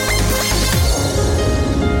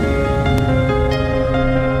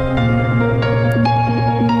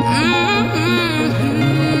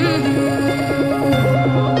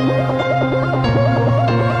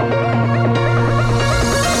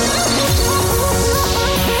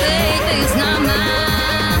 Faith is not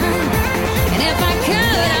mine, and if I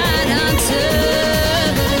could, I'd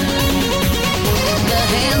unturn the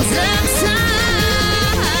hands of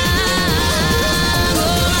time.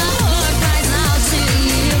 Oh, my heart cries out to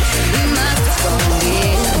you, you must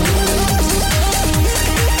forgive me.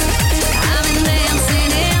 I've been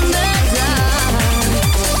dancing in the dark,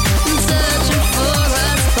 searching for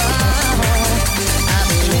a spark. I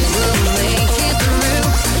believe we'll make it through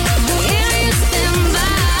if you stand by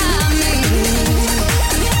me.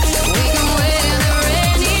 We can weather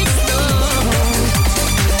any storm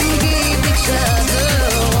and keep each other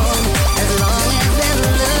warm as long as there's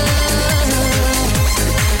love,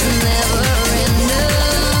 never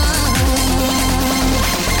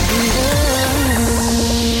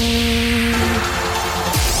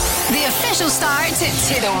The official start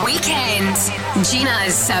to the weekend.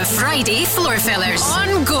 Gina's Friday Floor Fillers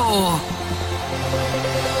on Go.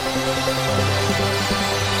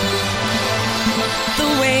 The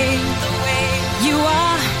way you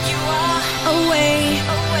are away,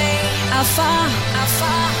 afar.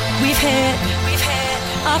 We've had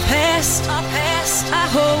our past. I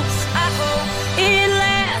hope it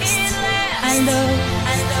lasts. I love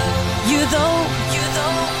you though.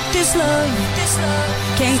 This love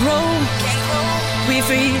can grow. We've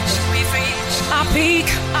reached our peak.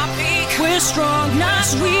 We're strong, not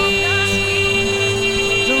weak.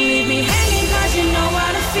 Don't leave me hanging 'cause you know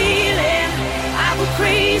what I'm feeling. I go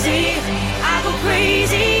crazy.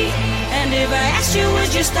 And if I asked you,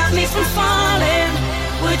 would you stop me from falling?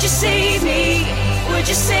 Would you save me?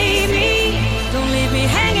 Don't leave me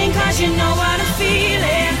hanging 'cause you know what I'm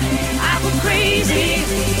feeling. I go crazy.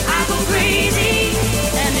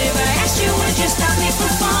 And if I asked you, would you stop me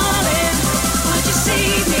from falling? Would you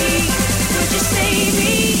save me?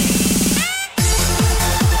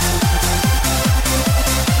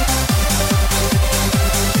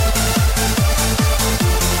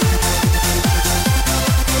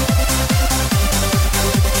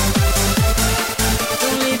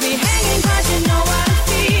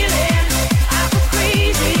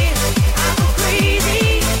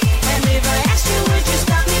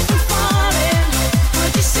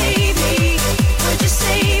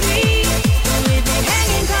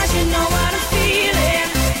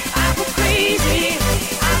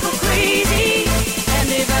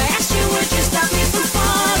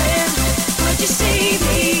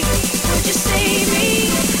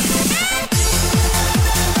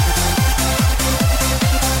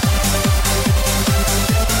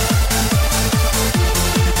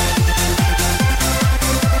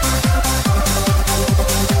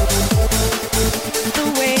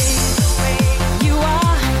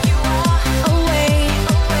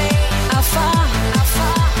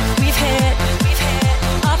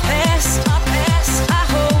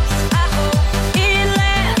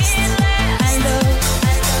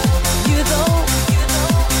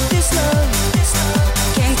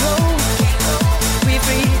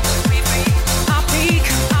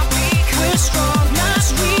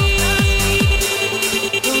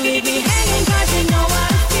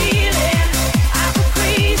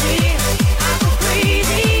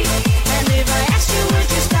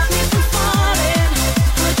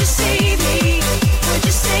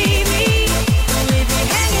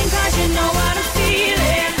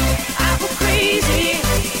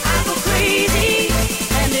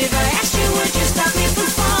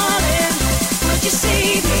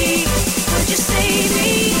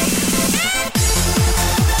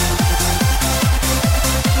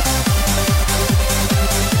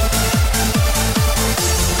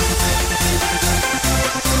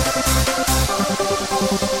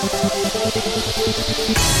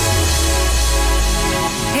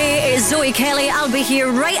 Mary Kelly. I'll be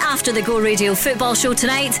here right after the Go Radio football show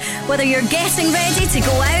tonight. Whether you're getting ready to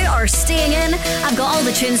go out or staying in, I've got all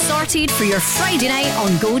the tunes sorted for your Friday night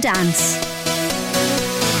on Go Dance.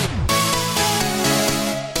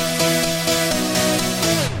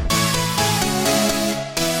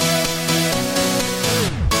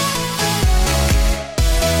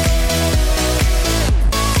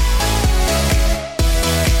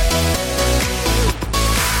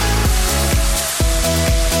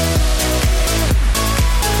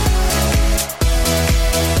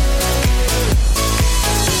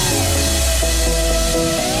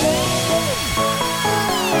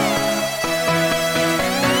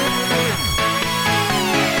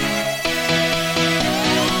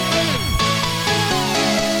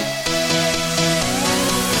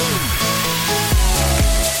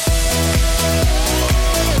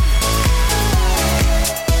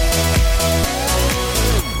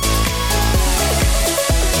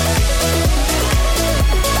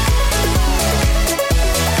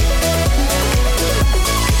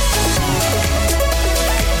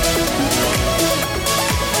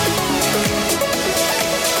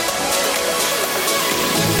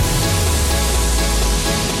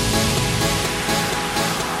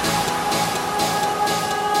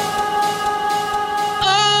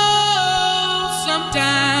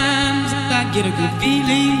 Get a good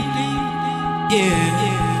feeling, yeah.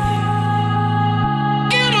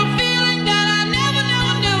 Get a feeling that I never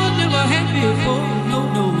had before. No,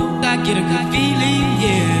 I get a good feeling,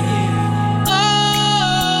 yeah.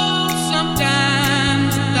 Oh,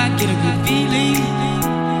 sometimes I get a good feeling,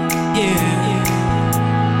 yeah.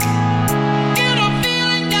 Get a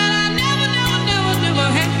feeling that I never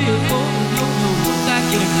had before. No, I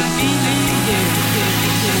get a good feeling, yeah.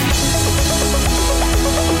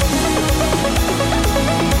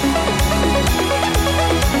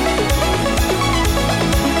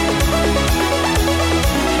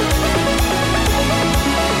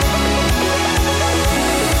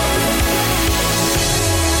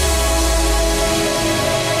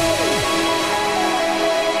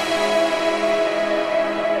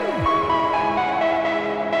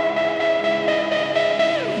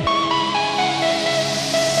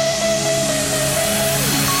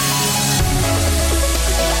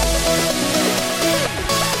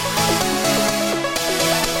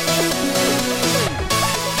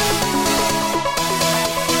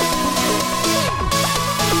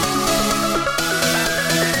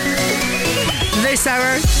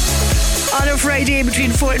 Hour on a Friday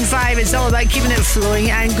between 4 and 5. It's all about keeping it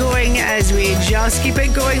flowing and going as we just keep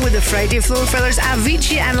it going with the Friday Floor Fillers,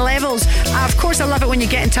 Avicii and Levels. Of course, I love it when you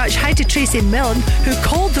get in touch. Hi to Tracy Millen, who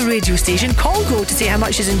called the radio station, called Go, to say how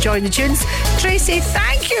much she's enjoying the tunes. Tracy,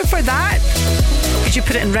 thank you for that. Could you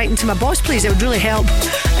put it in writing to my boss, please? It would really help.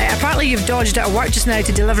 Apparently you've dodged out of work just now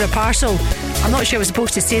to deliver a parcel. I'm not sure I was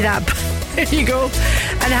supposed to say that, but there you go.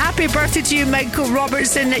 And happy birthday to you, Michael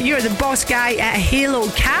Robertson. You're the boss guy at Halo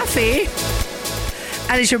Cafe,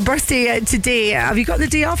 and it's your birthday today. Have you got the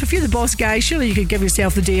day off? If you're the boss guy, surely you could give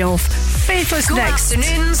yourself the day off. Faithless Go next.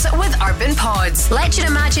 Afternoons with Urban Pods. Let your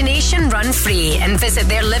imagination run free and visit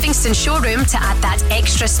their Livingston showroom to add that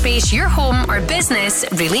extra space your home or business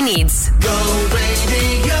really needs. Go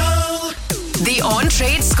Radio. The On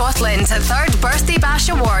Trade Scotland 3rd Birthday Bash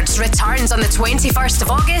Awards returns on the 21st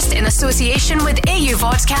of August in association with AU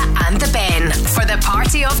Vodka and The Ben for the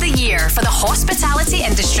party of the year for the hospitality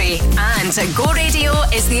industry. And Go Radio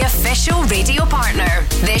is the official radio partner.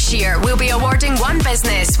 This year we'll be awarding one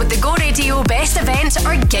business with the Go Radio Best Event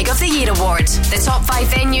or Gig of the Year Award. The top 5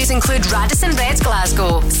 venues include Radisson Red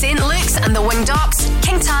Glasgow, St Luke's and the Winged Ox,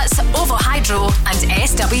 King Tut's, Ovo Hydro and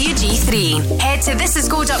SWG3. Head to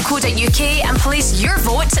thisisgo.co.uk and place your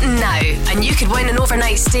vote now, and you could win an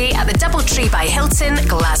overnight stay at the Doubletree by Hilton,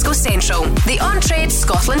 Glasgow Central. The On Trade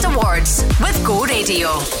Scotland Awards with Go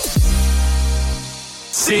Radio.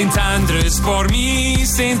 St Andrews for me,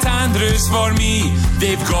 St Andrews for me.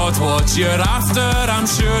 They've got what you're after, I'm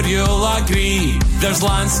sure you'll agree. There's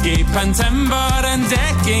landscape and timber and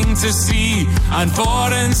decking to see, and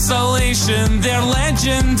for insulation they're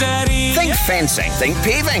legendary. Think fencing, think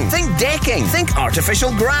paving, think decking, think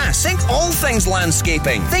artificial grass, think all things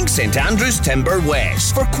landscaping. Think St Andrews Timber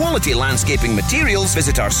West. For quality landscaping materials,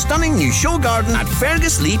 visit our stunning new show garden at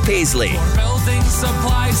Fergus Lee Paisley. For building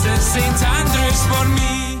supplies, it's St Andrews for me.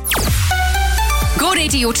 Go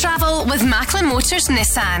Radio Travel with Macklin Motors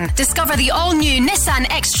Nissan. Discover the all-new Nissan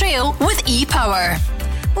X-Trail with e-Power.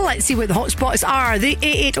 Let's see what the hotspots are. The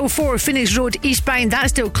A804 Phoenix Road eastbound, that's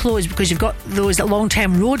still closed because you've got those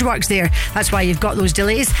long-term roadworks there. That's why you've got those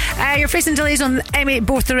delays. You're facing delays on the M8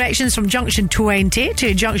 both directions from junction 20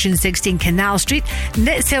 to junction 16 Canal Street.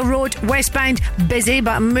 Nitshill Road westbound, busy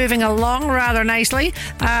but moving along rather nicely.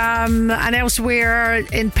 And elsewhere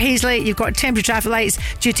in Paisley, you've got temporary traffic lights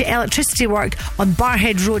due to electricity work on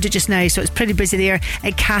Barhead Road just now, so it's pretty busy there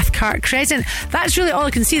at Cathcart Crescent. That's really all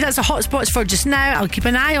I can see. That's the hotspots for just now. I'll keep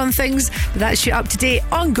an eye on things, but that's you up to date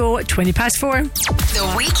on Go at 4:20.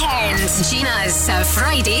 The Weekend. Gina's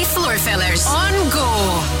Friday Floor Fillers on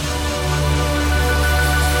Go.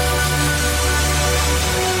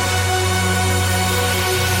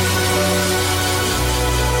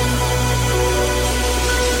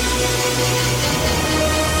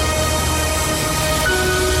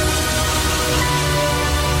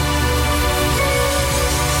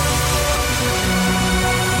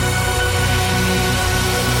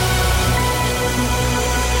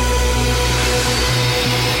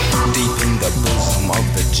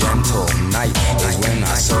 Gentle night is when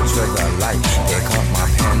I search for the light. Pick up my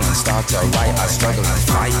pen and start to write. I struggle to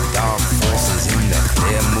fight dark forces in the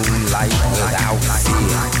clear moonlight without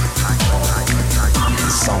fear.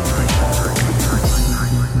 Insomnia.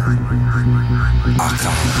 I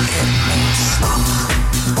can't get no sleep.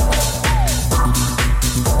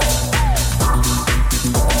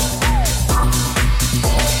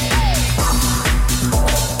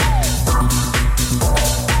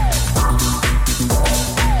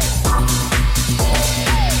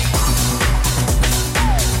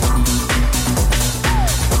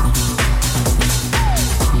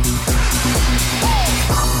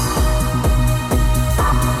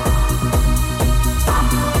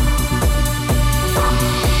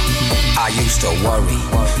 To worry,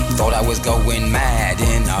 thought I was going mad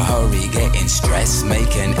in a hurry, getting stressed,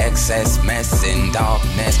 making excess mess in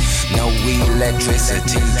darkness. No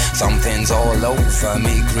electricity, something's all over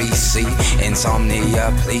me, greasy.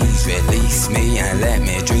 Insomnia, please release me and let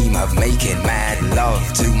me dream of making mad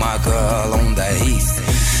love to my girl on the heath.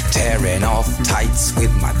 Tearing off tights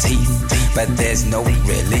with my teeth, but there's no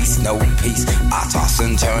release, no peace. I toss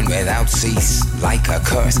and turn without cease, like a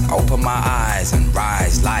curse. Open my eyes and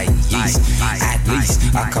rise like yeast. At least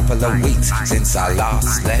a couple of weeks since I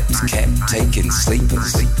last slept, kept taking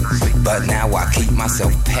sleepers, but now I keep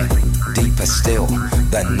myself pet. Deeper still,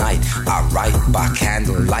 the night I write by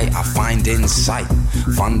candlelight. I find insight,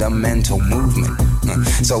 fundamental movement.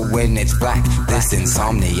 So when it's black, this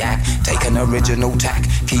insomniac, take an original tack.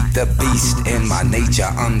 Keep the beast in my nature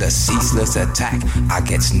under ceaseless attack. I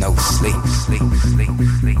get no sleep.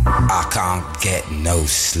 I can't get no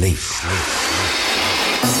sleep.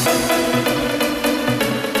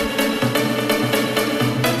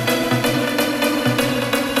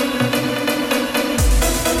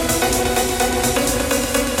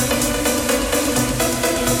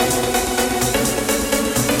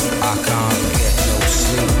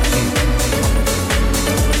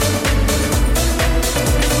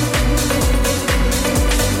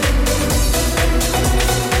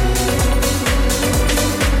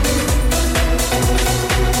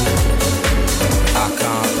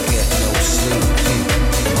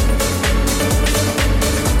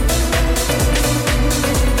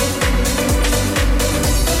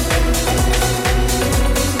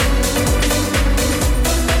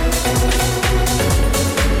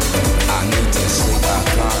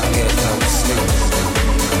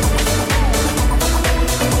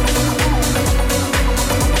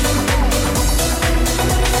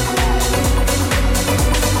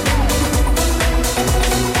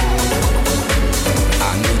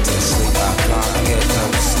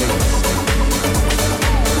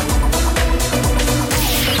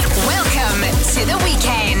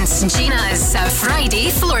 Gina's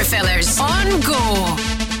Friday Floor Fillers on Go.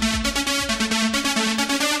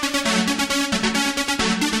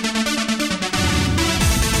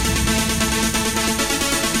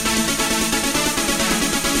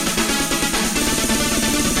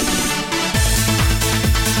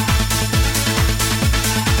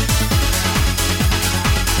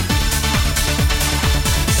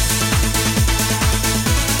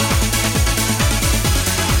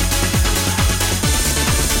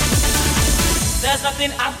 There's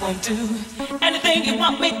nothing I won't do. Anything you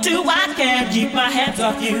want me to, I can't keep my hands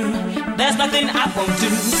off you. There's nothing I won't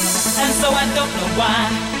do, and so I don't know why.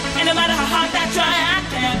 And no matter how hard I try, I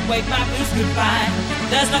can't wave my blues goodbye.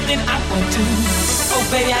 There's nothing I won't do. Oh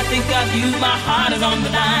baby, I think of you, my heart is on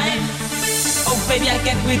the line. Oh baby, I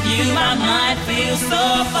get with you, my mind feels so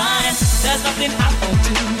fine. There's nothing I won't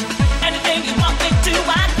do. Anything you want me to,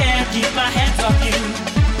 I can't keep my hands off you.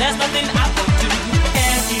 There's nothing I won't do.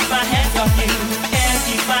 Can't my hands off you. Can't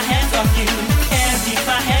keep my hands off you. Can't keep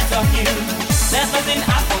my hands off you. There's nothing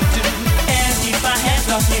I won't do. Can't keep my hands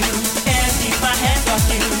off you. Can't keep my hands off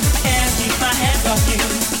you. Can't keep my hands off you.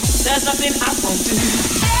 There's nothing I won't do.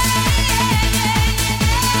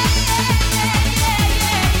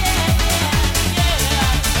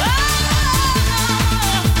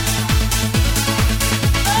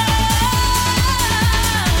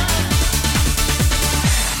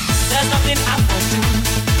 There's nothing I won't do.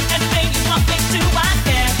 Anything you want me to, I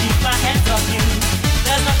can't keep my hands off you.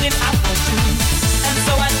 There's nothing I won't do, and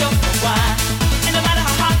so I don't know why. And no matter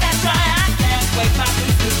how hard I try, I can't wait my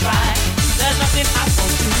boots to dry. There's nothing I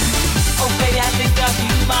won't do. Oh baby, I think of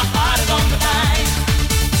you, my heart is on the line.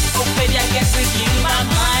 Oh baby, I guess with you, my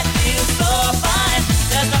mind feels so fine.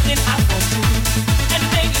 There's nothing I won't do.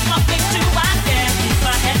 Anything you want me to, I can't keep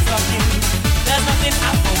my hands off you. There's nothing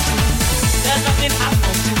I won't do. There's nothing I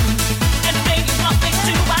won't do. Anything you want me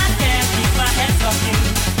to, I can't keep my hands off you.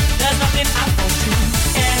 There's nothing I won't do.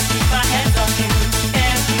 Can't keep my hands off you.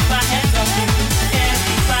 Can't keep my hands off you. Can't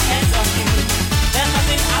keep my hands off you. There's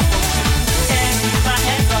nothing I won't do. Can't keep my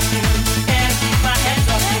hands off you. Can't keep my hands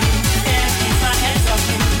off you. Can't keep my hands off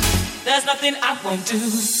you. There's nothing I won't do.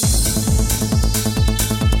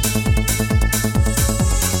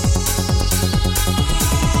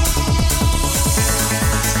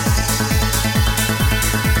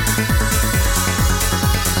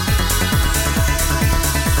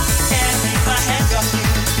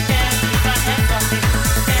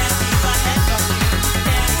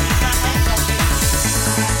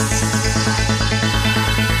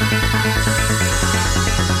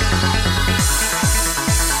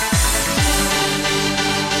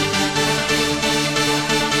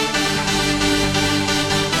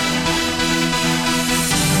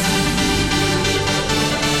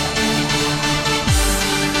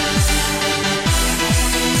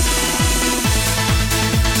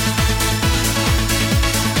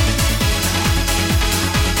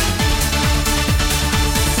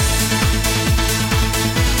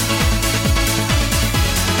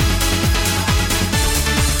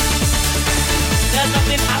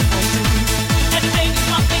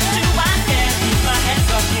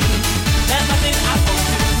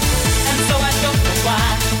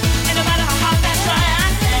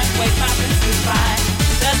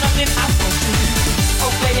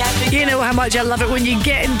 You know how much I love it when you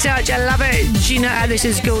get in touch. I love it. Gina at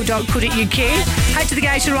thisisgo.co.uk. Out to the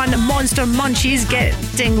guys who run Monster Munchies,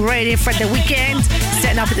 getting ready for the weekend,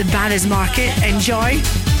 setting up at the Banners Market. Enjoy.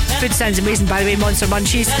 Food sounds amazing, by the way, Monster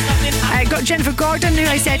Munchies. Got Jennifer Gordon, who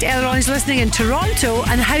I said earlier on is listening in Toronto.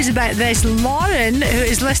 And how's about this? Lauren, who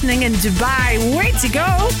is listening in Dubai. Way to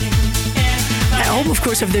go. At home, of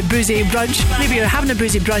course, of the boozy brunch. Maybe you're having a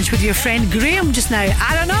boozy brunch with your friend Graham just now.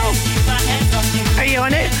 I don't know. Are you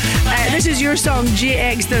on it? This is your song,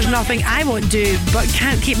 JX, There's Nothing I Won't Do, but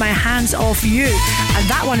Can't Keep My Hands Off You. And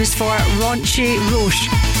that one is for Ronche Roche.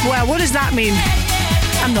 Well, what does that mean?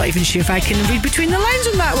 I'm not even sure if I can read between the lines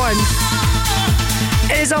on that one.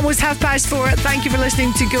 It is almost 4:30. Thank you for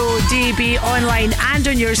listening to Go DB online and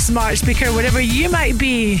on your smart speaker, wherever you might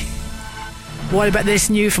be. What about this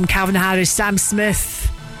new from Calvin Harris, Sam Smith?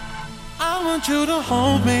 I want you to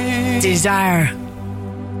hold me. Desire.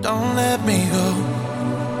 Don't let me go.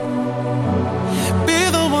 Be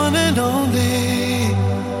the one and only.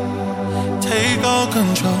 Take all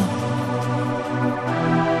control.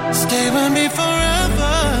 Stay with me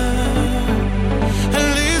forever.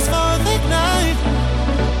 At least for the night.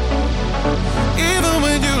 Even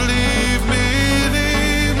when you leave me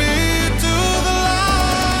to the light.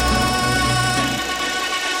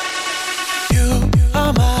 You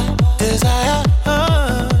are my desire.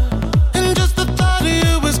 And just the thought of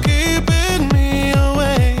you is keeping me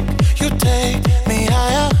awake. You take me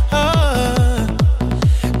higher.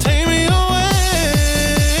 Take me away.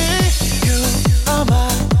 You are my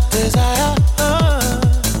desire.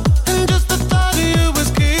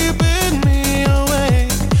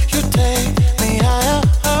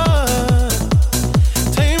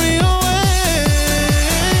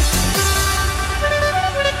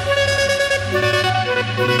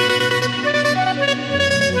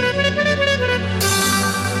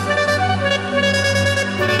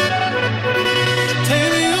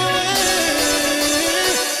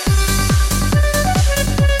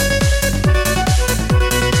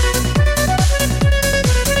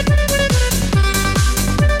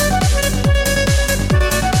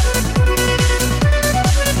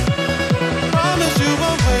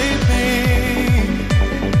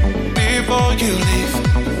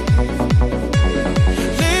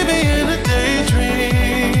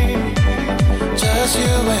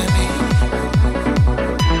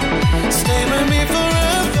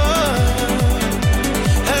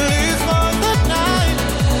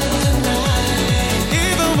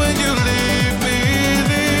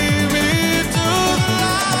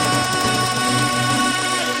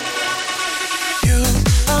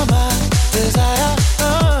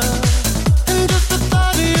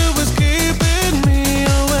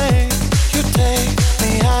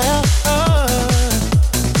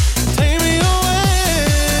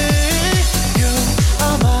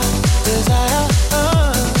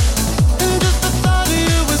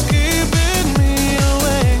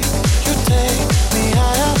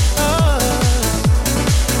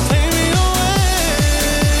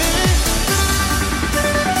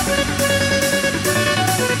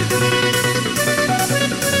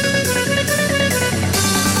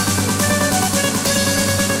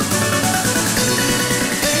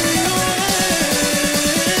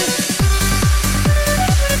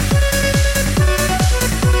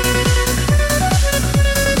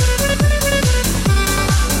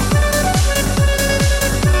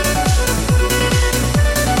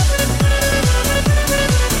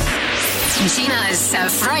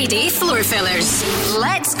 Friday floor fillers.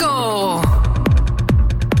 Let's go.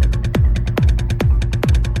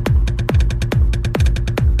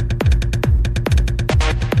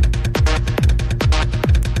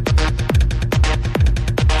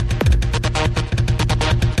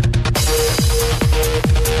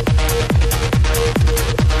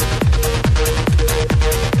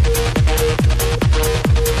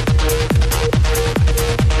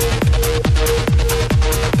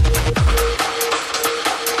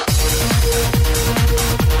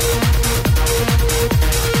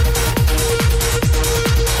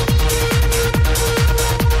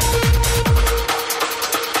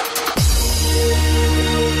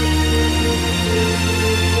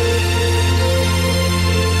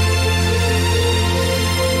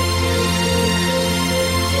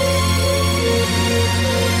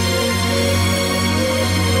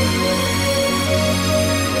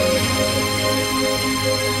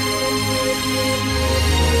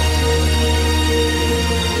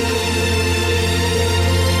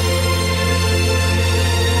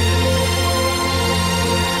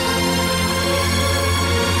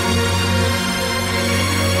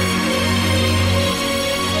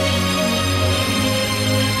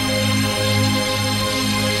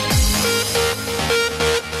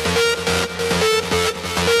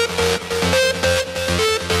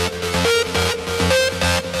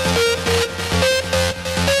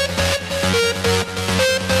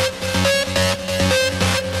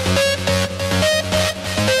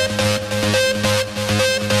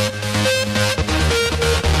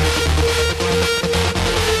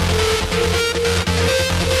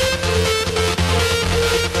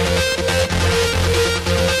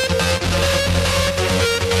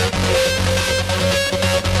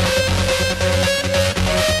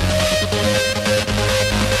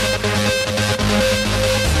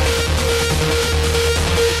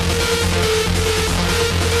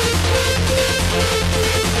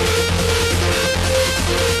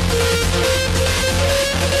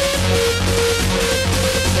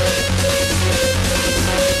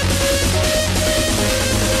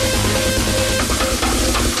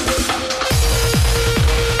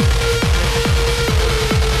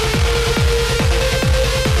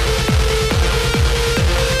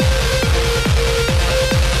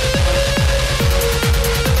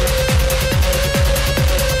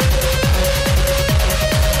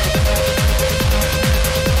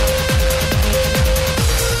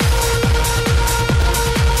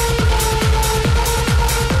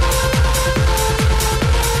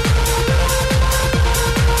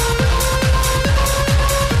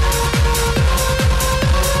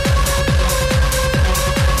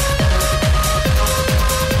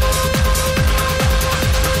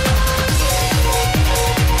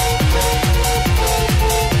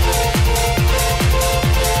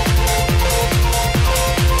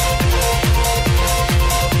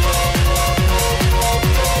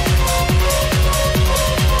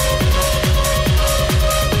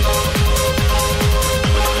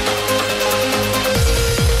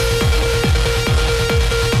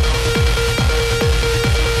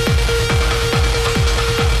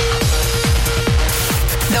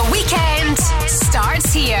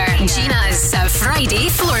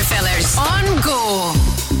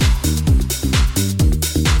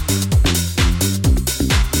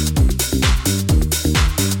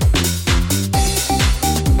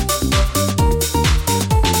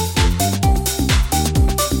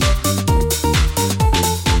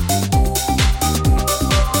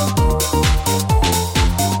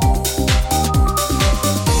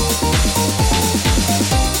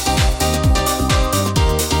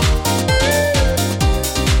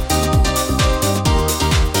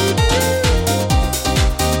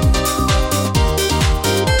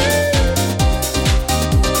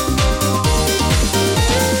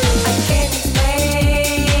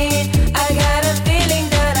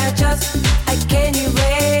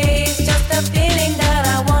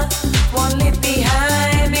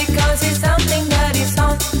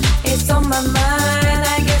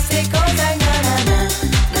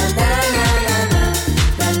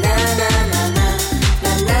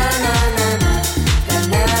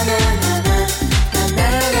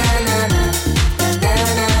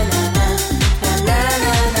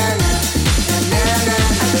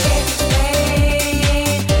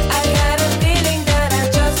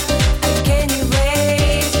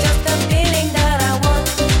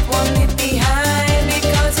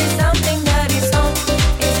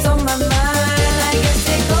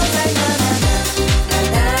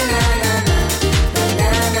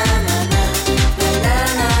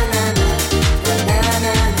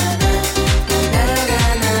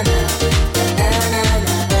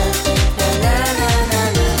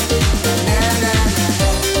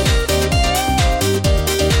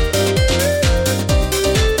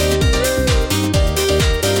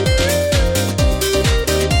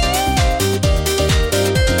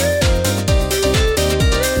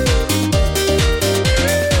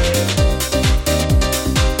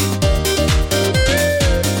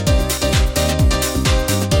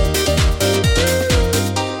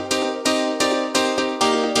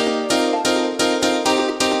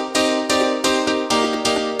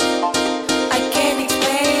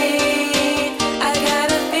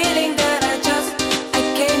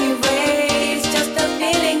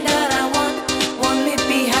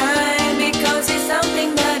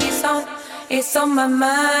 my mind.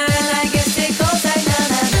 I guess it goes like na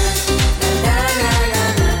na na na na na na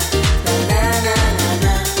na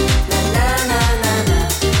na na na na na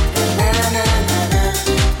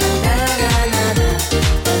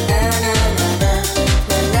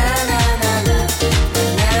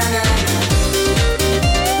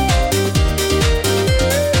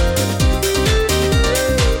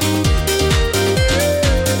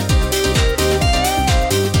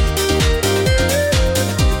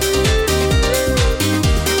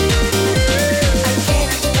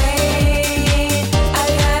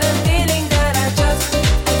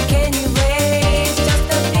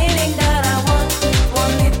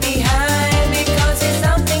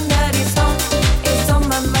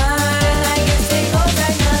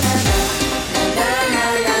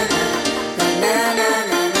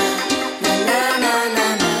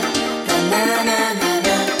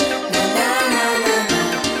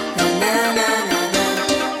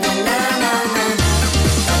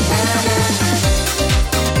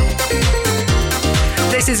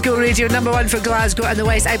Go Radio, number one for Glasgow and the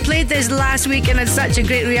West. I played this last week and had such a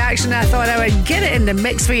great reaction. I thought I would get it in the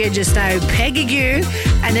mix for you just now. Peggy Goo,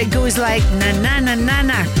 and it goes like na na na na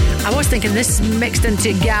na. I was thinking this mixed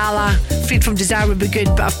into Gala, Freed from Desire would be good,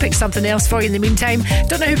 but I've picked something else for you in the meantime.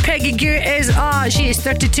 Don't know who Peggy Goo is. She is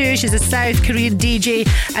 32. She's a South Korean DJ,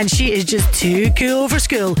 and she is just too cool for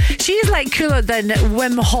school. She is like cooler than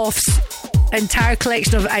Wim Hof's entire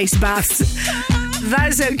collection of ice baths.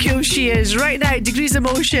 That's how cool she is. Right now, Degrees of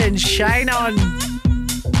Motion, Shine On.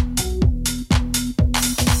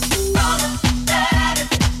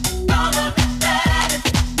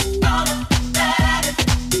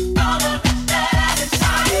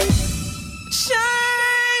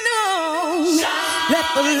 Let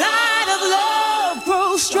the light of love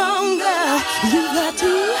grow stronger. You got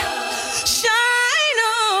to shine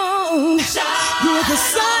on. You're the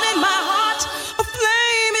sun in my heart, a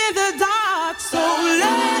flame in the dark. So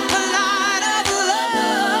let the light of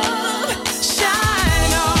love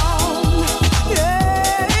shine on.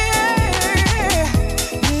 Yeah,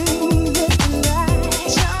 let the light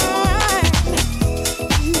shine.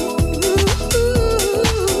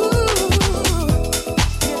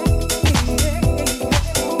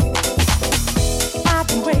 I've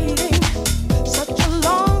been waiting such a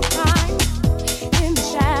long time in the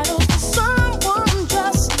shadows for someone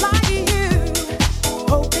just like you.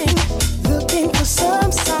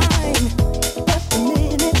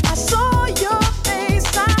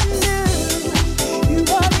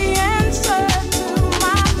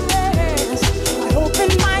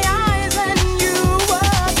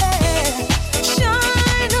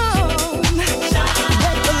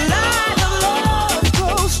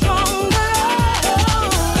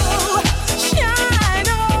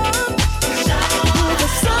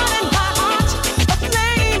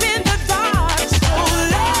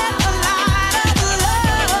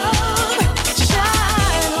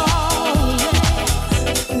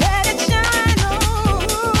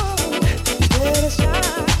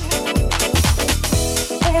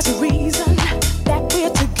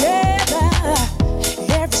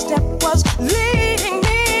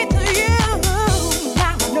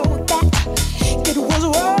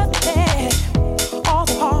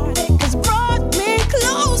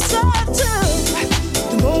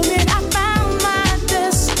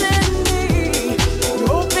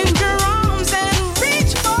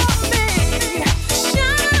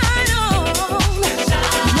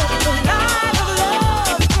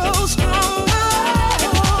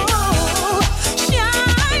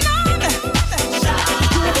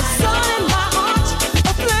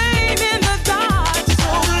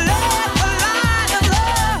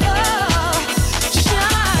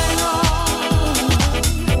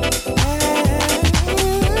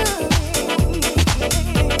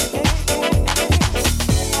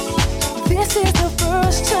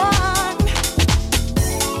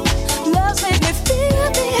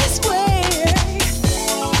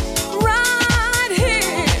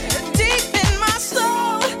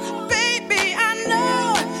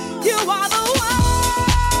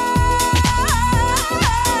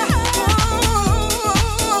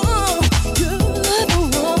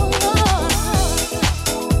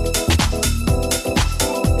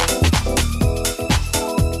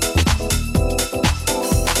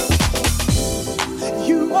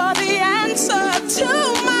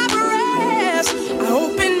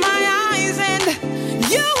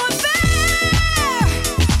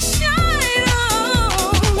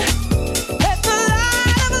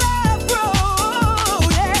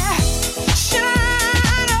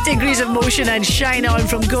 Emotion and Shine On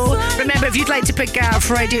from Go. Remember, if you'd like to pick a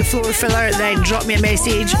Friday floor filler, then drop me a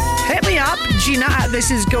message. Hit me up, Gina at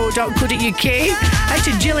thisisgo.co.uk. Out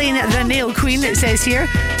to Gillian the Nail Queen, it says here.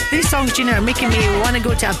 These songs, Gina, are making me want to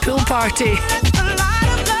go to a pool party.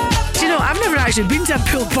 Do you know, I've never actually been to a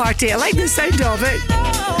pool party. I like the sound of it.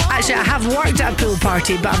 Actually, I have worked at a pool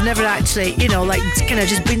party, but I've never actually, kind of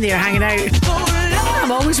just been there hanging out.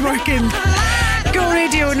 I'm always working. Go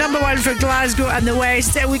Radio, number one for Glasgow and the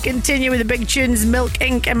West. We continue with the big tunes. Milk,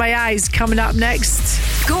 Ink in My Eyes coming up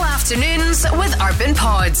next. Go Afternoons with Urban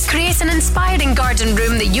Pods. Create an inspiring garden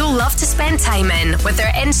room that you'll love to spend time in with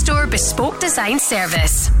their in-store bespoke design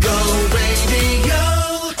service. Go Radio.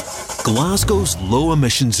 Glasgow's low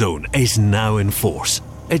emission zone is now in force.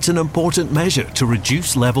 It's an important measure to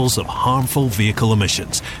reduce levels of harmful vehicle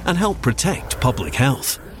emissions and help protect public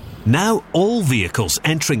health. Now all vehicles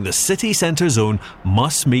entering the city centre zone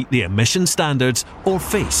must meet the emission standards or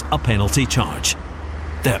face a penalty charge.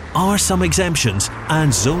 There are some exemptions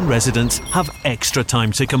and zone residents have extra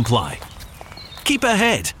time to comply. Keep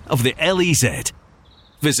ahead of the LEZ.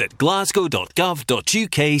 Visit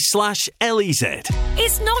glasgow.gov.uk/LEZ.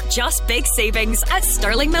 It's not just big savings at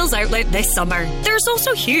Sterling Mills Outlet this summer. There's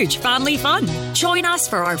also huge family fun. Join us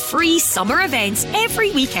for our free summer events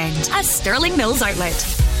every weekend at Sterling Mills Outlet.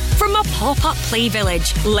 From a pop-up play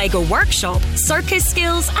village, Lego workshop, circus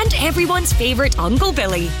skills, and everyone's favourite Uncle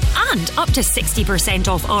Billy. And up to 60%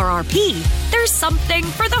 off RRP. There's something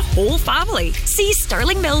for the whole family. See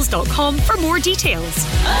sterlingmills.com for more details.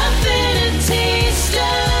 Affinity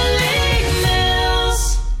Sterling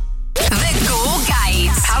Mills. The Go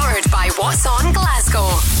Guide, powered by What's On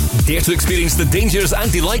Glasgow. Dare to experience the dangers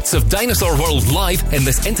and delights of Dinosaur World live in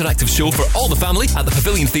this interactive show for all the family at the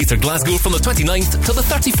Pavilion Theatre Glasgow from the 29th to the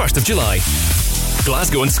 31st of July.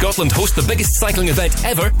 Glasgow and Scotland host the biggest cycling event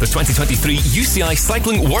ever, the 2023 UCI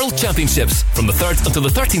Cycling World Championships, from the 3rd until the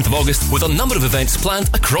 13th of August, with a number of events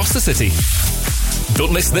planned across the city.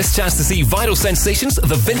 Don't miss this chance to see Viral Sensations,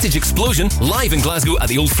 The Vintage Explosion, live in Glasgow at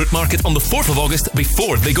the Old Fruit Market on the 4th of August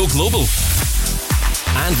before they go global.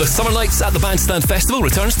 And the Summer Nights at the Bandstand Festival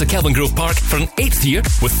returns to Kelvin Grove Park for an 8th year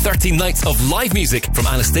with 13 nights of live music from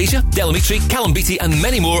Anastasia, Delamitri, Callum Beattie and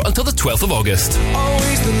many more until the 12th of August.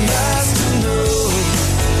 Always the last to know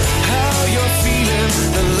how you're feeling,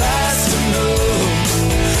 the last to know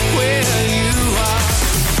where you are.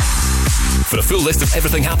 For a full list of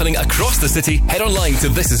everything happening across the city, head online to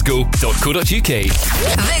thisisgo.co.uk.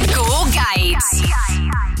 The Go Guide.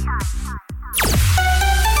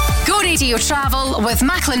 Go Radio Travel with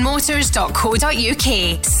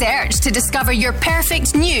macklinmotors.co.uk. Search to discover your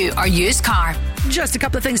perfect new or used car. Just a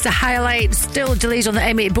couple of things to highlight. Still delays on the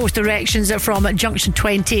M8 both directions from Junction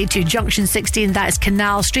 20 to Junction 16. That is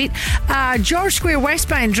Canal Street. George Square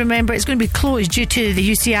westbound, remember, it's going to be closed due to the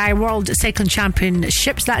UCI World Cycling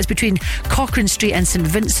Championships. That is between Cochrane Street and St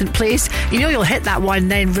Vincent Place. You know you'll hit that one,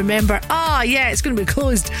 then remember, it's going to be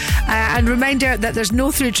closed. And reminder that there's no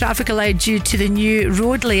through traffic allowed due to the new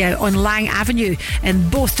road layout on Lang Avenue in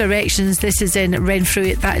both directions. This is in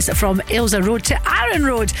Renfrew. That is from Ailsa Road to Arran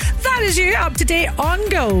Road. That is you up to date on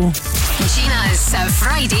Go. Gina's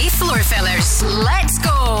Friday Floor Fillers. Let's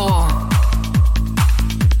go.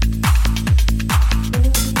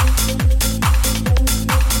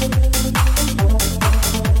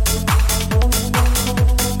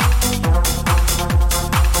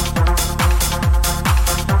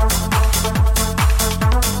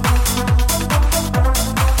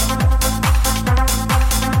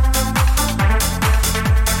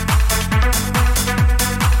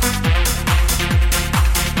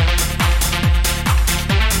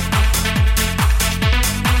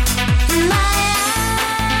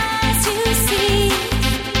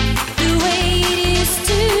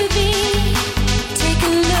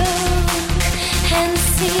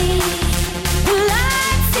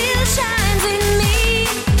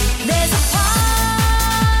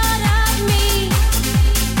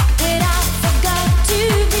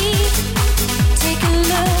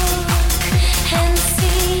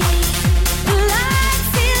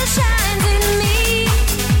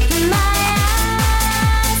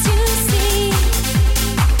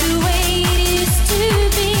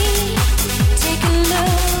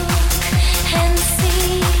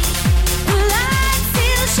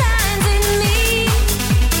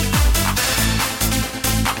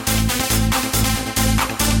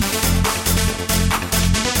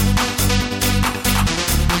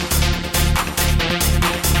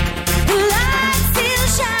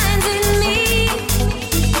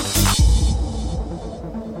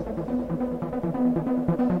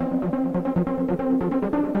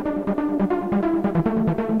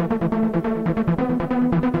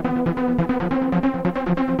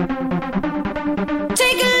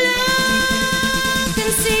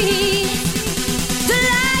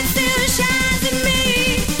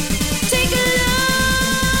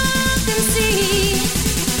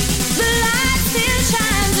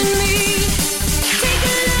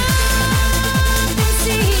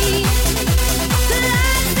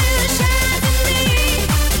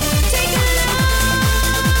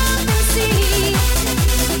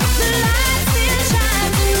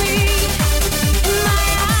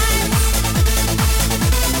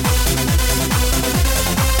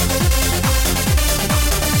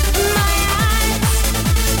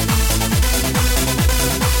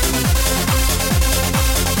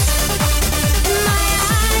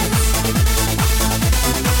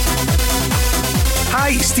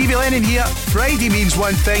 Hi, Stevie Lennon here. Friday means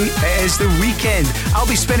one thing, it is the weekend. I'll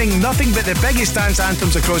be spinning nothing but the biggest dance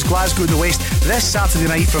anthems across Glasgow and the West this Saturday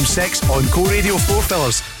night from 6 on Go Radio 4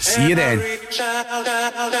 Fillers. See you then. My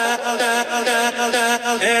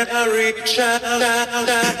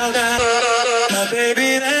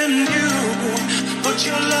baby, then you put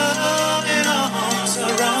your loving arms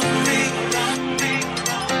around me.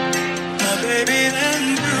 My baby,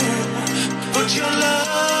 then you put your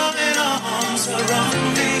loving arms around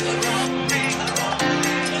me.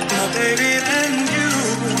 My baby, then you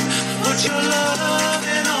put your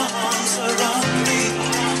loving arms around me.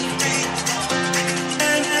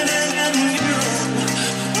 And you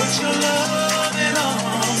put your loving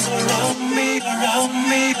arms around me, around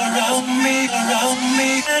me, around me, around me.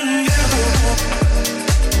 And you.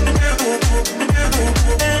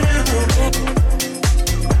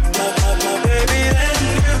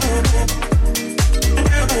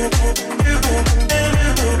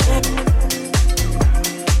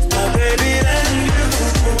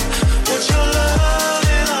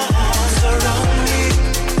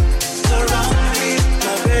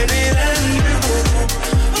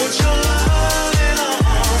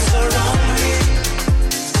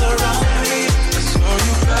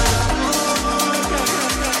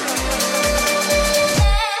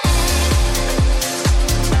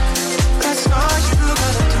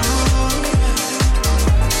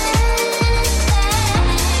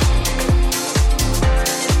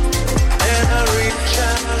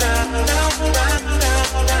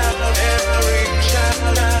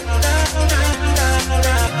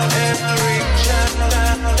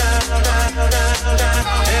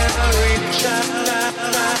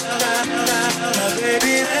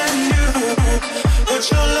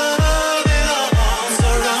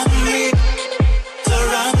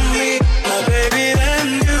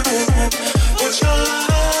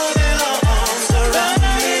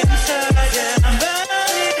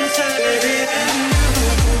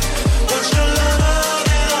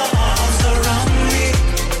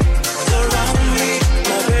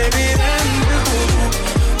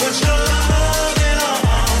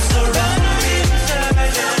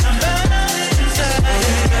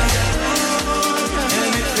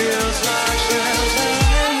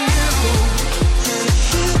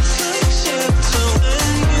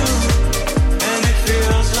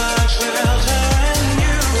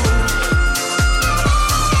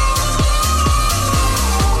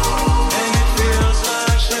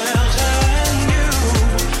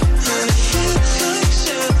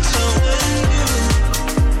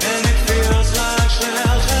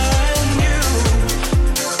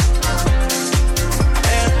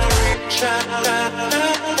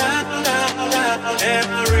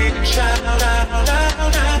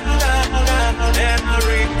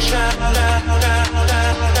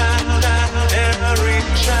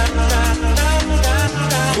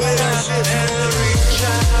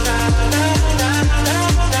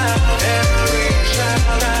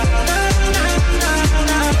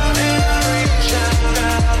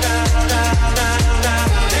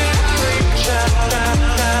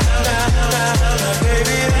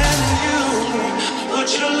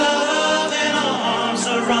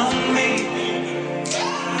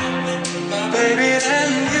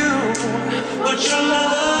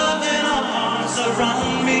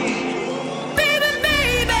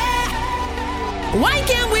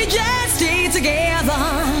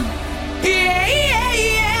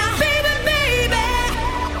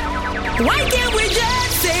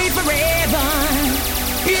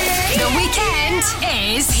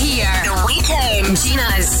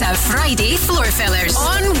 Gina's Friday Floor Fillers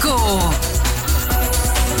on Go.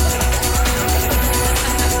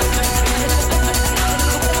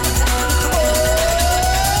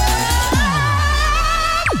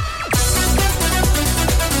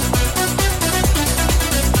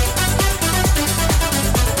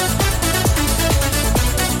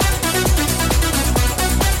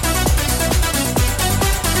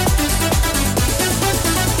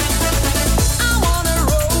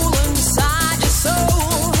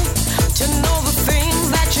 To know the things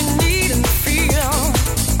that you need and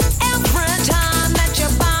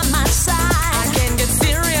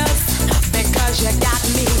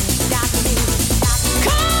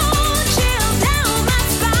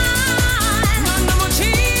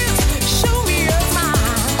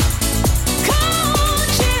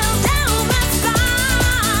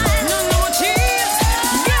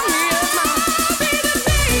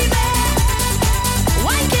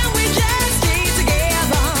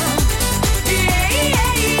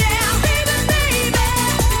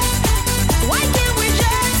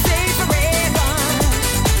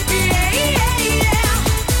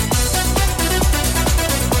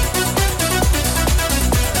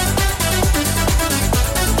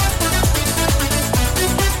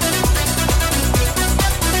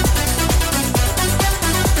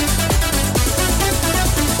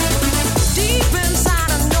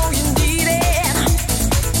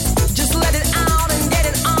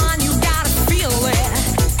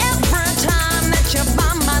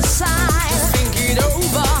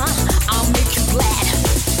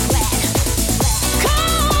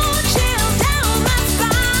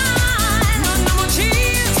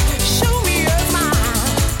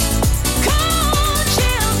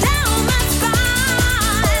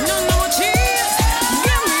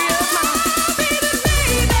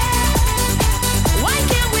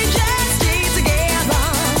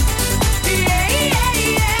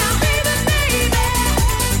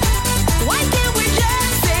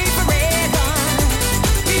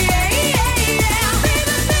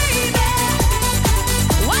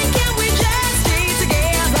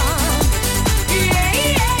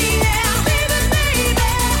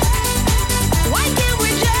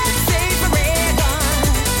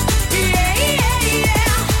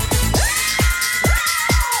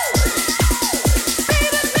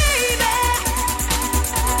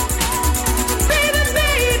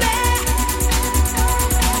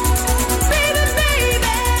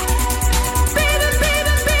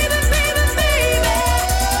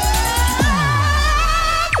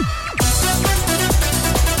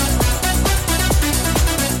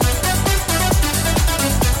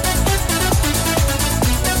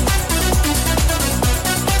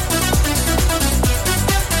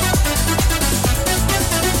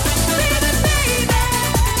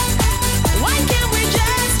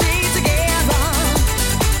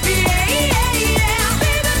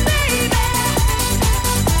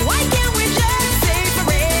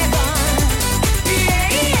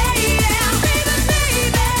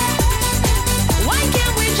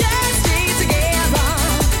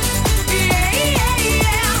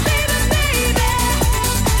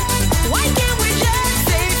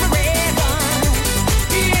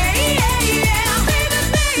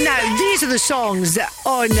songs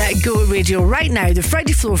on Go Radio right now, the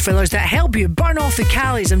Friday floor fillers that help you burn off the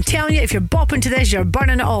calories. I'm telling you, if you're bopping to this, you're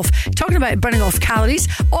burning it off. Talking about burning off calories,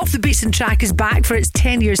 Off the Beaten Track is back for its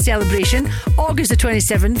 10-year celebration, August the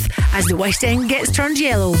 27th, as the West End gets turned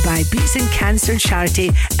yellow by Beatson Cancer Charity.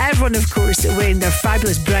 Everyone, of course, wearing their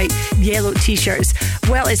fabulous bright yellow t-shirts.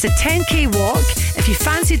 Well, it's a 10k walk. If you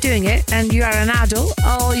fancy doing it and you are an adult,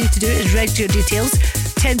 all you have to do is register your details.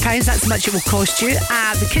 £10, that's how much it will cost you.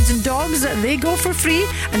 The kids and dogs, they go for free.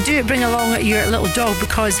 And do bring along your little dog,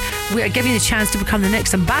 because we are giving you the chance to become the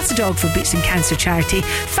next ambassador dog for Beatson Cancer Charity.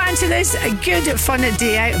 Fancy this? A good fun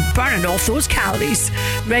day out of burning off those calories.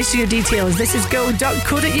 Register your details. This is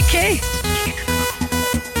go.co.uk.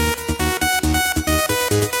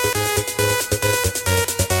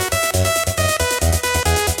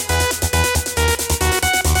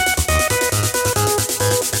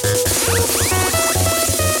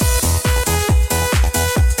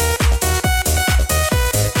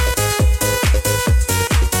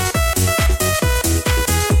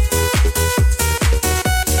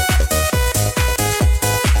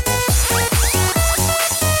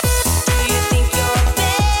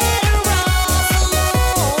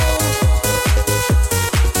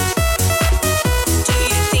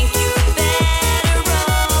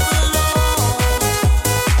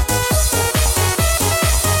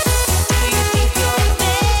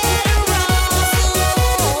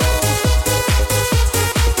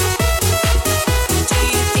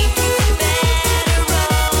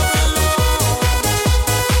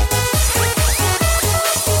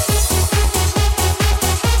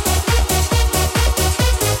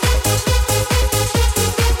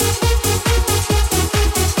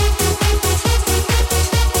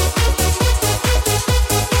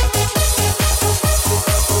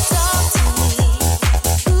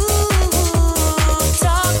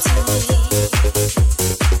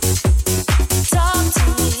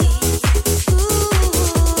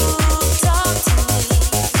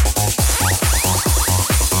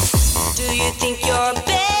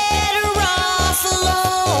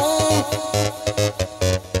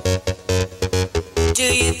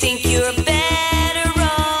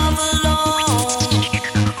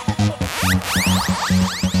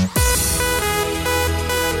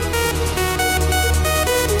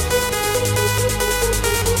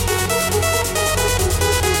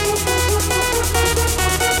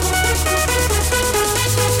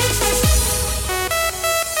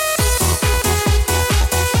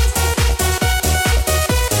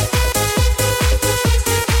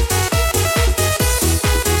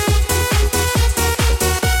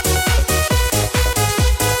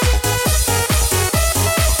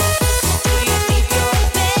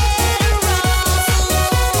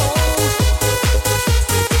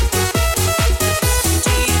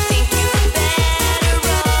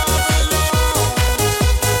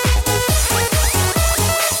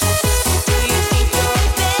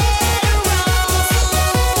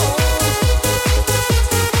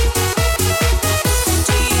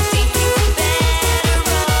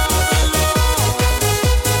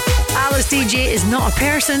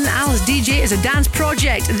 Alice DJ is a dance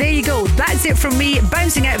project. There you go. That's it from me,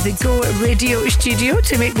 bouncing out of the Go Radio studio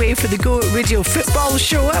to make way for the Go Radio football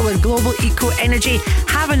show with Global Eco Energy.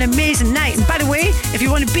 Have an amazing night. And by the way, if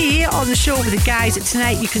you want to be on the show with the guys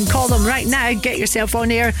tonight, you can call them right now. Get yourself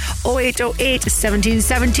on air. 0808 17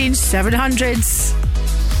 17 700s.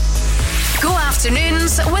 Go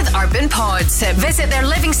afternoons with Urban Pods. Visit their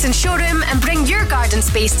Livingston showroom and bring your garden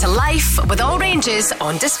space to life with all ranges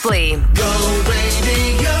on display. Go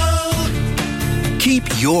Radio.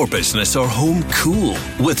 Keep your business or home cool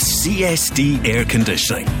with CSD Air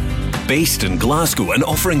Conditioning. Based in Glasgow and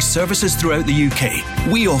offering services throughout the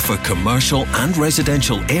UK, we offer commercial and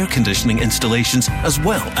residential air conditioning installations as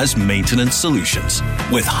well as maintenance solutions.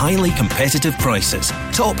 With highly competitive prices,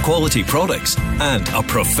 top quality products and a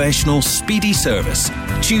professional, speedy service.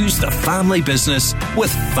 Choose the family business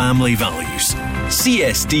with family values.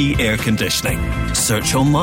 CSD Air Conditioning. Search online.